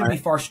 And there should be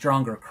far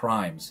stronger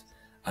crimes.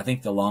 I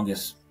think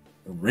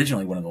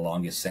originally one of the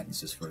longest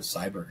sentences for a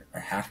cyber or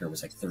hacker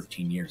was like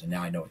 13 years, and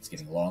now I know it's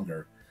getting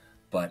longer.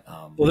 But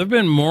well, there have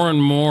been more and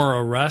more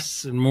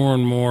arrests and more,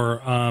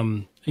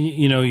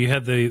 you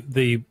had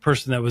the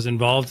person that was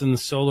involved in the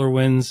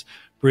SolarWinds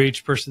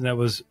breach, person that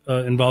was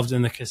involved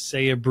in the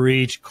Kaseya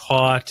breach,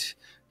 caught,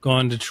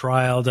 gone to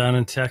trial down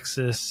in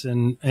Texas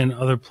and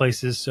other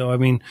places. So, I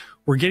mean,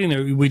 we're getting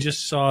there. We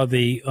just saw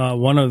the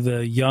one of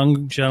the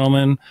young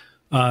gentlemen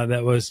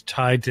that was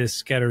tied to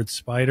Scattered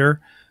Spider,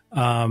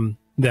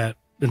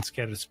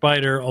 Scattered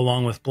Spider,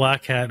 along with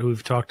Black Hat, who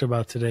we've talked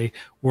about today,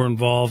 were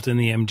involved in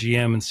the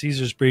MGM and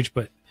Caesars breach.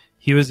 But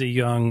he was a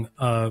young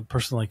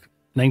person, like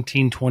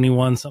 19,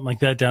 21, something like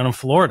that, down in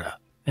Florida,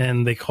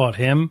 and they caught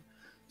him.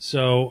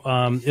 So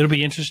it'll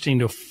be interesting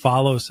to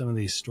follow some of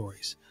these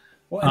stories.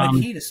 Well, and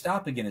the key to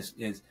stopping it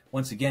is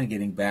once again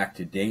getting back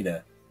to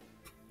data,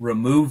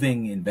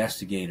 removing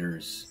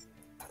investigators,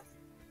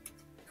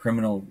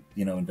 criminal,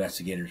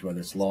 investigators, whether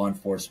it's law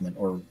enforcement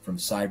or from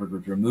cyber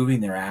groups, removing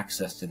their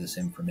access to this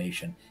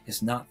information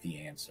is not the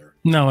answer.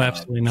 No,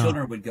 absolutely not.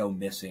 Children would go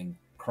missing.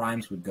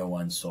 Crimes would go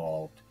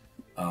unsolved.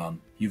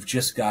 You've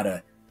just got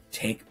to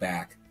take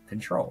back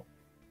control.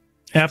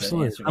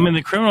 Absolutely. I mean,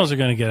 the criminals are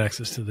going to get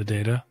access to the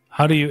data.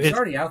 How do you? It's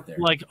already out there.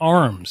 Like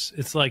arms.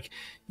 It's like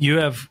you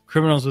have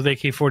criminals with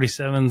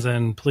AK-47s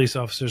and police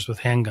officers with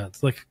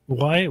handguns. Like,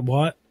 why?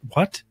 What?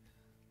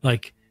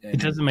 Like, it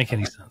doesn't make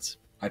any sense.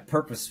 I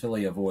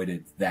purposefully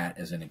avoided that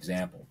as an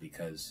example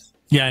because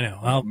I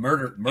know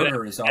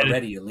murder is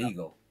already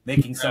illegal.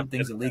 Making some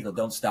things illegal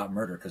don't stop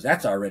murder because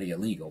that's already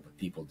illegal, but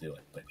people do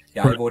it. But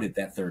I avoided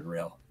that third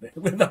rail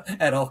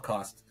at all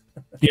costs.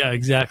 Yeah,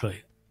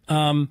 exactly.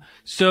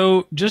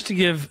 So just to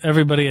give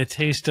everybody a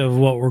taste of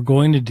what we're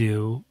going to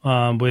do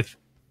with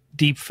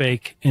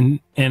deepfake and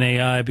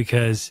AI,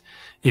 because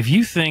if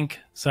you think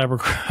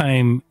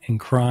cybercrime and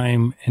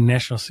crime and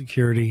national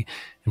security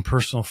and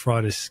personal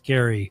fraud is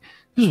scary,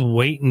 just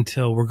wait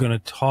until we're going to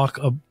talk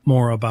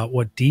more about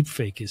what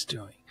deepfake is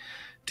doing.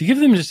 To give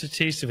them just a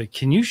taste of it,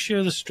 can you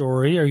share the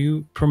story? Are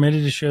you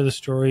permitted to share the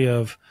story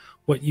of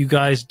what you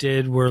guys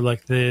did where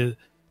like the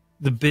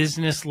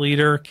business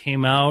leader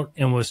came out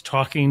and was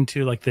talking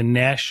to like the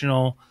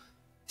national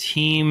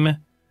team,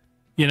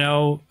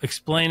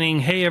 explaining,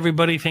 hey,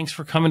 everybody, thanks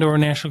for coming to our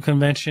national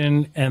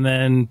convention. And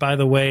then, by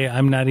the way,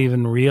 I'm not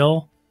even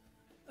real.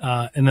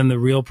 And then the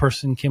real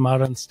person came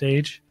out on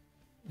stage.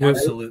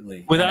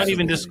 Absolutely. Without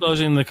even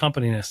disclosing the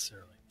company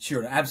necessarily.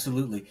 Sure,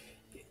 absolutely.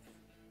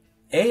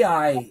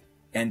 AI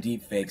and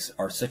deepfakes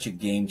are such a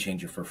game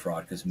changer for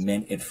fraud because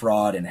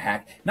fraud and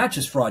hack, not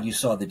just fraud. You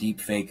saw the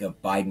deepfake of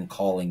Biden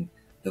calling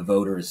the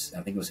voters,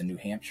 I think it was in New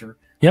Hampshire,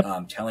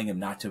 telling them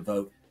not to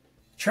vote.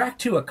 Tracked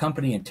to a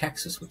company in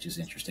Texas, which is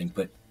interesting.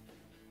 But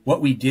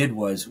what we did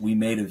was we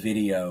made a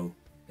video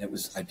that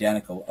was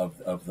identical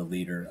of the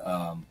leader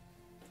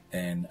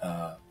and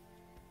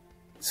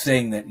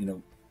saying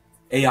that,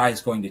 AI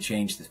is going to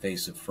change the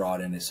face of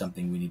fraud and is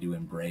something we need to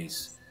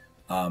embrace.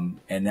 And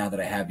now that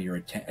I have your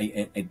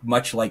attention,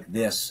 much like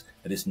this,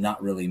 that is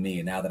not really me.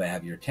 And now that I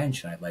have your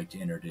attention, I'd like to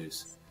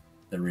introduce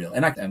the real.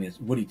 And I mean, it's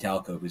Woody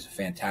Talco, who's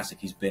fantastic.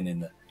 He's been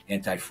in the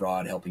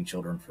anti-fraud, helping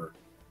children for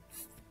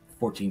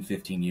 14,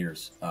 15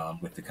 years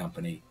with the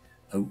company,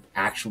 who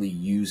actually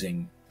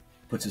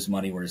puts his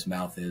money where his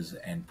mouth is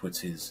and puts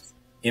his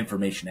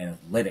information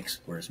analytics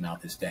where his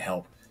mouth is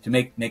to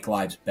make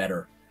lives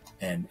better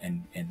and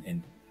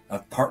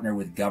partner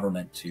with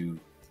government to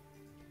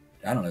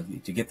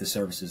get the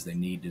services they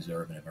need,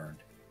 deserve, and have earned.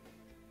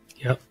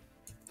 Yep.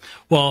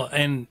 Well,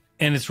 and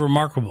it's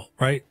remarkable,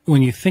 right?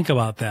 When you think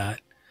about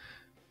that,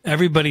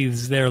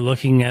 everybody's there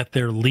looking at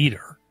their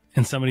leader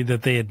and somebody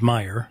that they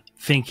admire,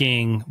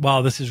 thinking,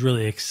 wow, this is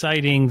really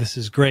exciting, this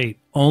is great,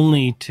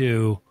 only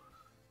to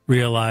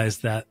realize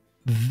that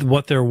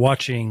what they're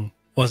watching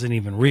wasn't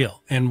even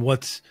real. And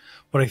what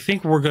I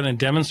think we're going to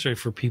demonstrate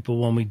for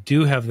people when we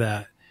do have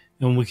that,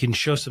 and we can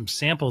show some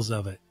samples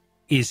of it,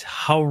 is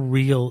how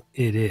real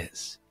it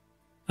is.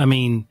 I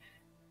mean,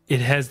 it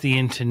has the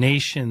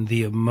intonation,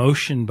 the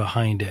emotion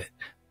behind it,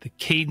 the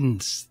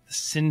cadence, the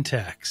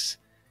syntax.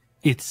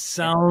 It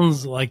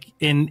sounds like,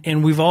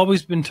 and we've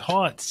always been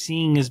taught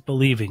seeing is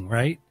believing,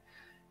 right?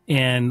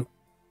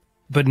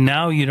 But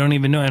now you don't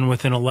even know. And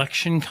with an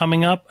election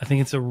coming up, I think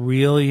it's a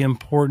really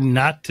important,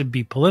 not to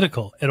be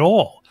political at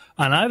all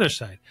on either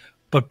side,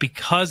 but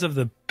because of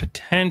the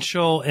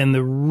potential and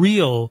the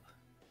real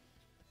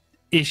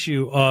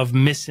issue of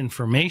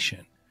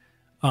misinformation,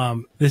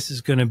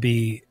 it's going to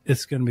be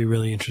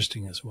really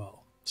interesting as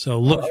well. So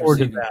look forward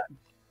to that.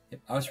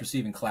 I was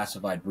receiving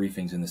classified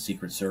briefings in the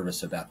Secret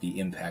Service about the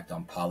impact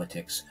on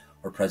politics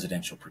or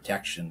presidential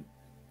protection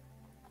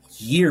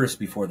years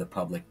before the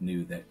public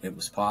knew that it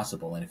was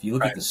possible. And if you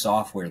look at the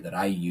software that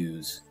I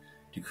use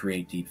to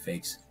create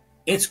deepfakes,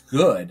 it's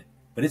good,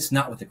 but it's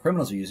not what the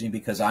criminals are using,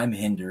 because I'm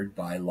hindered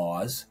by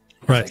laws,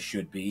 as I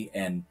should be,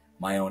 and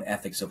my own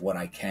ethics of what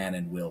I can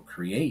and will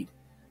create.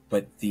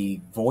 But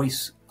the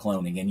voice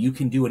cloning, and you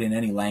can do it in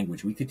any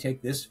language. We could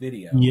take this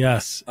video,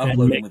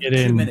 upload it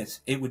within 2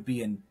 minutes. It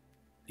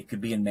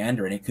could be in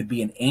Mandarin. It could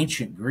be in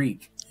ancient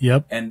Greek.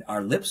 Yep. And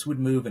our lips would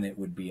move, and it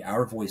would be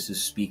our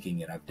voices speaking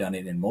it. I've done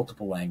it in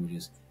multiple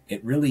languages.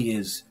 It really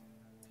is.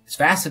 It's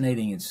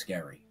fascinating and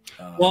scary.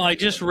 Well, I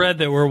just read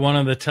that we're one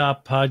of the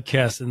top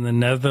podcasts in the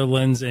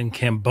Netherlands and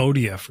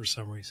Cambodia for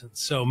some reason.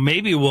 So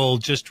maybe we'll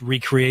just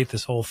recreate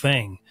this whole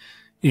thing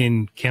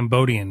in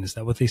Cambodian. Is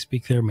that what they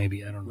speak there?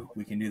 Maybe. I don't know.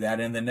 We can do that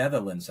in the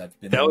Netherlands. I've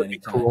been there there many many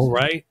times. Cool,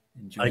 right?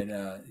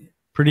 Enjoyed,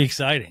 pretty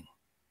exciting.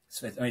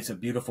 It's a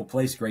beautiful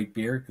place. Great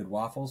beer, good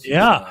waffles.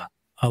 Yeah,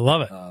 I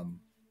love it.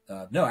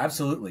 No,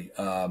 absolutely.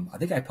 I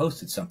think I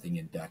posted something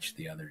in Dutch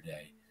the other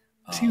day.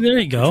 See, there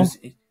you go.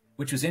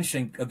 Which was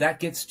interesting. That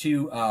gets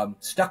to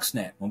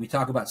Stuxnet. When we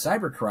talk about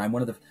cybercrime,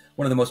 one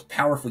of the most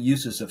powerful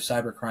uses of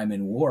cybercrime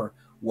in war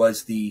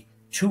was the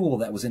tool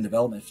that was in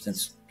development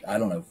since, I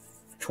don't know,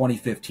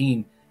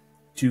 2015,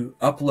 to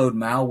upload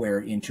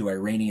malware into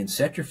Iranian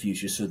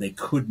centrifuges so they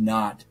could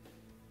not,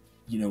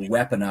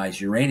 weaponize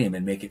uranium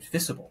and make it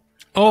fissible.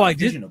 Oh, I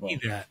did see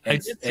that.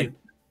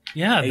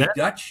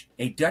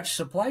 A Dutch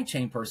supply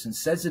chain person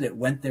says that it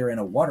went there in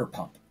a water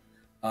pump,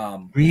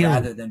 really?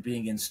 rather than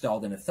being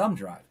installed in a thumb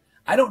drive.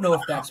 I don't know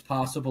if that's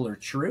possible or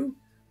true,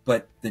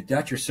 but the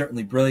Dutch are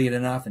certainly brilliant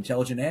enough,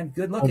 intelligent, and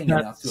good-looking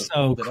enough to have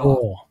pulled it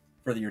off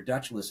for your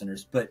Dutch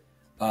listeners. But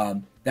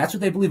that's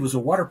what they believe was a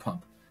water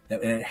pump,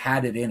 and it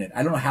had it in it.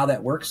 I don't know how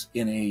that works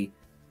in a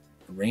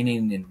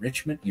uranium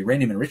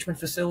enrichment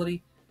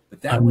facility, but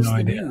that was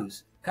the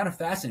news. Kind of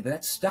fascinating.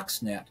 But that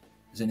Stuxnet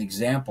is an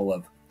example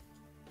of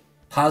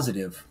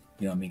positive,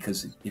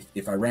 because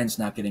if Iran's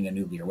not getting a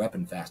nuclear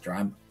weapon faster,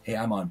 I'm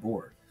on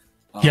board.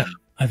 I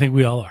think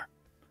we all are.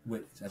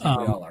 I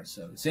think we all are.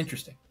 So it's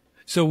interesting.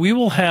 So we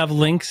will have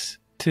links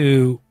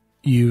to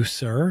you,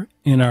 sir,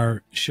 in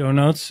our show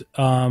notes.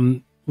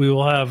 We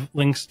will have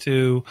links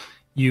to,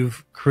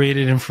 you've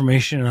created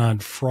information on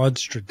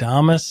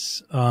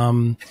Fraudstradamus.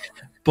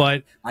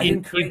 But I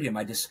didn't create him.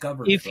 I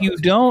discovered. If you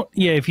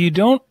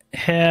don't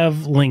have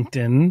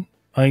LinkedIn,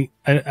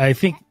 I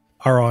think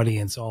our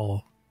audience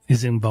all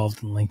is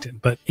involved in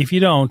LinkedIn. But if you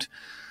don't,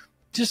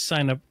 just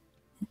sign up.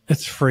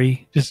 It's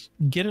free. Just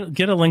get a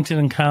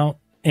LinkedIn account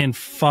and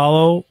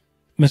follow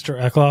Mr.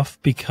 Eckloff,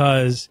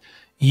 because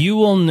you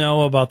will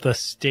know about the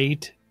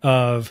state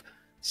of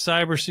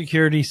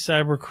cybersecurity,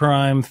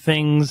 cybercrime,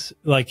 things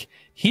like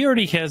he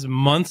already has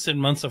months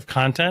and months of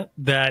content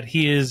that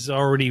he is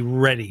already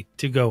ready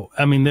to go.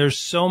 I mean, there's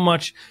so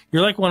much.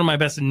 You're like one of my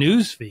best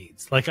news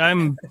feeds. Like,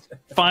 I'm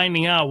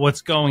finding out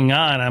what's going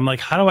on. I'm like,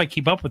 how do I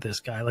keep up with this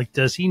guy? Like,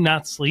 does he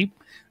not sleep?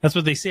 That's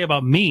what they say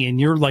about me.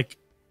 And you're like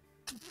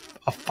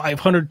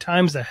 500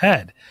 times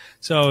ahead.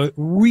 So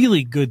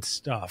really good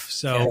stuff.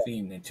 So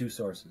caffeine and 2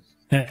 sources.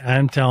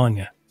 I'm telling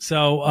you.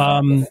 So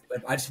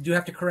I just do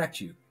have to correct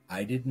you.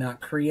 I did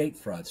not create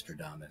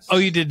Fraudstradamus. Oh,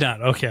 you did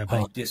not? Okay.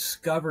 I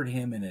discovered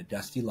him in a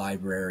dusty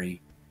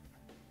library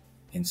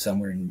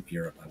somewhere in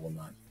Europe. I will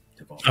not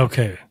divulge.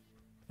 Okay.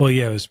 Well,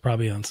 yeah, it was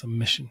probably on some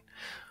mission.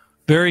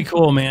 Very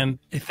cool, man.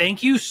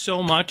 Thank you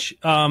so much.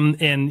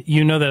 And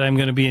you know that I'm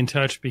going to be in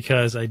touch,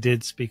 because I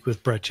did speak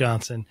with Brett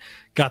Johnson,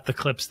 got the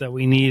clips that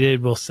we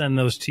needed. We'll send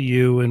those to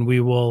you, and we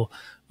will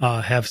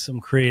have some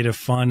creative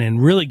fun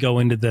and really go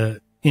into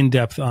the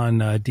in-depth on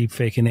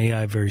deepfake and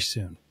AI very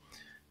soon.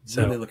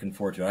 So, really looking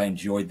forward to it. I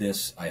enjoyed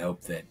this. I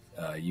hope that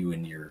you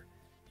and your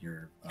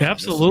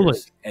absolutely,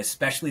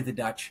 especially the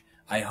Dutch,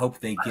 I hope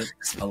they get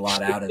a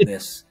lot out of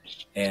this.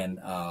 And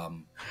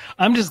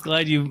I'm just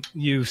glad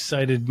you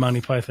cited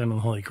Monty Python and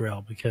the Holy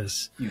Grail,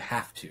 because you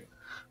have to.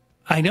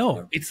 I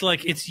know it's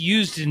like it's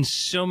used in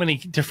so many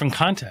different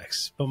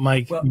contexts, but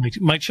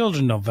my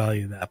children don't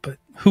value that. But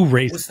who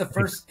raised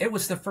it?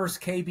 Was the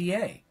first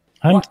KBA.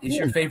 What is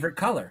your favorite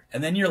color?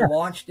 And then you're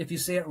launched, if you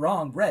say it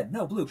wrong, red,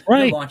 no, blue.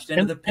 Right. You're launched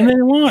into the pit. And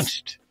then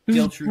launched. It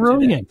was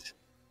brilliant.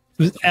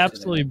 It was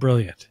absolutely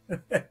brilliant.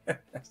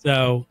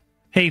 So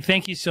Hey,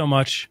 thank you so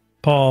much,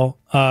 Paul.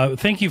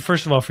 Thank you,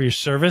 first of all, for your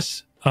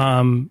service.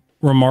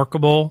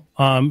 Remarkable.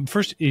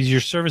 First is your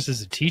service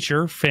as a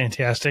teacher,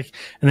 fantastic,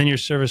 and then your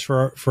service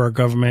for our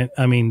government.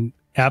 I mean,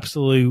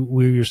 absolutely,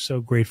 we're so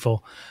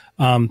grateful.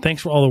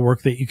 Thanks for all the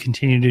work that you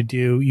continue to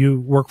do.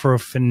 You work for a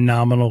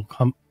phenomenal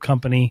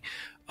company.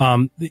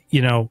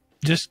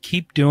 Just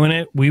keep doing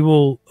it. We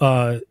will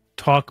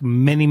talk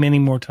many, many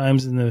more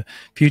times in the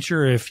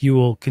future if you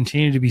will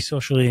continue to be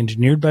socially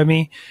engineered by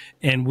me,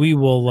 and we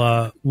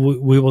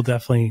will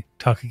definitely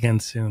talk again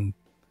soon.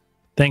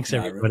 Thanks,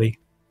 everybody.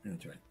 Really,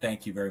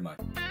 thank you very much.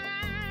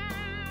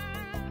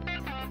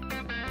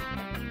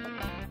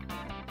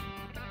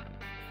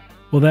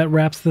 Well, that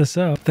wraps this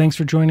up. Thanks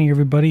for joining,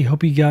 everybody.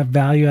 Hope you got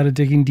value out of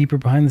digging deeper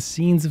behind the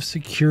scenes of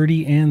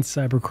security and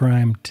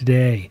cybercrime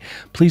today.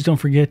 Please don't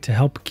forget to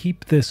help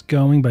keep this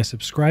going by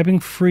subscribing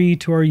free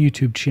to our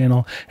YouTube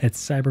channel at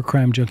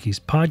Cybercrime Junkies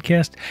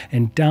Podcast,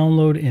 and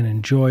download and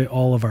enjoy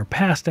all of our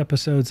past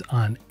episodes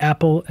on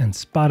Apple and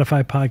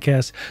Spotify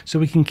podcasts so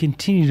we can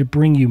continue to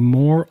bring you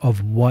more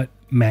of what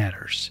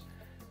matters.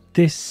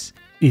 This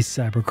is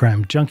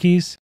Cybercrime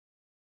Junkies.